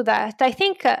more to that. I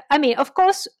think, of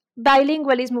course,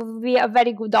 bilingualism would be a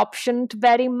very good option to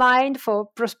bear in mind for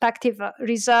prospective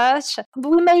research. But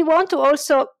we may want to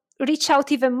also reach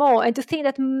out even more and to think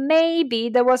that maybe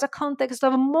there was a context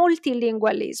of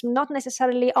multilingualism, not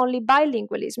necessarily only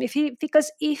bilingualism.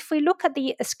 Because if we look at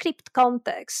the script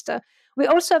context, we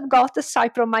also have got the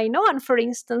Cypro-Minoan, for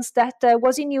instance, that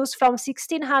was in use from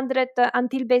 1600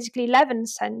 until basically 11th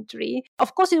century.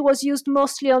 Of course, it was used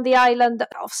mostly on the island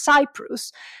of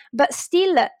Cyprus, but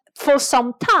still, for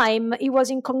some time, it was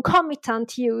in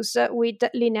concomitant use with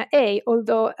Linear A,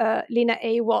 although Linear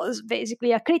A was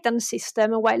basically a Cretan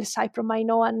system, while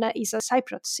Cypro-Minoan is a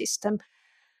Cypriot system.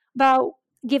 But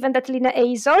given that Linear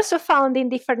A is also found in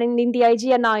the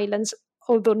Aegean Islands,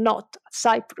 although not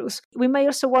Cyprus, we may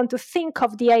also want to think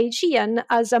of the Aegean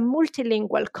as a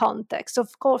multilingual context.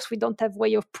 Of course, we don't have a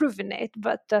way of proving it,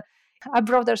 but a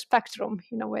broader spectrum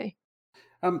in a way.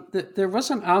 There was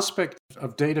an aspect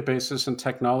of databases and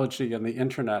technology and the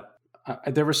internet.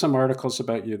 There were some articles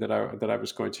about you that I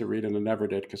was going to read and I never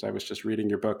did because I was just reading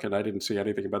your book and I didn't see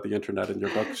anything about the internet in your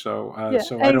book. So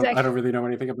I don't really know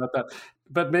anything about that.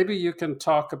 But maybe you can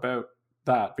talk about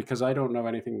that because I don't know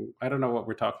anything. I don't know what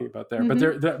we're talking about there.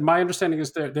 But my understanding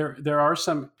is there are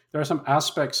some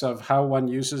aspects of how one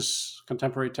uses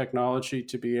contemporary technology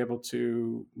to be able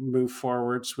to move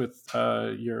forwards with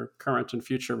your current and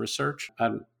future research.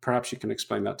 And perhaps you can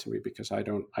explain that to me because I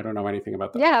don't know anything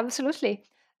about that. Yeah, absolutely.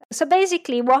 So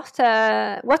basically, what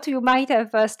you might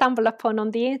have stumbled upon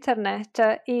on the internet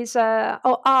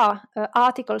are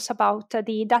articles about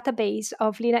the database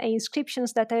of Linear A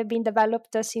inscriptions that have been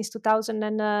developed since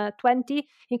 2020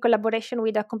 in collaboration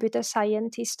with a computer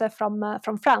scientist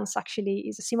from France. Actually,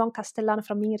 is Simon Castellan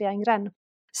from INRIA in Rennes.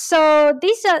 So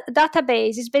this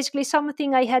database is basically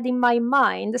something I had in my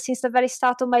mind since the very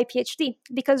start of my PhD,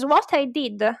 because what I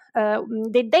did,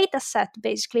 the data set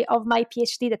basically of my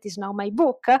PhD, that is now my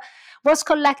book, was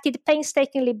collected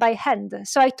painstakingly by hand.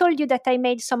 So I told you that I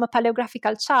made some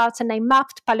paleographical charts and I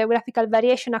mapped paleographical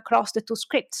variation across the two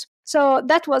scripts. So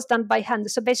that was done by hand.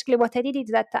 So basically what I did is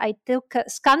that I took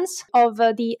scans of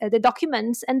the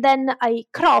documents and then I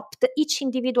cropped each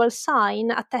individual sign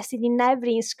attested in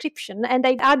every inscription and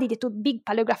I added it to big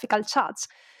paleographical charts.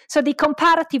 So the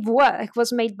comparative work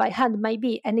was made by hand,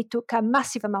 maybe, and it took a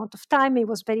massive amount of time. It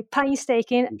was very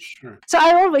painstaking. Sure. So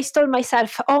I always told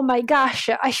myself, oh my gosh,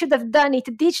 I should have done it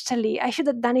digitally.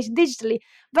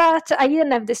 But I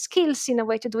didn't have the skills in a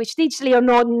way to do it digitally, or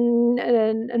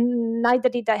neither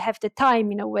did I have the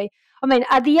time in a way. I mean,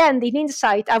 at the end, in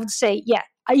hindsight, I would say, yeah,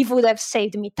 it would have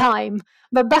saved me time.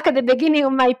 But back at the beginning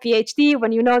of my PhD,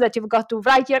 when you know that you've got to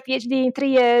write your PhD in 3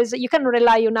 years, you can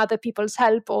rely on other people's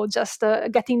help or just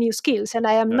getting new skills. And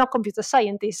I am not a computer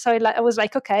scientist. So I was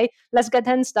like, okay, let's get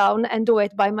hands down and do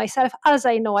it by myself as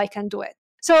I know I can do it.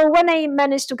 So when I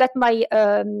managed to get my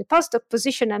postdoc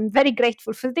position, I'm very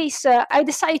grateful for this, I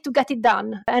decided to get it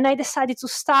done. And I decided to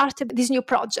start this new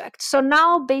project. So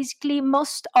now basically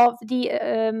most of the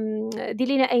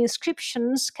Linear A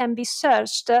inscriptions can be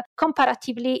searched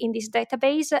comparatively in this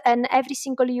database, and every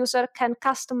single user can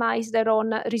customize their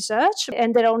own research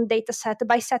and their own data set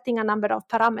by setting a number of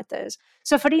parameters.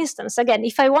 So for instance, again,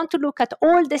 if I want to look at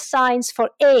all the signs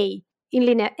for A in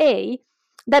Linear A,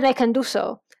 then I can do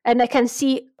so. And I can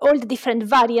see all the different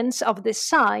variants of the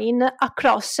sign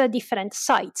across different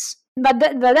sites. But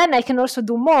then I can also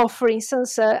do more. For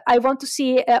instance, I want to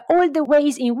see all the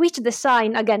ways in which the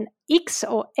sign, again, X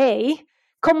or A,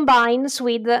 combines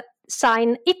with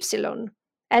sign Y.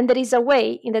 And there is a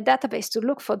way in the database to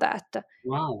look for that.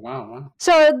 Wow.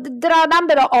 So there are a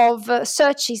number of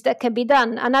searches that can be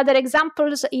done. Another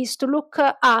example is to look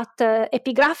at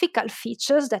epigraphical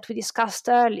features that we discussed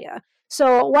earlier.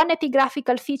 So one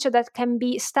epigraphical feature that can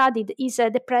be studied is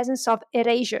the presence of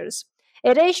erasures.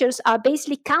 Erasures are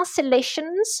basically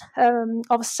cancellations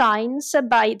of signs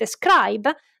by the scribe,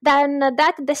 then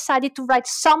that decided to write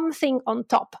something on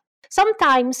top.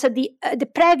 Sometimes the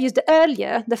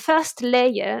earlier, the first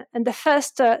layer and the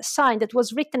first sign that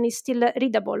was written is still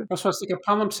readable. So it's like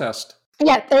a palimpsest.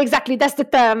 Yeah, exactly. That's the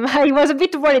term. I was a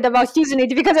bit worried about using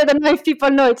it because I don't know if people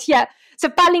know it. Yeah. So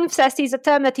palimpsest is a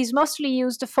term that is mostly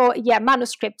used for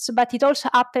manuscripts, but it also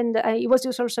happened. It was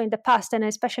used also in the past, and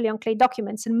especially on clay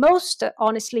documents. And most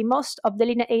of the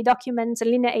Linear A documents and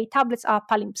Linear A tablets are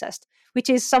palimpsest, which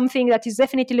is something that is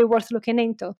definitely worth looking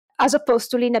into, as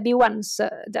opposed to Linear B ones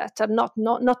that are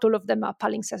not all of them are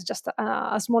palimpsest, just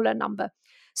a smaller number.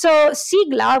 So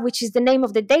SIGLA, which is the name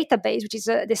of the database, which is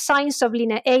the Science of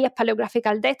Linear A, a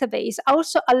paleographical database,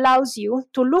 also allows you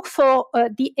to look for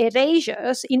the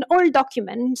erasures in all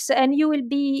documents, and you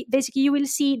will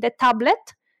see the tablet,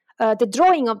 the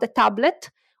drawing of the tablet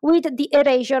with the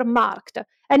erasure marked.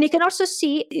 And you can also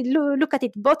look at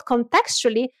it both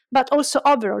contextually, but also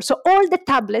overall. So all the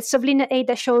tablets of Linear A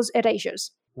that shows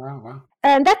erasures. Wow.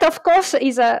 And that, of course,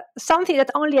 is something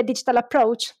that only a digital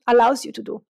approach allows you to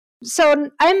do. So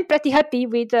I'm pretty happy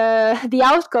with the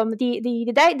outcome. The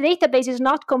database is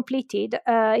not completed;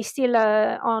 it's still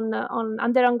under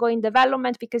ongoing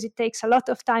development because it takes a lot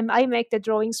of time. I make the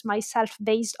drawings myself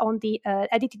based on the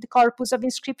edited corpus of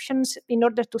inscriptions in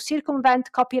order to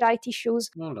circumvent copyright issues,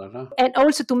 and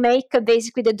also to make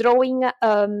basically the drawing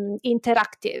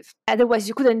interactive. Otherwise,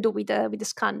 you couldn't do with the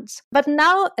scans. But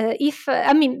now,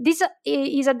 this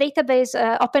is a database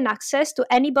open access to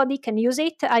anybody can use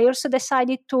it. I also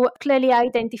decided to clearly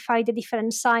identify the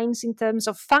different signs in terms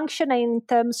of function and in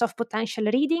terms of potential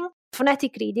reading,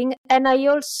 phonetic reading. And I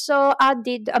also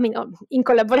added, in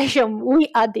collaboration,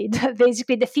 we added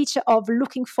basically the feature of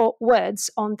looking for words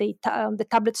on the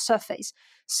tablet surface.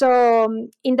 So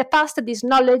in the past, this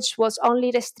knowledge was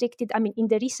only restricted, in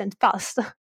the recent past,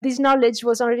 this knowledge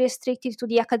was only restricted to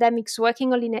the academics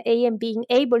working on Linear A and being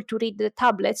able to read the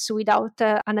tablets without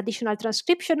an additional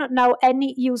transcription. Now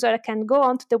any user can go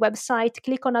onto the website,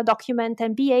 click on a document,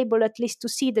 and be able at least to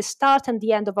see the start and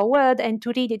the end of a word and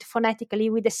to read it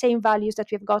phonetically with the same values that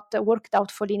we've got worked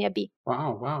out for Linear B.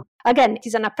 Wow. Again, it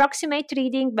is an approximate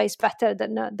reading, but it's better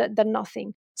than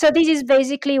nothing. So this is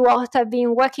basically what I've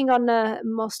been working on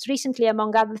most recently,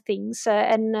 among other things.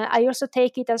 And I also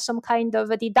take it as some kind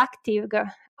of a didactic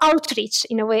outreach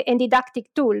in a way, and didactic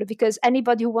tool, because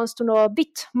anybody who wants to know a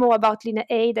bit more about Linear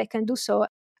A, they can do so.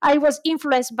 I was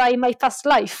influenced by my past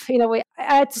life in a way.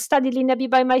 I had to study Linear B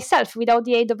by myself without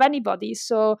the aid of anybody.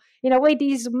 So in a way,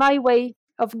 this is my way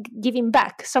of giving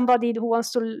back. Somebody who wants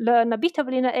to learn a bit of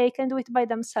Linear A can do it by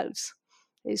themselves.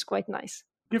 It's quite nice.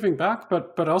 Giving back,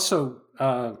 but also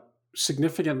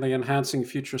significantly enhancing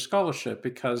future scholarship,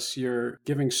 because you're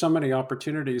giving so many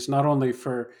opportunities, not only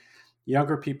for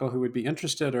younger people who would be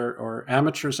interested or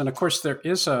amateurs. And of course, there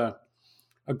is a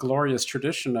glorious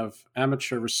tradition of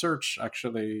amateur research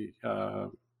actually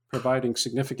providing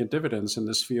significant dividends in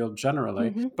this field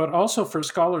generally, but also for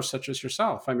scholars such as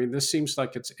yourself. This seems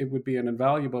like it would be an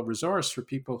invaluable resource for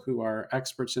people who are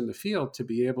experts in the field to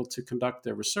be able to conduct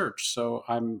their research. So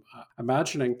I'm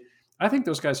imagining, I think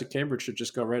those guys at Cambridge should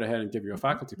just go right ahead and give you a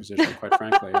faculty position, quite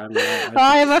frankly.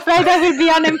 I'm afraid I will be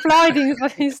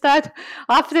unemployed instead.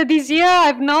 After this year, I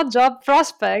have no job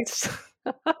prospects.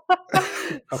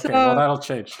 Okay, well, that'll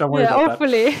change. Don't worry about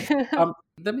hopefully. that.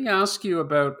 Let me ask you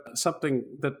about something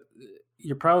that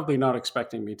you're probably not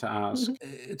expecting me to ask.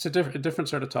 It's a different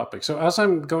sort of topic. So as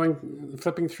I'm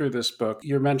flipping through this book,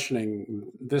 you're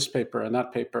mentioning this paper and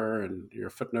that paper, and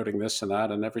you're footnoting this and that,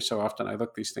 and every so often I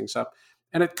look these things up.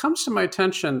 And it comes to my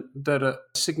attention that a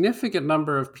significant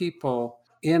number of people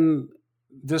in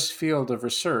this field of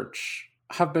research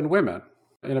have been women.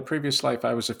 In a previous life,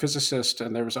 I was a physicist,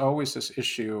 and there was always this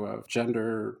issue of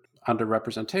gender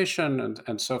underrepresentation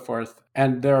and so forth.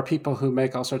 And there are people who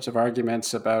make all sorts of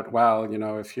arguments about, well,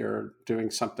 if you're doing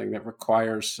something that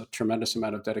requires a tremendous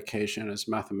amount of dedication as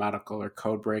mathematical or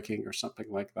code breaking or something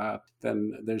like that,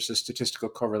 then there's a statistical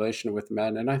correlation with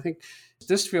men. And I think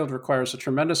this field requires a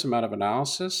tremendous amount of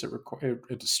analysis.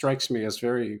 It strikes me as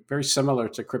very, very similar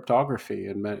to cryptography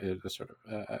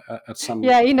at some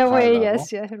in a way, level.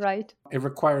 yes, yeah, right. It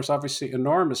requires obviously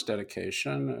enormous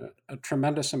dedication, a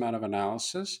tremendous amount of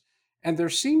analysis. And there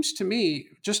seems to me,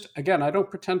 just again, I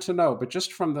don't pretend to know, but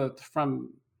just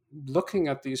from looking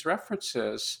at these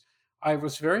references, I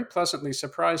was very pleasantly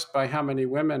surprised by how many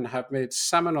women have made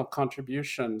seminal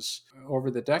contributions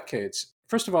over the decades.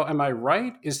 First of all, am I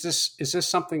right? Is this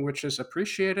something which is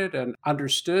appreciated and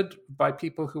understood by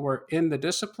people who are in the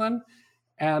discipline?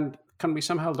 And can we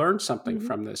somehow learn something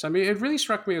from this? It really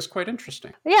struck me as quite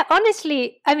interesting. Yeah,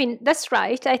 honestly, that's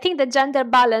right. I think the gender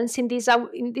balance in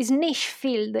this niche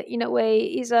field, in a way,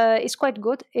 is quite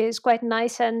good. Is quite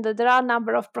nice, and there are a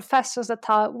number of professors that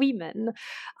are women.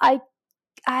 I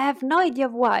I have no idea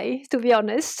why, to be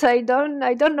honest. I don't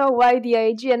know why the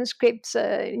Aegean scripts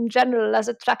in general has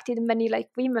attracted many like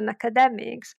women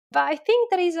academics. But I think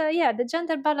there is the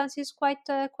gender balance is quite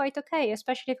okay,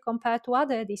 especially if compared to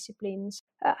other disciplines.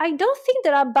 I don't think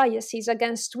there are biases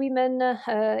against women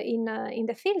in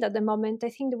the field at the moment. I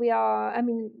think we are. I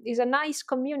mean, it's a nice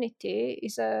community.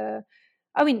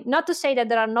 I mean, not to say that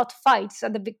there are not fights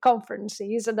at the big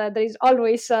conferences, that there is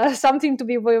always something to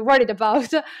be worried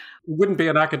about. It wouldn't be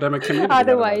an academic community.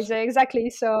 Otherwise, exactly.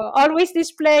 So always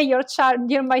display your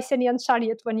Mycenaean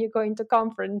chariot when you go into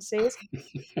conferences.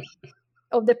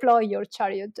 Or deploy your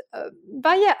chariot.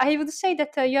 But yeah, I would say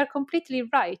that you are completely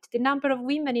right. The number of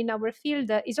women in our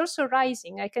field is also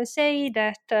rising. I can say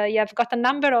that you have got a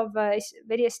number of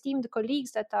very esteemed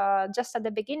colleagues that are just at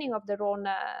the beginning of their own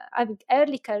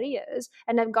early careers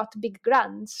and have got big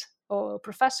grants or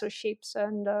professorships,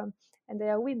 and they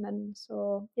are women.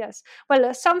 So yes,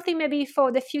 well, something maybe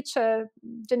for the future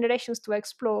generations to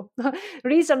explore.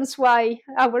 Reasons why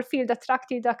our field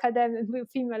attracted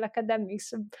female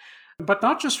academics. But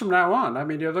not just from now on. I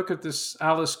mean, you look at this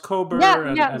Alice Kober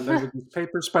and there were these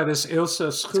papers by this Ilse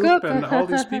Schroep and all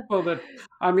these people that,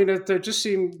 I mean, it just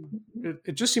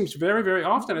seems very, very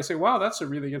often. I say, wow, that's a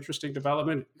really interesting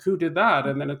development. Who did that?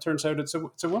 And then it turns out it's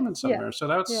a woman somewhere. Yeah. So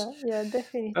that's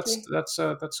definitely.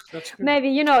 That's good.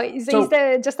 Maybe, is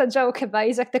there just a joke about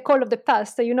it's like the call of the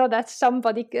past. That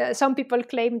some people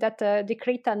claim that the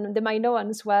Cretan, the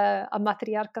Minoans were a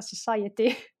matriarchal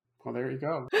society. Well, there you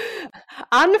go.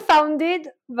 Unfounded,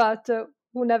 but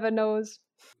who never knows?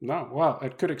 No, well,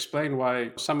 it could explain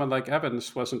why someone like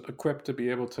Evans wasn't equipped to be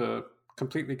able to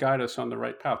completely guide us on the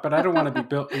right path. But I don't want to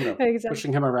be exactly.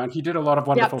 Pushing him around. He did a lot of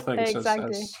wonderful things,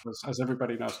 exactly. as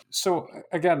everybody knows. So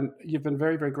again, you've been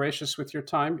very, very gracious with your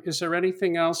time. Is there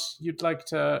anything else you'd like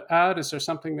to add? Is there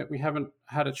something that we haven't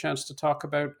had a chance to talk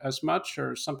about as much,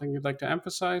 or something you'd like to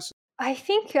emphasize? I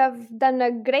think I've done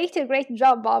a great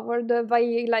job, Howard, by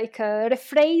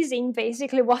rephrasing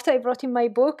basically what I wrote in my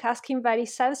book, asking very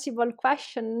sensible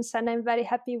questions, and I'm very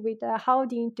happy with how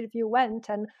the interview went.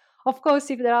 And of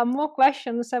course, if there are more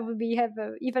questions, I would be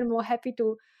even more happy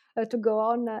to go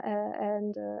on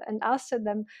and answer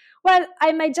them. Well,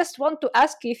 I might just want to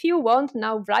ask if you want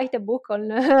now write a book on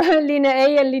linear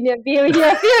A and linear B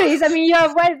theories. I mean, you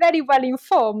are very well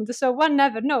informed, so one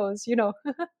never knows,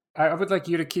 I would like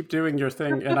you to keep doing your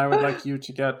thing, and I would like you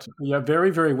to get a very,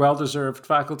 very well-deserved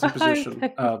faculty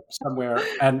position somewhere,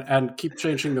 and keep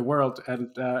changing the world,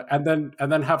 and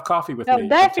then have coffee with me.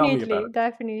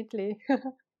 Definitely.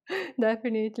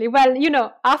 Definitely.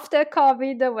 Well, after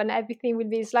COVID, when everything will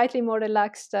be slightly more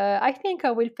relaxed, I think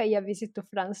I will pay a visit to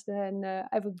France, and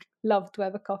I would love to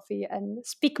have a coffee and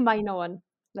speak Minoan,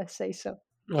 let's say so.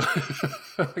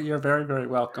 You're very, very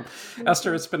welcome.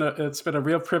 Esther, it's been a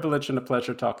real privilege and a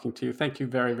pleasure talking to you. Thank you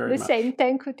very, very much. The same.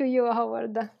 Thank you to you,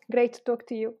 Howard. Great to talk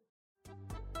to you.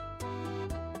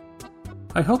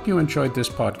 I hope you enjoyed this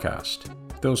podcast.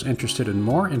 Those interested in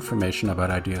more information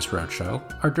about Ideas Roadshow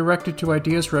are directed to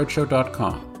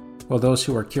ideasroadshow.com, while those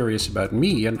who are curious about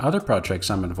me and other projects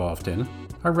I'm involved in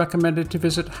are recommended to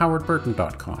visit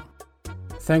howardburton.com.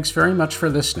 Thanks very much for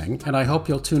listening, and I hope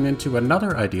you'll tune into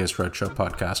another Ideas Roadshow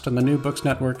podcast on the New Books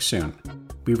Network soon.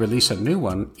 We release a new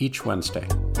one each Wednesday.